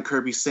hear Ryan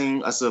Kirby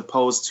sing as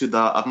opposed to the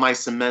Of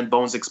Mice and Men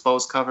Bones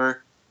Exposed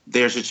cover,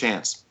 there's your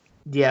chance.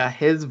 Yeah,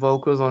 his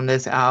vocals on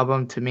this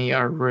album to me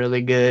are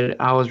really good.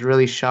 I was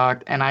really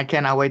shocked, and I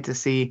cannot wait to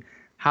see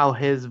how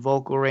his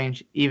vocal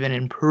range even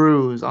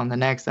improves on the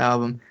next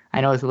album. I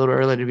know it's a little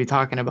early to be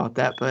talking about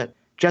that, but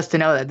just to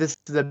know that this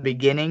is the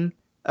beginning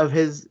of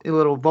his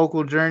little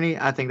vocal journey,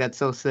 I think that's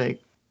so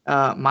sick.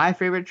 My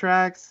favorite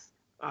tracks,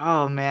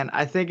 oh man,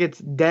 I think it's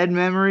Dead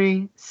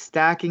Memory,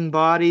 Stacking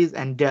Bodies,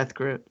 and Death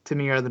Grip to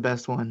me are the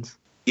best ones.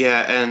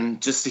 Yeah, and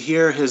just to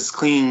hear his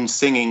clean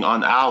singing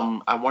on the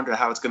album, I wonder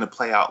how it's going to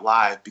play out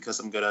live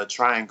because I'm going to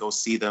try and go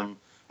see them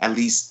at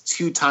least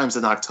 2 times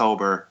in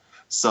October.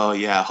 So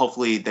yeah,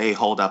 hopefully they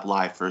hold up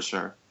live for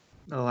sure.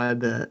 Oh, I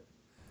bet.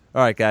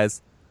 All right,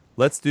 guys,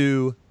 let's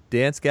do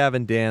Dance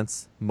Gavin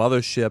Dance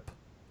Mothership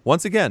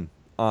once again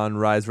on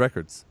Rise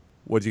Records.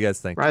 What do you guys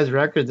think? Rise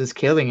Records is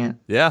killing it.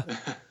 Yeah.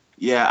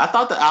 Yeah, I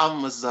thought the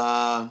album was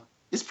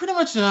it's pretty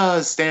much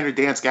a standard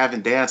Dance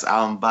Gavin Dance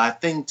album, but I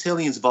think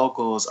Tillian's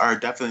vocals are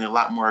definitely a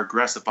lot more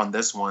aggressive on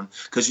this one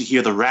because you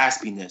hear the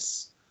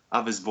raspiness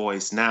of his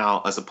voice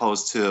now as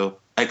opposed to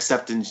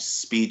acceptance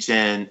speech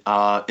and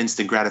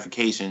instant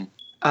gratification.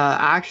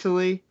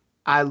 Actually,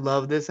 I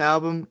love this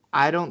album.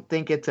 I don't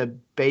think it's a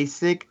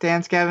basic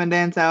Dance Gavin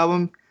Dance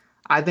album.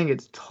 I think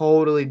it's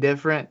totally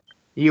different.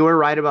 You were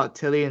right about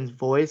Tillian's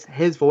voice.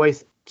 His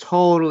voice,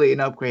 totally an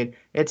upgrade.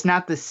 It's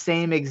not the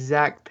same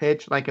exact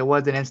pitch like it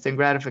was in Instant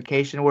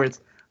Gratification, where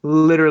it's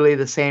literally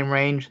the same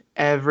range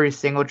every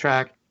single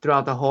track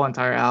throughout the whole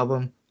entire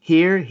album.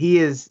 Here, he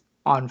is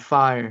on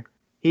fire.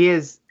 He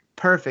is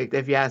perfect,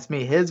 if you ask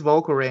me. His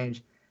vocal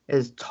range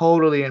is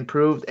totally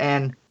improved,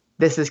 and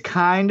this is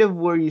kind of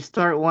where you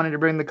start wanting to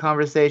bring the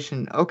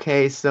conversation.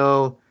 Okay,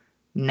 so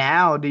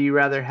now do you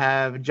rather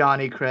have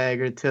Johnny Craig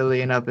or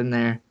Tillian up in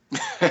there?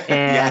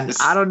 And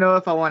Yes. I don't know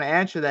if I want to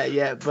answer that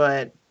yet,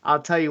 but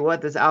I'll tell you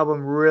what, this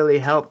album really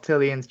helped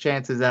Tillian's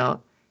chances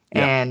out.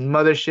 Yeah. And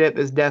Mothership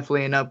is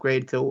definitely an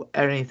upgrade to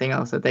anything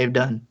else that they've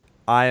done.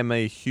 I am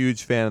a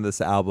huge fan of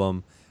this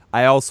album.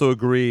 I also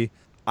agree.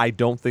 I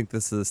don't think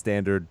this is a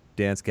standard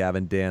Dance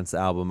Gavin Dance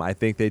album. I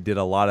think they did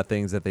a lot of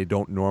things that they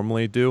don't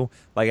normally do.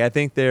 Like I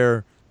think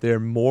they're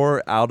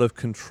more out of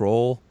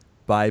control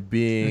by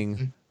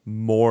being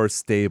more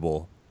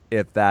stable,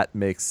 if that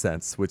makes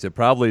sense, which it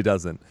probably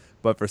doesn't.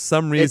 But for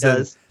some It reason,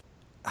 does.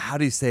 how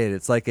do you say it?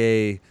 It's like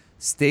a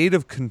state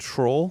of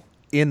control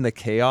in the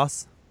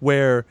chaos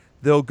where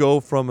they'll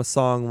go from a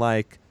song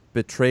like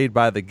Betrayed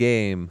by the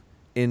Game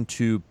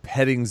into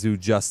Petting Zoo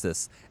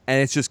Justice.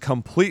 And it's just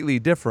completely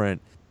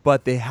different,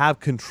 but they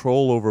have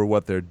control over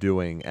what they're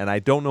doing. And I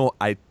don't know,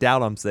 I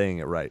doubt I'm saying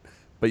it right.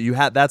 But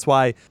that's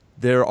why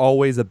they're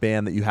always a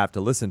band that you have to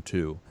listen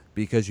to,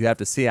 because you have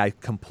to see, I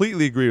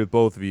completely agree with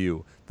both of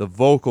you. The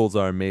vocals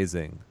are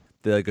amazing.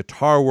 The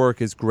guitar work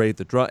is great.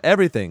 The drum,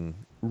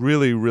 everything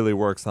really, really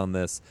works on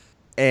this.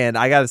 And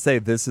I got to say,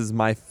 this is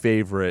my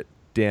favorite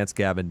Dance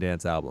Gavin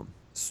Dance album.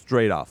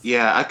 Straight off.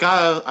 Yeah, I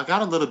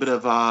got a little bit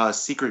of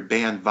secret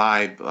band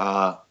vibe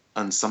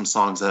on some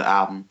songs of the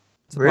album.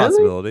 It's a Really?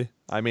 possibility.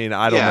 I mean,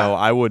 I don't Yeah. know.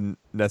 I wouldn't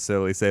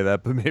necessarily say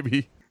that, but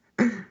maybe.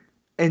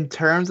 In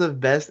terms of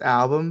best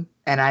album,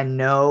 and I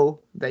know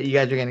that you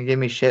guys are going to give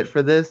me shit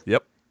for this,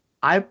 Yep.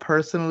 I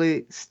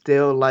personally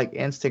still like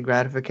Instant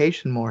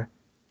Gratification more.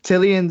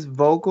 Tillian's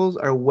vocals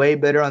are way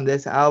better on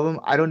this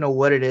album. I don't know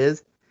what it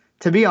is.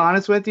 To be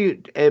honest with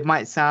you, it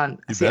might sound...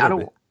 You See, I better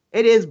don't...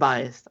 It is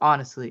biased,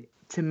 honestly.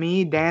 To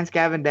me, Dance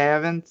Gavin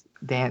Davins...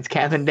 Dance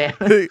Gavin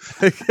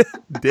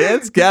Davins...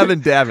 Dance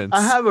Gavin Davins.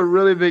 I have a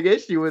really big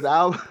issue with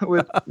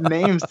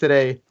names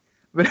today.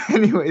 But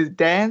anyways,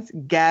 Dance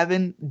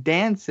Gavin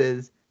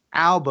Dance's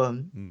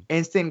album,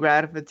 Instant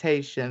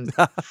Gratification,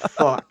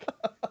 fuck.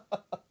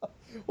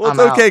 Well, it's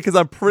I'm okay out. because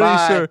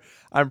Bye.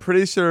 I'm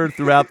pretty sure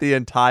throughout the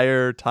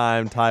entire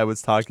time Ty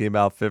was talking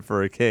about Fit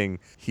for a King,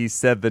 he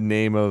said the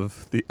name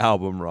of the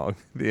album wrong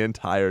the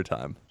entire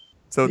time.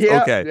 So it's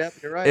okay. Yep,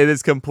 you're right. It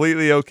is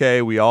completely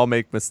okay. We all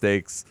make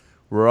mistakes.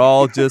 We're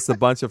all just a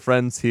bunch of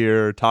friends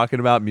here talking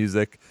about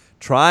music,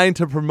 trying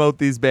to promote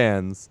these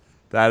bands.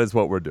 That is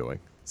what we're doing.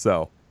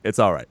 So it's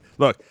all right.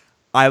 Look,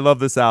 I love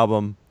this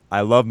album.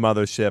 I love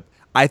Mothership.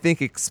 I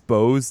think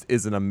Exposed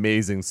is an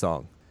amazing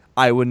song.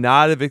 I would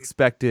not have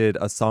expected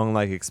a song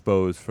like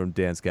Exposed from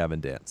Dance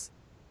Gavin Dance.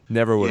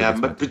 Never would have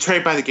Yeah, but expected.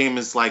 Betrayed by the Game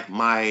is like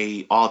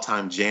my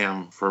all-time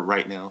jam for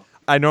right now.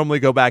 I normally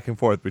go back and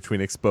forth between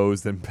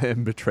Exposed and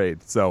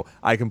Betrayed, so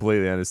I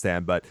completely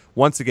understand. But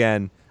once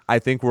again, I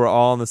think we're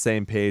all on the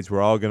same page.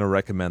 We're all going to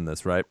recommend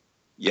this, right?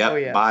 Yep, Oh,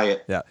 yeah. buy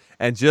it. Yeah.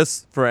 And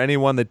just for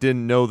anyone that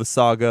didn't know the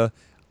saga,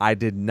 I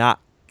did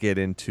not get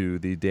into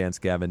the Dance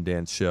Gavin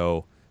Dance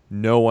show.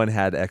 No one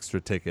had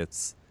extra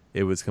tickets.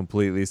 It was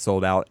completely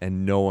sold out,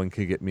 and no one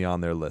could get me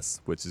on their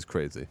list, which is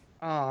crazy.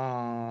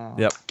 Aww.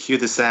 Yep. Cue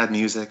the sad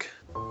music.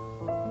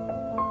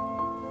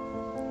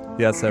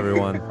 Yes,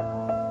 everyone.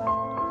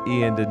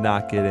 Ian did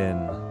not get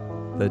in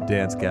the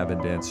Dance Gavin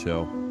Dance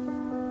show.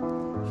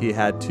 He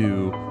had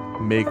to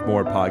make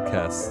more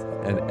podcasts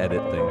and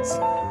edit things.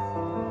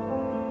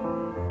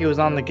 He was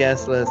on the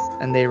guest list,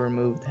 and they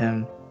removed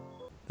him.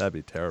 That'd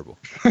be terrible.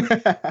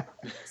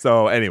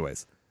 So,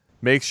 anyways,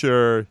 make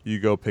sure you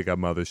go pick up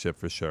Mothership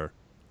for sure.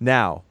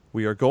 Now,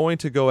 we are going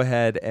to go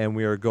ahead and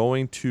we are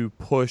going to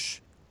push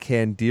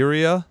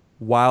Candiria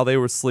While They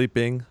Were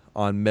Sleeping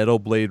on Metal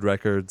Blade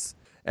Records.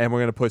 And we're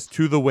going to push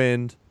To the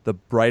Wind, The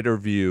Brighter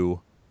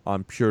View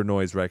on Pure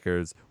Noise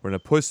Records. We're going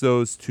to push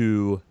those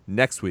to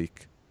next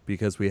week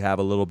because we have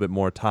a little bit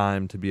more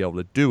time to be able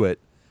to do it.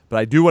 But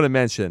I do want to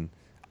mention,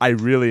 I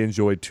really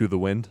enjoyed To the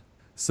Wind.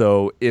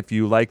 So if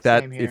you like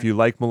that, Same here. if you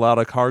like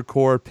melodic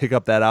hardcore, pick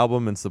up that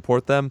album and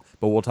support them.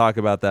 But we'll talk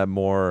about that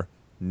more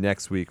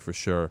next week for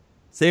sure.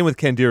 Same with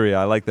Candiria.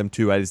 I like them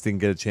too. I just didn't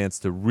get a chance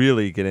to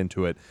really get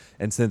into it.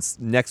 And since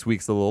next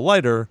week's a little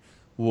lighter,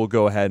 we'll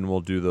go ahead and we'll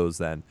do those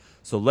then.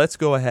 So let's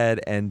go ahead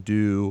and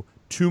do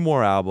 2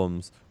 more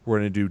albums. We're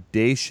going to do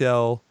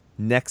Dayshell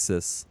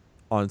Nexus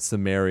on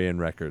Sumerian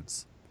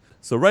Records.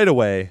 So right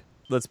away,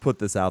 let's put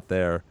this out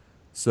there.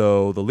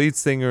 So the lead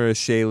singer is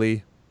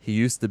Shaylee. He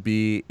used to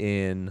be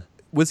in...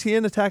 Was he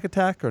in Attack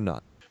Attack or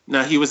not?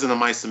 No, he was in a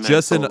Mice and Men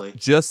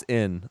Just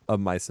in Of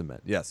Mice and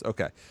Men. Yes,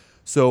 okay.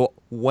 So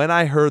when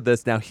I heard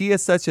this, now he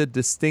has such a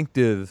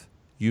distinctive,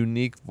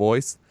 unique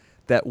voice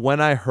that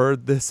when I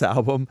heard this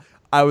album,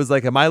 I was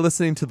like, am I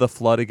listening to The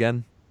Flood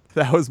again?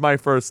 That was my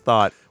first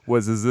thought,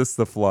 is this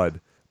The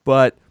Flood?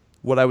 But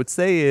what I would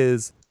say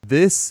is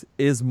this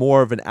is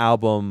more of an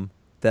album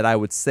that I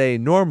would say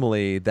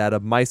normally that a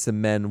Mice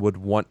and Men would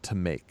want to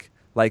make.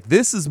 Like,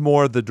 this is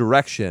more the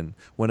direction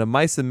when a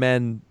Mice and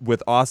Men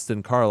with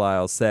Austin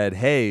Carlisle said,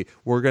 hey,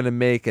 we're going to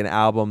make an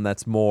album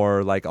that's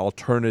more like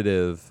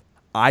alternative.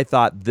 I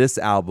thought this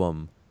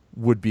album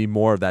would be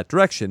more of that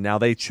direction. Now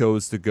they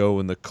chose to go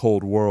in the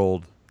Cold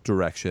World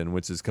direction,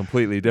 which is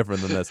completely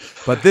different than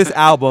this. But this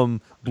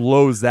album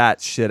blows that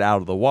shit out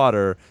of the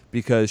water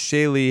because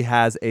Shaylee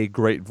has a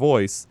great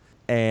voice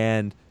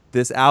and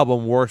this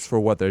album works for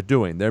what they're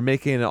doing. They're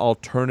making an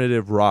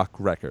alternative rock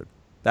record.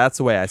 That's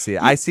the way I see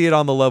it. I see it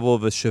on the level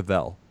of a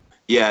Chevelle.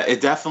 Yeah,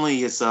 it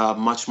definitely is a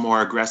much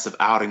more aggressive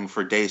outing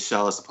for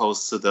Dayshell as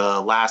opposed to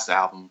the last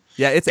album.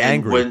 Yeah, it's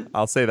And angry.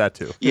 I'll say that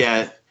too.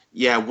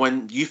 Yeah,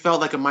 when you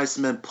felt like a Mice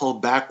and Men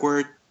pulled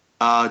backward,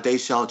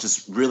 Dayshell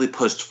just really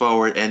pushed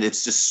forward, and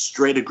it's just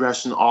straight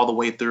aggression all the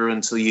way through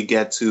until you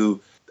get to,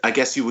 I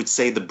guess you would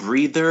say, the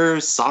breather,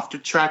 softer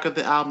track of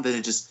the album. Then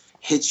it just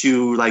hits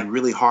you like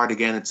really hard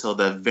again until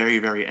the very,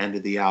 very end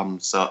of the album.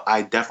 So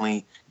I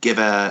definitely give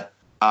a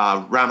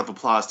round of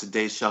applause to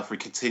Dayshell for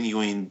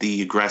continuing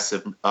the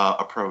aggressive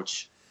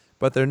approach.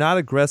 But they're not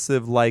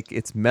aggressive like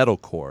it's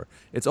metalcore.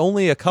 It's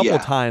only a couple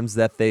times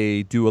that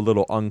they do a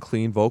little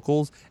unclean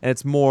vocals, and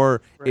it's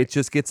more, it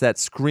just gets that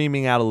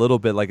screaming out a little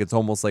bit like it's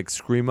almost like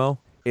screamo.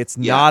 It's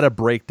not a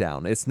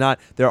breakdown. It's not,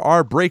 there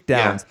are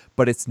breakdowns,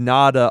 but it's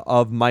not a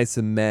Of Mice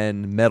and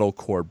Men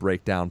metalcore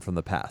breakdown from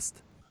the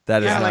past.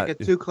 That is not like a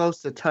too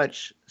close to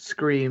touch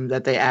scream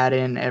that they add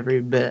in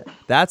every bit.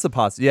 That's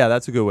a yeah,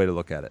 that's a good way to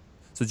look at it.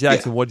 So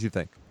Jackson, what did you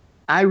think?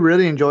 I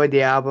really enjoyed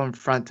the album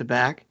front to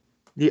back.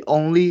 The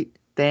only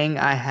thing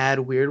I had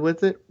weird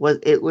with it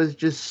was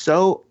just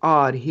so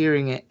odd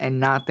hearing it and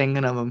not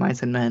thinking of a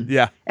Mice and Men.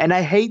 Yeah. And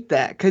I hate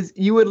that because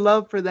you would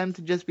love for them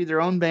to just be their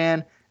own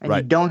band and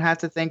you don't have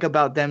to think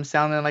about them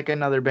sounding like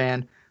another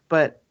band.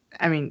 But,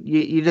 I mean,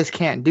 you just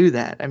can't do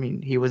that. I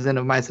mean, he was in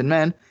Of Mice and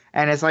Men.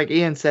 And it's like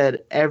Ian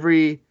said,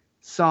 every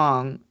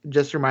song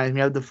just reminds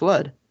me of The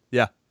Flood.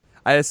 Yeah.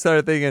 I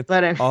started thinking,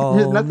 but there's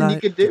nothing you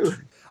could do.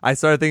 I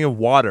started thinking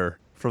Water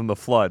from The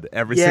Flood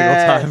every single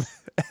time.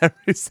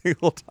 Every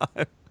single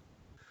time.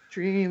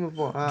 Dream of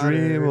water.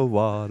 Dream of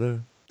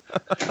water.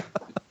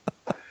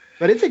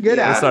 But it's a good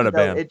album. It's not a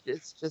band.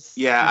 It's just.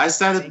 I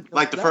started,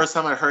 first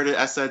time I heard it,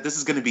 I said, this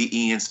is going to be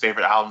Ian's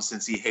favorite album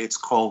since he hates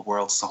Cold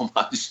World so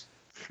much.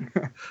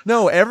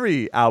 No,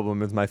 every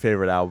album is my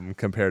favorite album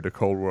compared to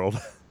Cold World.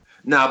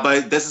 No,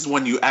 but this is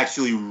when you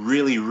actually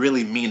really,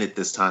 really mean it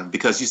this time,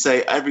 because you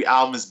say every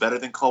album is better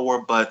than Cold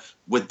War, but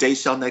with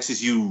Dayshell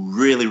Nexus, you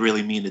really,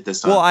 really mean it this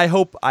time. Well, I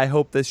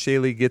hope that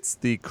Shaley gets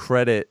the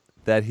credit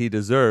that he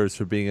deserves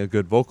for being a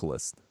good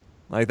vocalist.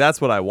 Like, that's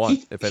what I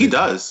want. He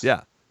does.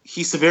 Yeah.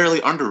 He's severely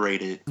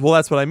underrated. Well,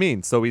 that's what I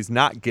mean. So he's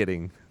not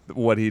getting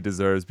what he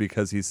deserves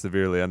because he's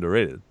severely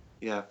underrated.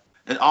 Yeah.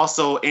 And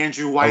also,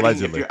 Andrew Whiting,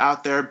 Allegedly. if you're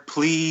out there,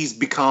 please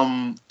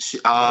become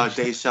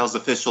Dayshell's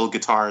official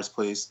guitarist,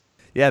 please.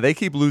 Yeah, they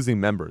keep losing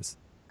members.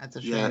 That's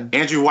a shame. Yeah,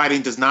 Andrew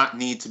Whiting does not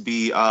need to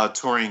be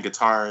touring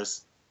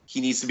guitarist.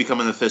 He needs to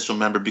become an official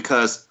member,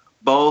 because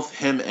both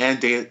him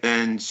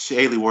and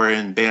Shaley were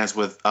in bands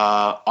with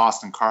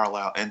Austin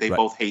Carlisle, and they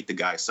both hate the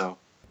guy. So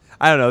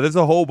I don't know. There's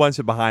a whole bunch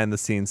of behind the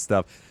scenes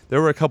stuff.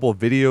 There were a couple of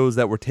videos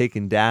that were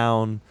taken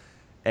down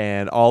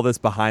and all this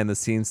behind the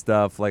scenes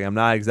stuff. Like, I'm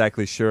not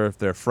exactly sure if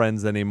they're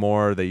friends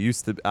anymore. They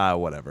used to,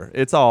 whatever.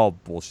 It's all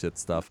bullshit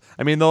stuff.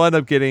 I mean, they'll end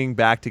up getting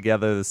back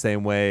together the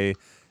same way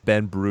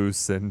Ben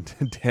Bruce and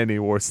Danny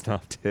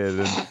Worsnop did,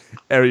 and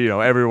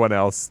everyone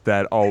else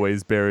that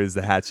always buries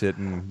the hatchet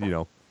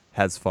and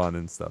has fun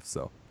and stuff.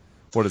 So,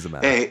 what does it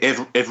matter? Hey,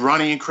 if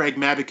Ronnie and Craig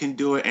Mabbitt can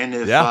do it, and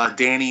if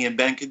Danny and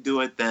Ben can do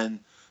it, then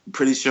I'm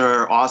pretty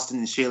sure Austin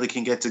and Shaley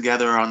can get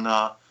together on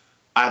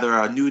either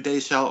a new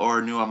Dayshell or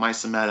a new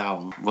Mice and Matt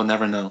album. We'll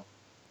never know.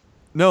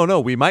 No,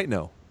 we might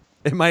know.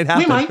 It might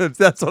happen. We might.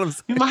 That's what I'm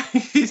saying. We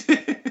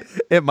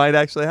might. It might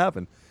actually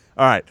happen.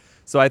 All right.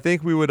 So I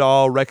think we would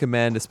all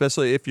recommend,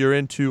 especially if you're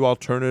into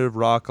alternative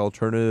rock,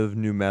 alternative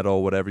new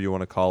metal, whatever you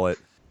want to call it,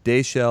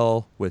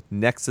 Dayshell with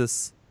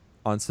Nexus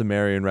on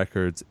Sumerian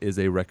Records is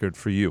a record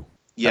for you.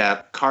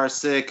 Yeah,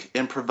 Carsick,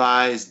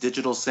 Improvise,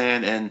 Digital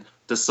Sand, and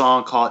the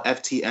song called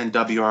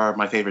FTNW are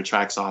my favorite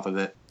tracks off of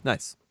it.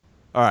 Nice.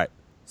 All right.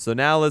 So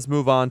now let's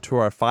move on to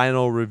our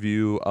final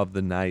review of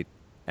the night.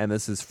 And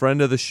this is friend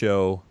of the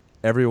show,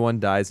 Everyone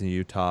Dies in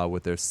Utah,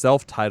 with their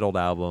self-titled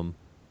album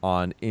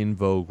on In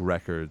Vogue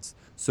Records.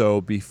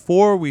 So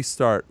before we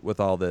start with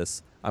all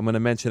this, I'm going to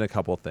mention a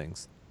couple of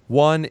things.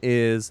 One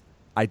is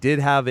I did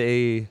have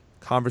a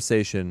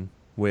conversation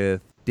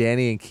with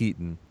Danny and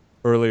Keaton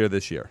earlier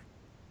this year.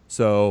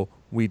 So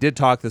we did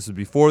talk. This was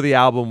before the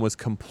album was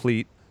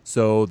complete.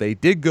 So they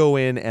did go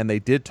in and they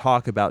did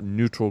talk about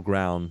Neutral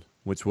Ground,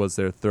 which was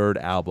their third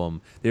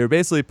album. They were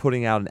basically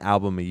putting out an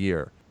album a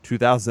year,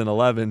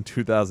 2011,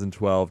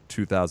 2012,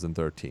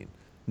 2013.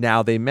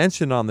 Now, they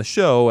mentioned on the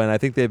show, and I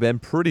think they've been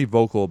pretty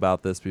vocal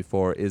about this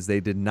before, is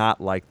they did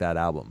not like that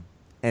album.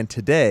 And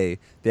today,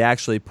 they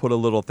actually put a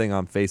little thing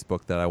on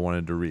Facebook that I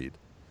wanted to read.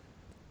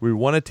 We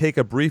want to take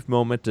a brief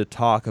moment to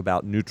talk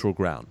about Neutral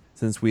Ground,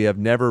 since we have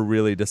never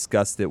really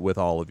discussed it with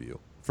all of you.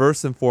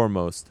 First and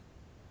foremost,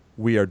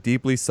 we are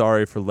deeply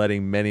sorry for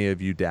letting many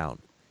of you down.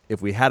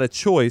 If we had a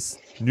choice,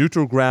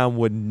 Neutral Ground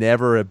would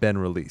never have been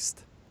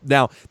released.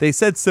 Now, they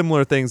said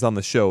similar things on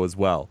the show as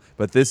well,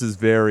 but this is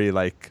very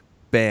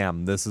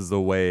bam, this is the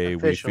way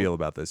official. We feel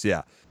about this.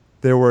 Yeah.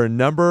 There were a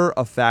number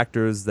of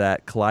factors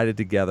that collided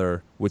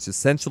together, which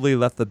essentially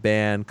left the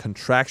band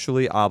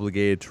contractually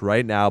obligated to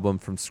write an album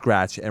from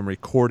scratch and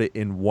record it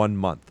in 1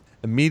 month,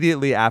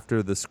 immediately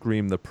after the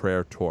Scream the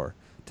Prayer tour.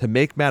 To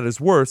make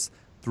matters worse,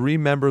 3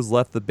 members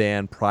left the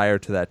band prior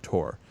to that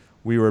tour.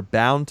 We were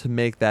bound to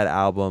make that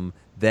album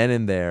then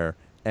and there,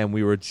 and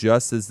we were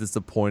just as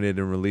disappointed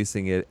in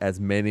releasing it as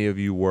many of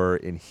you were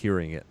in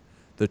hearing it.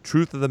 The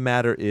truth of the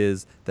matter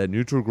is that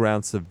Neutral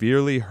Ground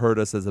severely hurt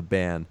us as a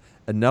band,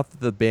 enough that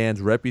the band's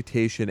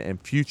reputation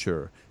and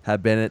future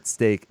have been at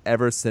stake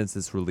ever since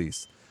its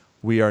release.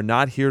 We are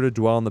not here to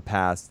dwell on the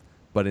past,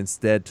 but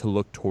instead to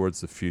look towards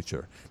the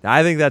future. Now,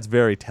 I think that's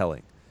very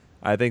telling.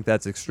 I think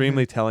that's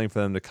extremely telling for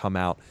them to come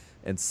out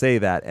and say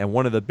that. And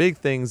one of the big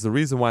things, the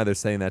reason why they're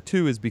saying that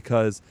too, is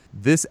because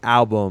this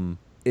album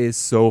is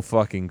so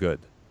fucking good.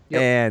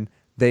 Yep. And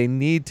they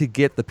need to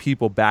get the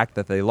people back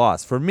that they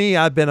lost. For me,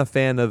 I've been a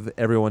fan of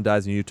Everyone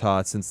Dies in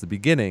Utah since the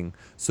beginning.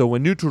 So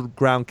when Neutral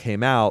Ground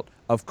came out,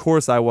 of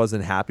course I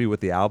wasn't happy with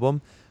the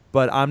album,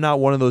 but I'm not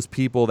one of those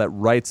people that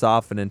writes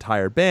off an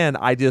entire band.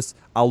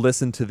 I'll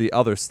listen to the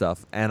other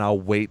stuff and I'll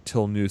wait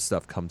till new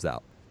stuff comes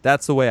out.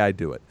 That's the way I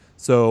do it.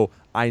 So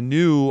I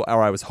knew,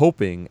 or I was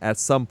hoping at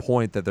some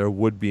point that there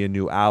would be a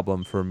new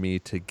album for me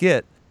to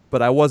get,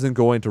 but I wasn't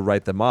going to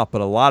write them off,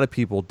 but a lot of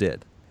people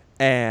did.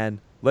 And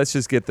let's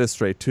just get this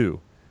straight too.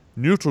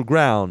 Neutral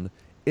Ground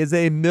is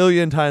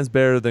 1,000,000 times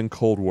better than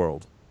Cold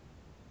World.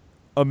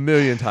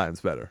 1,000,000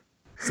 times better.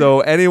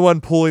 So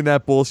anyone pulling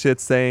that bullshit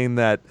saying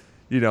that,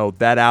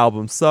 that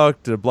album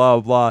sucked or blah,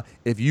 blah, blah,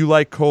 if you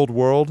like Cold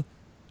World,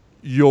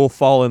 you'll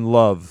fall in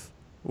love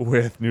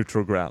with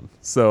Neutral Ground.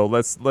 So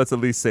let's at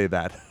least say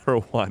that for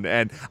one.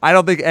 And I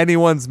don't think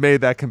anyone's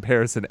made that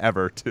comparison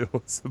ever too.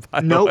 So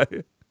by Nope. the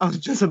way, I was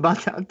just about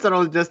to, that's what I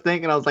was just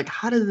thinking. I was like,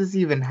 how does this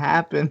even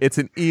happen? it's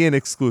an Ian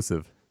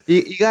exclusive.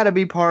 You got to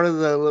be part of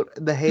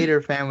the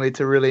hater family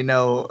to really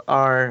know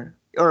our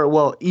or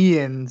well,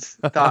 Ian's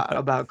thought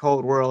about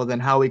Cold World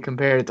and how we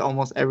compare it to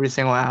almost every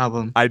single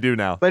album. I do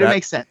now. But it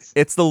makes sense.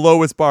 It's the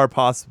lowest bar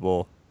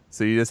possible,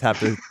 so you just have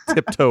to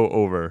tiptoe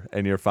over,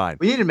 and you're fine.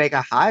 We need to make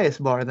a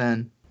highest bar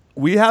then.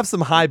 We have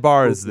some high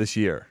bars this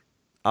year.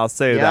 I'll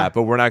say Yeah. that,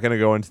 but we're not going to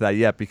go into that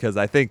yet because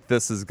I think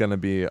this is going to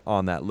be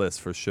on that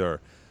list for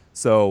sure.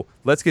 So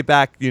let's get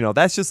back.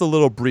 That's just a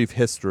little brief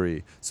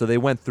history. So they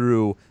went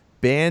through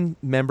band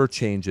member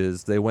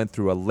changes. They went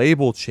through a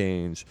label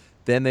change.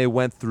 Then they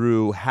went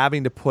through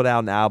having to put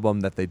out an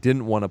album that they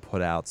didn't want to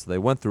put out. So they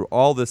went through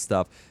all this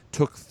stuff.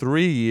 Took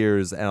 3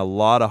 years and a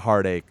lot of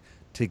heartache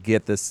to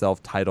get this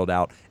self-titled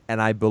out.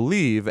 And I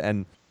believe,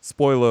 and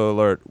spoiler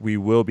alert, we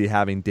will be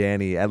having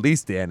at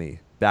least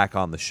Danny, back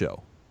on the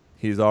show.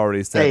 He's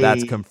already said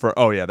that's confirmed.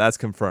 Oh, yeah, that's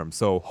confirmed.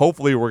 So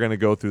hopefully we're going to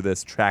go through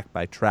this track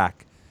by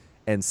track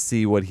and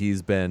see what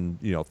he's been,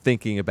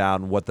 thinking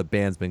about and what the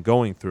band's been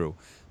going through.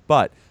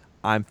 But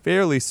I'm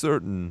fairly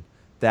certain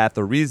that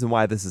the reason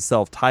why this is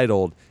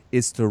self-titled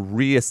is to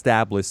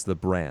reestablish the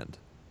brand.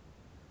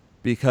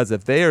 Because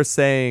if they are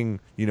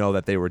saying,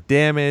 that they were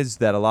damaged,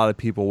 that a lot of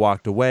people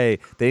walked away,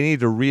 they need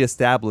to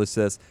reestablish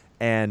this.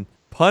 And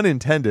pun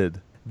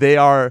intended, they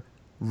are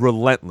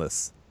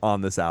relentless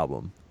on this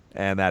album.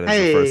 And that is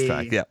the first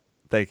track. Yeah.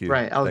 Thank you.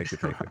 Right. Thank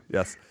you.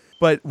 Yes.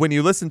 But when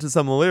you listen to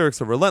some of the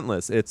lyrics of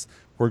Relentless, it's,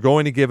 we're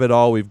going to give it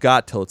all we've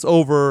got till it's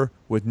over.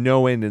 With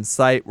no end in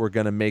sight, we're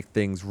going to make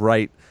things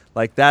right.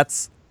 Like,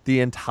 that's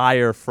the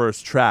entire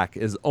first track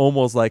is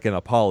almost like an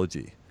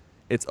apology.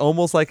 It's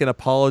almost like an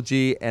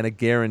apology and a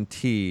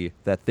guarantee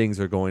that things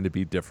are going to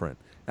be different.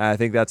 And I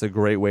think that's a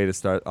great way to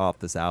start off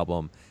this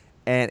album.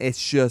 And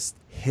it's just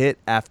hit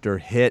after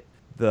hit.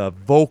 The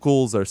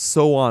vocals are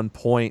so on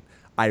point.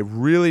 I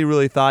really,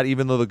 really thought,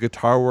 even though the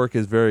guitar work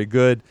is very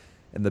good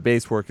and the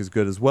bass work is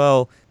good as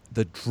well,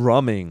 the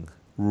drumming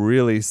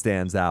really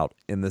stands out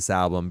in this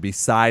album.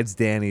 Besides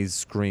Danny's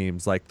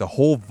screams, like the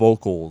whole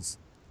vocals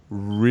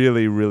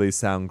really, really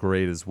sound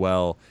great as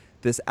well.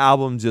 This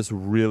album just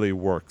really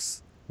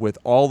works with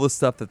all the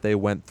stuff that they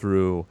went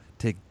through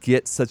to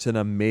get such an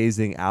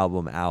amazing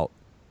album out.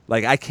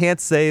 Like, I can't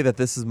say that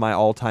this is my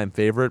all-time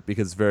favorite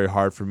because it's very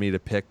hard for me to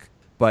pick,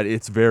 but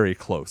it's very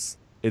close.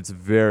 It's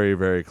very,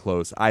 very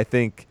close. I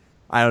think,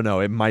 I don't know,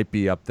 it might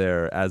be up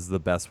there as the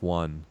best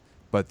one,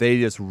 but they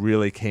just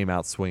really came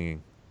out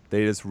swinging.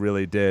 They just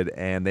really did,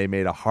 and they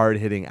made a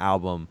hard-hitting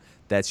album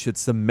that should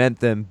cement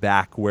them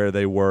back where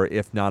they were,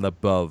 if not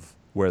above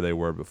where they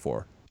were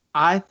before.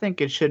 I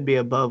think it should be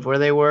above where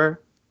they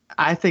were.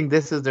 I think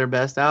this is their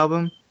best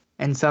album,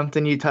 and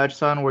something you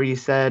touched on where you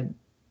said,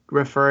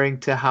 referring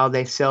to how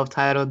they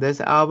self-titled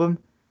this album,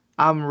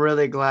 I'm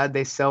really glad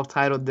they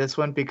self-titled this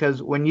one,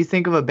 because when you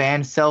think of a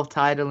band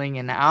self-titling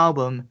an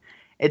album,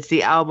 it's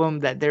the album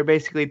that they're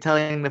basically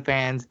telling the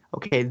fans,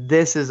 okay,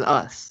 this is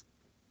us.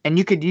 And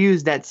you could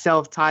use that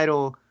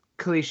self-title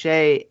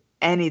cliche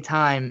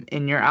anytime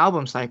in your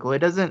album cycle. It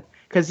doesn't,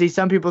 because see,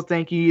 some people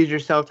think you use your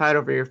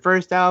self-title for your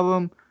first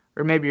album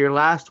or maybe your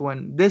last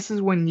one. This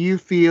is when you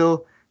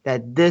feel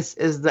that this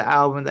is the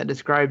album that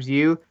describes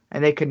you,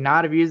 and they could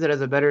not have used it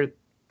as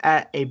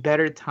at a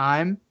better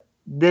time.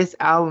 This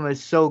album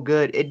is so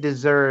good, it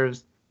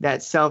deserves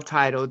that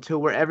self-titled, to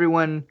where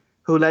everyone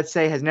who, let's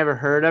say, has never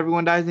heard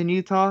Everyone Dies in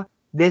Utah,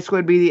 this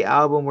would be the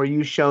album where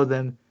you show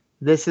them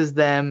this is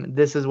them,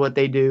 this is what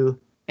they do,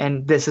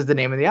 and this is the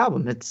name of the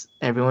album. It's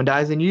Everyone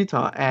Dies in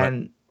Utah.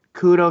 And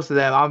kudos to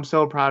them. I'm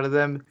so proud of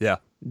them. Yeah.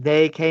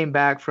 They came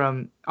back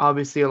from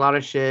obviously a lot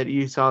of shit.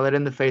 You saw that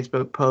in the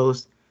Facebook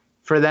post.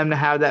 For them to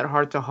have that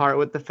heart-to-heart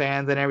with the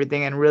fans and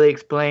everything and really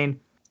explain.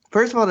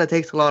 First of all, that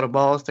takes a lot of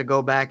balls to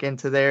go back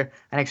into there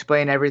and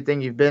explain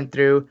everything you've been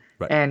through.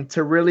 Right. And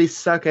to really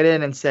suck it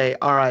in and say,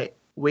 all right,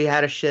 we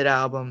had a shit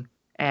album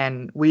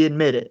and we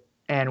admit it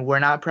and we're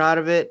not proud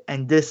of it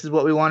and this is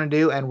what we want to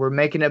do and we're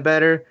making it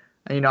better.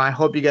 And, I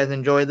hope you guys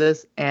enjoy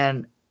this.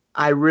 And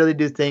I really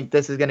do think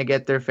this is going to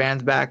get their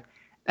fans back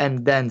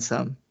and then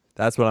some.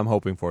 That's what I'm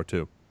hoping for,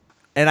 too.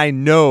 And I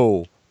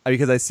know,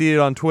 because I see it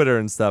on Twitter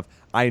and stuff,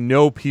 I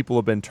know people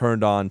have been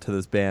turned on to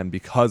this band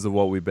because of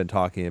what we've been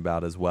talking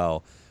about as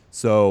well.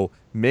 So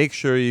make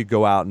sure you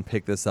go out and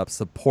pick this up.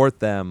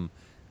 Support them.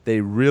 They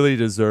really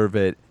deserve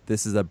it.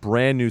 This is a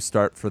brand new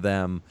start for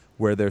them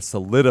where they're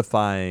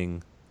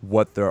solidifying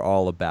what they're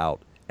all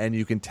about. And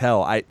you can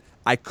tell, I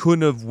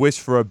couldn't have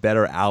wished for a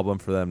better album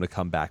for them to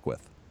come back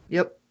with.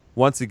 Yep.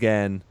 Once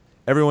again,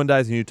 Everyone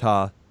Dies in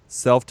Utah,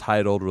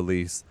 self-titled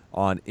release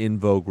on In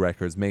Vogue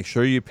Records. Make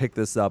sure you pick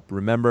this up.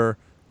 Remember,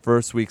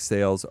 first week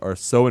sales are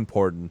so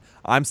important.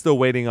 I'm still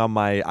waiting on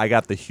I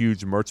got the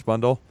huge merch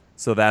bundle,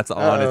 so that's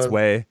on its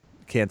way.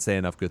 Can't say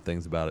enough good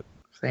things about it.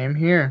 Same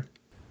here.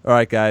 All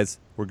right, guys,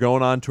 we're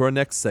going on to our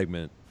next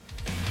segment.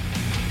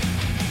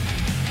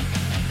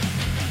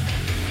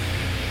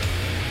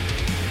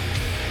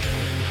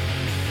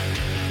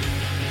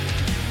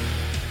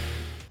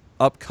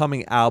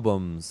 Upcoming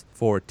albums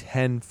for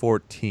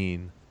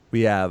 10/14.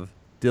 We have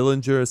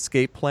Dillinger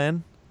Escape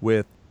Plan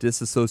with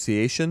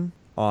Disassociation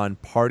on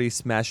Party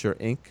Smasher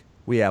Inc.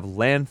 We have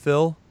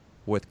Landfill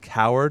with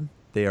Coward.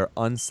 They are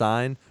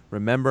unsigned.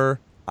 Remember,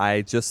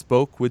 I just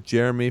spoke with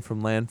Jeremy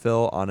from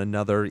Landfill on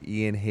another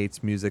Ian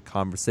Hates Music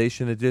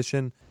Conversation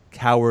edition.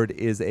 Coward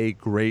is a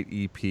great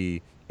EP.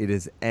 It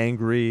is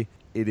angry.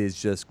 It is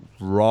just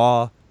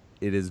raw.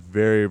 It is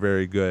very,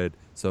 very good.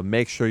 So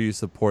make sure you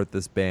support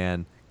this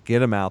band. Get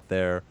them out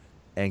there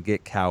and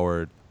get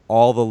Coward.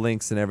 All the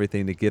links and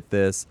everything to get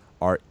this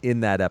are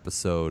in that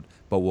episode,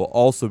 but we'll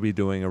also be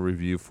doing a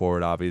review for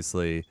it,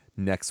 obviously,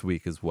 next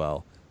week as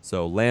well.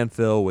 So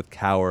Landfill with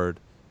Coward.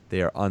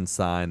 They are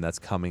unsigned. That's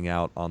coming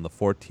out on the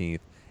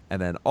 14th.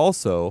 And then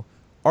also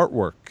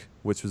Artwork,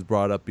 which was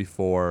brought up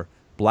before,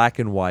 Black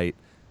and White.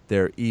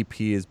 Their EP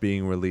is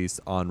being released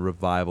on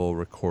Revival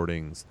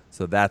Recordings.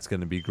 So that's going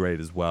to be great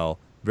as well.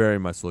 Very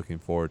much looking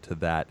forward to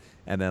that.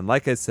 And then,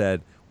 like I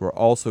said, we're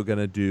also going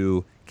to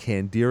do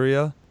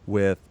Candiria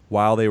with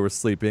While They Were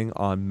Sleeping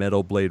on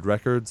Metal Blade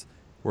Records.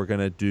 We're going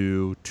to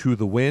do To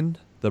the Wind,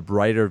 The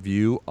Brighter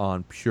View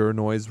on Pure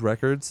Noise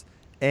Records.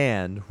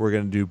 And we're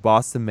going to do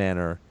Boston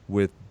Manor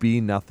with Be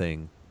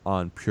Nothing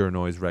on Pure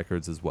Noise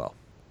Records as well.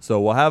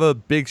 So we'll have a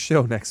big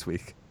show next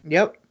week.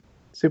 Yep.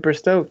 Super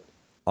stoked.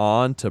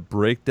 On to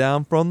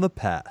Breakdown from the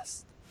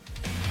Past.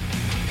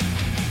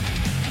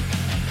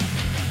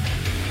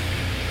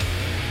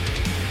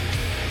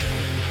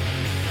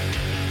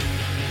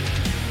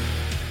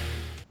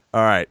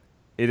 All right.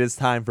 It is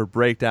time for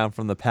Breakdown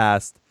from the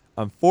Past.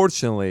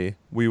 Unfortunately,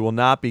 we will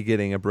not be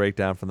getting a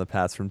Breakdown from the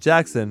Past from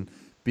Jackson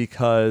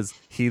because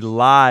he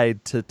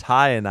lied to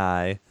Ty and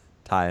I.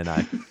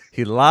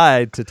 He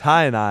lied to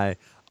Ty and I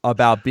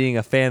about being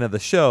a fan of the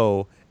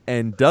show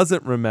and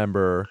doesn't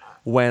remember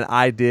when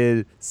I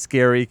did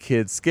Scary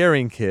Kids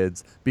Scaring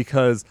Kids,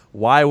 because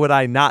why would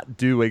I not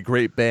do a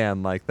great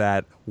band like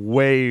that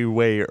way,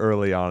 way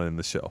early on in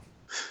the show?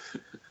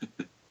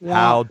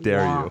 How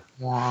dare you?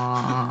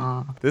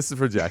 This is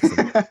for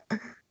Jackson.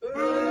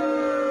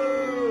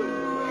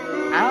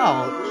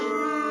 Ouch.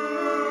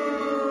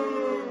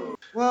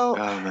 Well,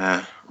 oh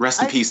man,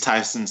 rest in peace,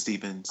 Tyson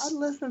Stevens. I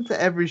listen to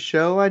every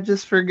show. I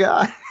just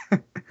forgot.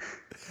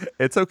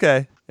 It's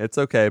okay. It's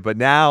okay. But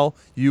now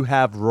you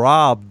have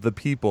robbed the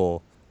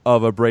people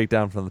of a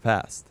breakdown from the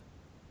past.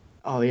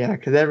 Oh yeah,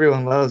 because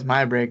everyone loves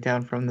my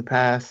breakdown from the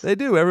past. They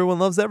do. Everyone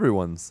loves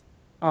everyone's.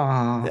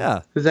 Oh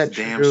yeah. Is that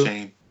Damn true?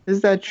 Shame.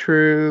 Is that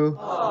true?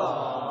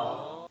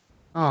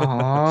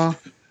 Aww.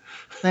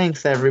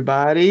 Thanks,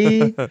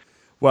 everybody.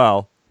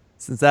 Well,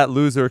 since that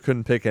loser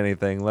couldn't pick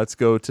anything, let's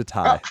go to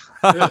Ty.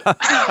 Damn.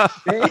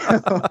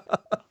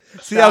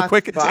 See how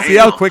quick it is?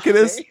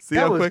 See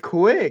that how was quick?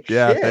 quick.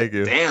 Yeah, Shit. thank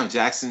you. Damn,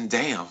 Jackson,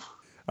 damn. All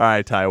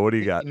right, Ty, what do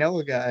you got? You know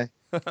a guy.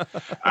 All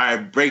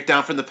right,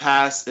 Breakdown from the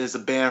Past is a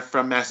band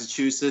from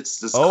Massachusetts.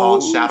 This is Oh,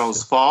 called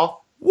Shadows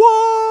Fall.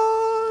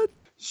 What?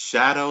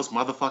 Shadows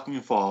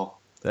motherfucking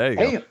Fall. There you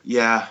go. Damn.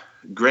 Yeah,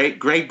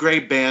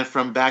 great band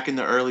from back in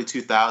the early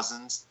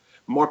 2000s.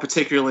 More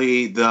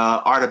particularly, the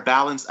Art of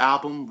Balance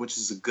album, which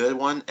is a good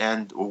one,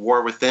 and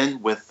War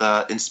Within with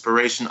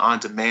Inspiration on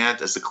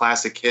Demand as a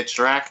classic hit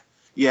track.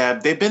 Yeah,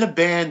 they've been a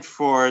band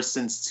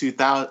since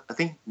 2000, I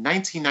think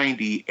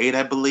 1998,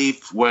 I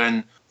believe,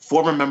 when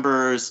former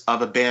members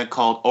of a band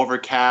called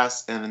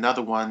Overcast and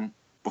another one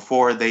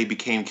before they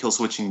became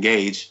Killswitch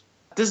Engage.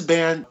 This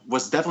band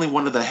was definitely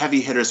one of the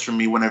heavy hitters for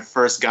me when I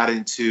first got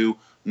into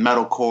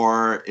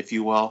metalcore, if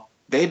you will.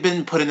 They've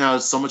been putting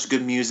out so much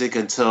good music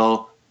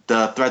until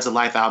the Threads of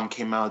Life album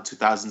came out in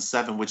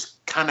 2007, which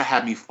kind of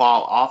had me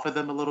fall off of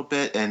them a little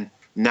bit. And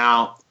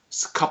now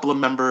a couple of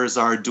members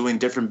are doing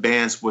different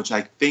bands, which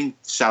I think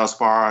Shadows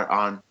Fall are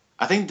on.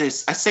 I think I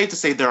safe to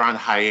say they're on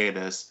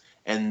hiatus,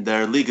 and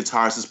their lead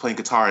guitarist is playing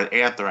guitar at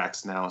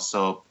Anthrax now.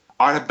 So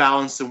Art of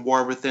Balance and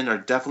War Within are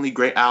definitely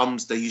great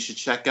albums that you should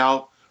check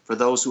out for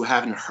those who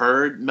haven't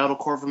heard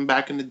metalcore from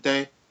back in the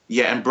day.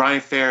 Yeah, and Brian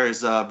Fair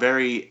is a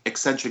very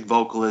eccentric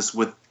vocalist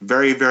with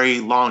very, very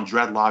long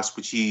dreadlocks,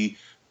 which he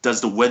does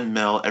the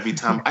windmill every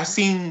time. I've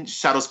seen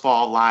Shadows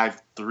Fall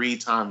live 3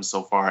 times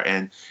so far,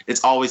 and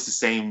it's always the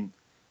same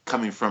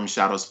coming from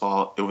Shadows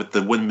Fall with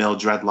the windmill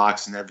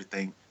dreadlocks and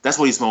everything. That's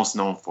what he's most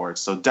known for.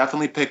 So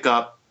definitely pick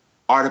up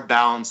Art of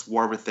Balance,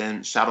 War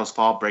Within, Shadows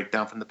Fall,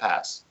 Breakdown from the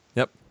Past.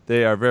 Yep,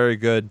 they are very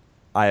good.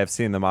 I have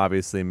seen them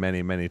obviously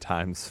many, many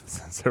times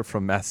since they're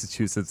from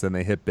Massachusetts and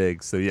they hit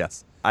big. So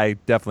yes, I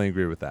definitely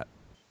agree with that.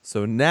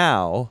 So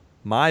now,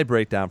 my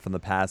breakdown from the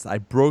past, I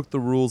broke the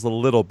rules a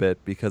little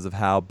bit because of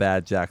how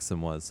bad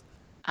Jackson was.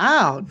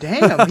 Ow,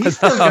 damn, he's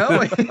still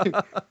going.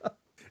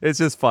 It's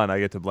just fun. I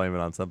get to blame it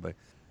on something.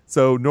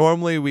 So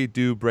normally we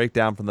do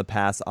breakdown from the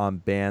past on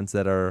bands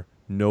that are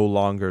no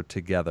longer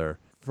together.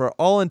 For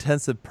all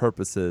intensive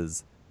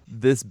purposes,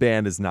 this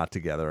band is not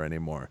together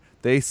anymore.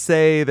 They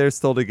say they're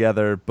still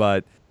together,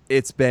 but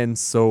it's been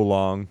so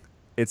long.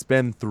 It's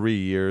been 3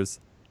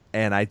 years,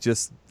 and I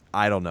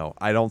don't know.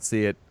 I don't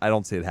see it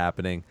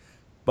happening.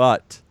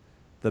 But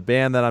the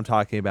band that I'm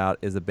talking about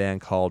is a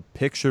band called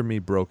Picture Me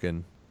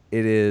Broken.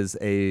 It is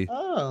a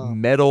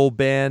metal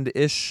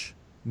band-ish,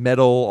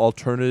 metal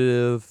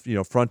alternative,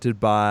 fronted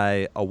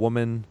by a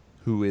woman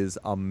who is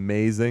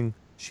amazing.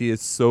 She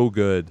is so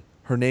good.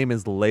 Her name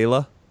is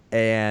Layla.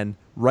 And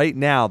right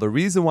now, the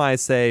reason why I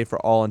say for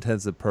all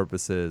intents and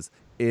purposes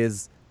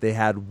is they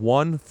had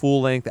one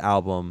full-length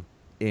album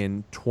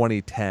in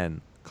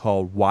 2010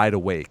 called Wide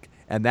Awake,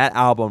 and that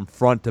album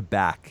front to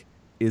back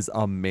is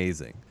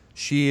amazing.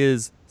 She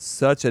is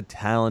such a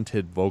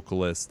talented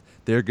vocalist.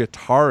 Their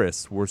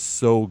guitarists were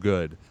so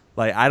good.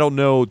 Like, I don't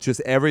know,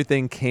 just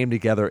everything came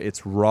together.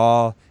 It's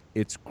raw,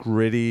 it's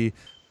gritty,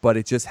 but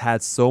it just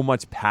had so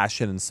much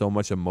passion and so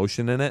much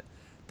emotion in it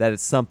that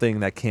it's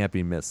something that can't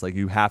be missed. Like,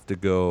 you have to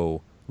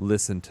go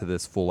listen to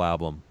this full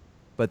album.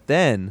 But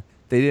then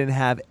they didn't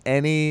have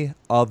any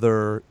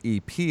other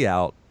EP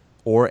out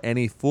or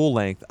any full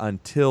length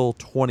until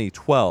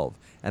 2012.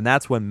 And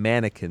that's when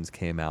Mannequins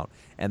came out.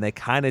 And they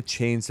kind of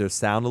changed their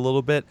sound a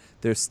little bit.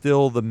 They're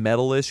still the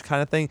metal-ish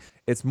kind of thing.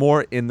 It's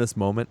more in this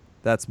moment.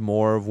 That's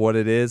more of what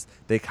it is.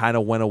 They kind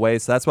of went away.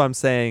 So that's why I'm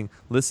saying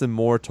listen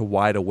more to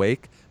Wide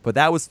Awake. But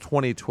that was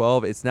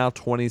 2012. It's now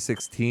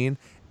 2016.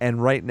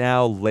 And right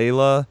now,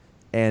 Layla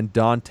and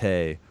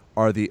Dante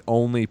are the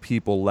only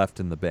people left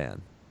in the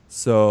band.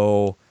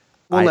 So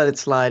we'll let it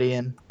slide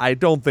in. I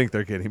don't think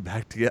they're getting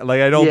back together. Like,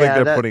 I don't think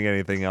they're putting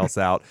anything else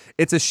out.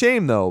 It's a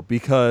shame, though,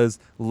 because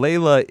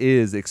Layla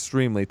is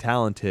extremely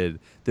talented.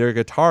 Their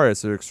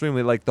guitarists are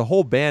extremely, like, the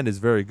whole band is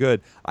very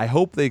good. I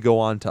hope they go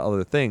on to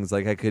other things.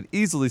 Like, I could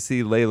easily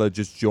see Layla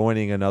just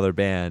joining another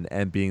band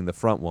and being the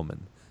front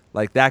woman.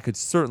 Like, that could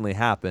certainly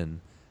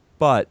happen.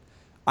 But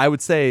I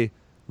would say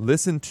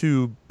listen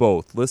to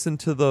both. Listen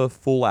to the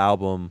full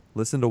album,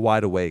 listen to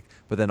Wide Awake,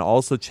 but then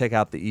also check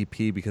out the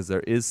EP because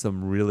there is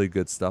some really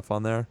good stuff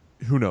on there.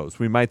 Who knows?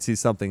 We might see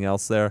something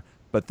else there,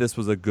 but this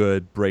was a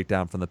good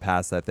breakdown from the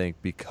past, I think,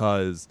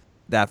 because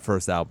that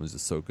first album is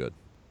just so good.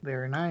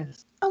 Very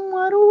nice. I'm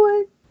wide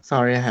awake.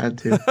 Sorry, I had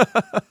to.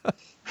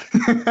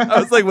 I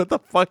was like, what the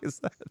fuck is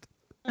that?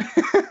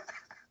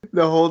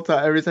 The whole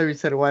time, every time you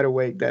said wide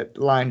awake, that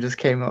line just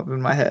came up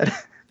in my head.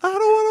 I don't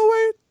want to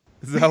wait.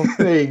 Is that what...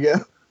 There you go.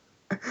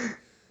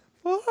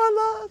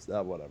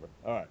 Whatever.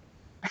 All right.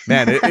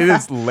 Man, it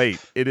is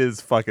late. It is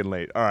fucking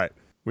late. All right.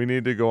 We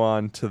need to go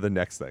on to the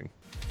next thing.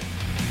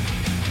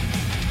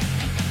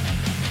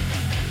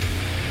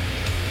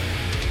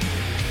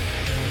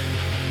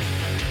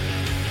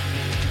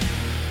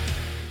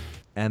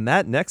 And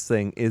that next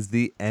thing is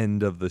the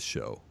end of the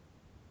show.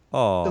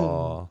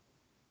 Aw.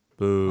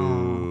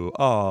 Boo.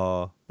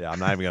 Aw. Yeah, I'm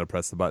not even going to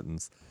press the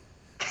buttons.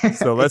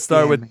 So let's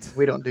start with...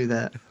 We don't do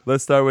that.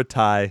 Let's start with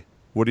Ty.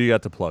 What do you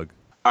got to plug?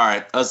 All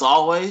right. As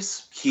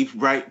always, keep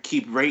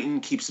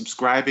rating, keep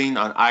subscribing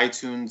on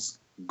iTunes,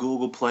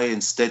 Google Play,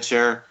 and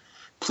Stitcher.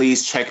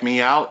 Please check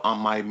me out on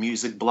my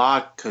music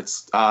blog,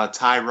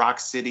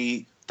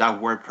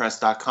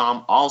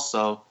 tyrockcity.wordpress.com.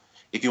 Also,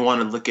 if you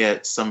want to look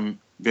at some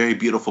very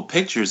beautiful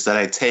pictures that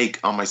I take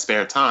on my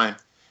spare time,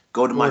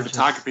 go to my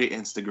photography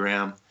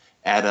Instagram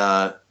at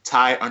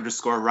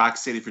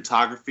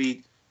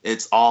Ty_RockCityPhotography.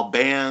 It's all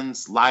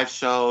bands, live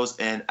shows,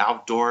 and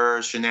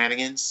outdoor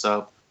shenanigans.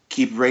 So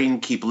keep rating,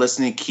 keep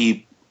listening,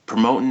 keep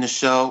promoting the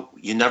show.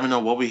 You never know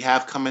what we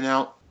have coming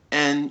out,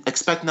 and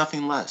expect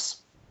nothing less.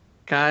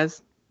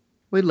 Guys,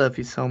 we love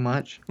you so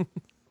much.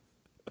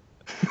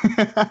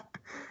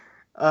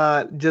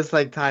 Just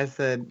like Ty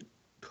said,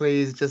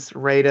 please just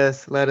rate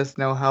us. Let us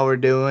know how we're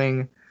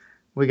doing.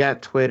 We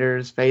got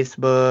Twitters,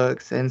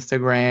 Facebooks,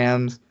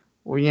 Instagrams.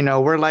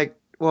 We're like,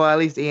 well, at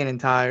least Ian and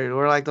Ty,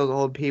 we're like those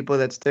old people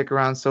that stick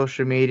around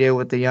social media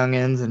with the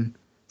youngins and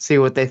see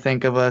what they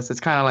think of us.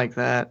 It's kind of like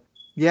that.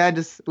 Yeah,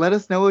 just let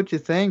us know what you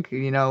think.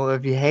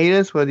 If you hate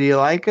us, whether you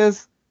like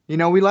us, we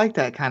like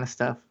that kind of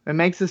stuff. It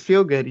makes us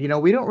feel good.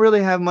 We don't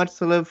really have much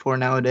to live for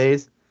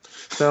nowadays.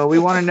 So we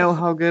want to know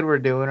how good we're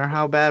doing or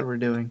how bad we're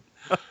doing.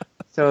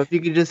 So if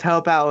you could just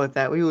help out with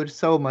that, we would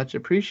so much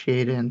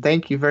appreciate it. And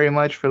thank you very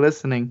much for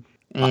listening.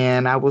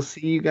 And I will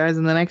see you guys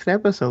in the next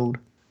episode.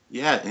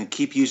 Yeah, and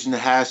keep using the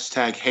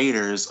hashtag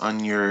haters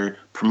on your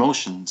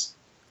promotions.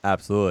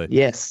 Absolutely.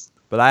 Yes.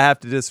 But I have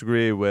to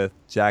disagree with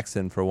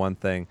Jackson for one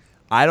thing.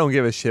 I don't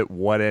give a shit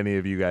what any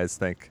of you guys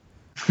think.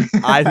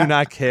 I do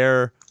not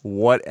care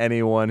what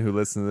anyone who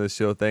listens to this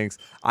show thinks.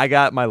 I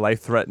got my life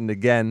threatened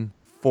again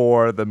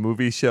for the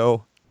movie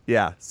show.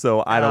 Yeah,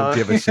 so I don't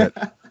give a shit.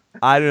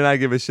 I do not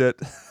give a shit.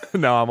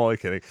 No, I'm only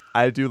kidding.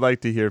 I do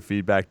like to hear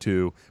feedback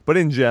too. But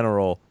in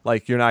general,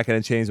 like, you're not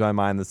going to change my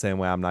mind the same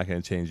way I'm not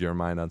going to change your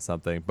mind on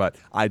something. But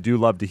I do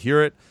love to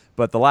hear it.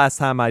 But the last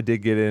time I did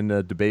get in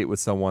a debate with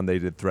someone, they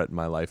did threaten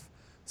my life.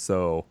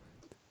 So,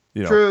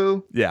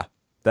 True. Yeah.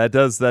 That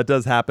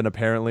does happen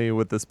apparently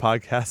with this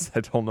podcast. I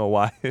don't know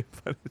why,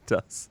 but it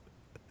does.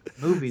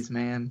 Movies,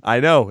 man.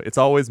 I know. It's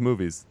always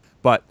movies.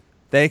 But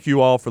thank you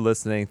all for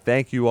listening.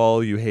 Thank you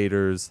all, you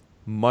haters.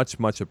 Much,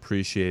 much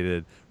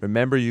appreciated.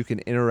 Remember, you can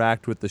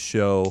interact with the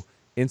show,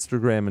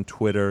 Instagram and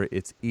Twitter.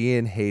 It's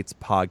Ian Hates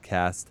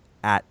Podcast,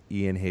 at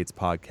Ian Hates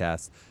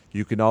Podcast.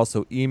 You can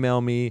also email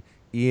me,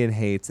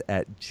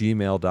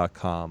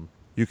 ianhates@gmail.com.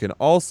 You can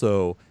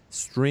also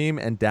stream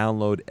and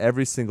download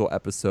every single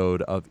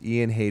episode of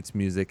Ian Hates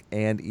Music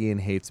and Ian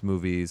Hates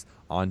Movies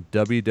on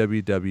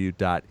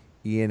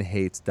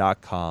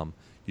www.ianhates.com.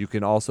 You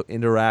can also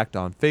interact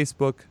on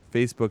Facebook,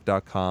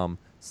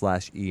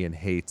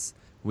 facebook.com/IanHates.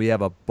 We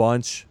have a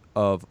bunch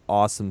of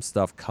awesome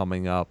stuff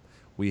coming up.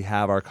 We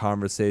have our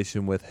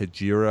conversation with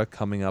Hajira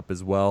coming up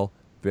as well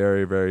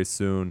very, very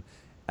soon,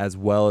 as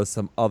well as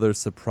some other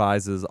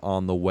surprises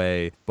on the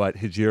way. But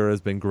Hajira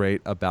has been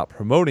great about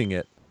promoting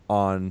it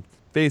on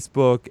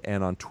Facebook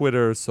and on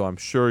Twitter, so I'm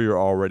sure you're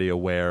already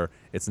aware.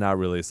 It's not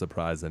really a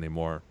surprise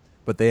anymore.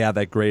 But they have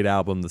that great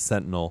album, The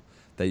Sentinel,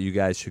 that you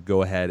guys should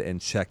go ahead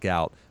and check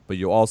out. But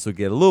you'll also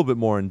get a little bit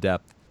more in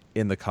depth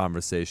in the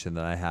conversation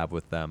that I have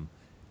with them.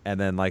 And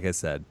then, like I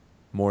said,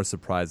 more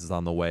surprises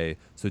on the way.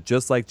 So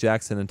just like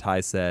Jackson and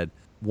Ty said,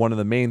 one of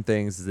the main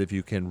things is if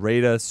you can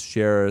rate us,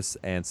 share us,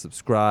 and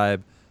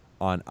subscribe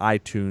on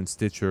iTunes,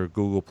 Stitcher,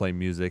 Google Play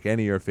Music,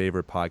 any of your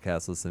favorite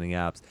podcast listening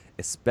apps,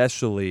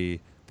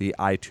 especially the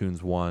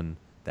iTunes one.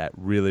 That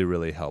really,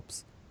 really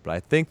helps. But I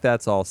think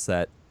that's all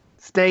set.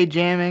 Stay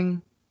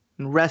jamming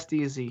and rest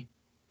easy.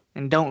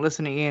 And don't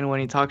listen to Ian when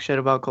he talks shit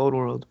about Cold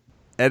World.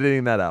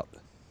 Editing that out.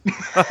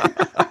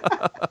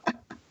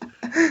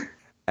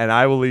 And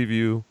I will leave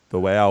you the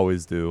way I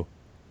always do.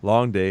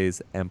 Long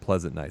days and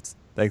pleasant nights.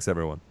 Thanks,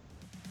 everyone.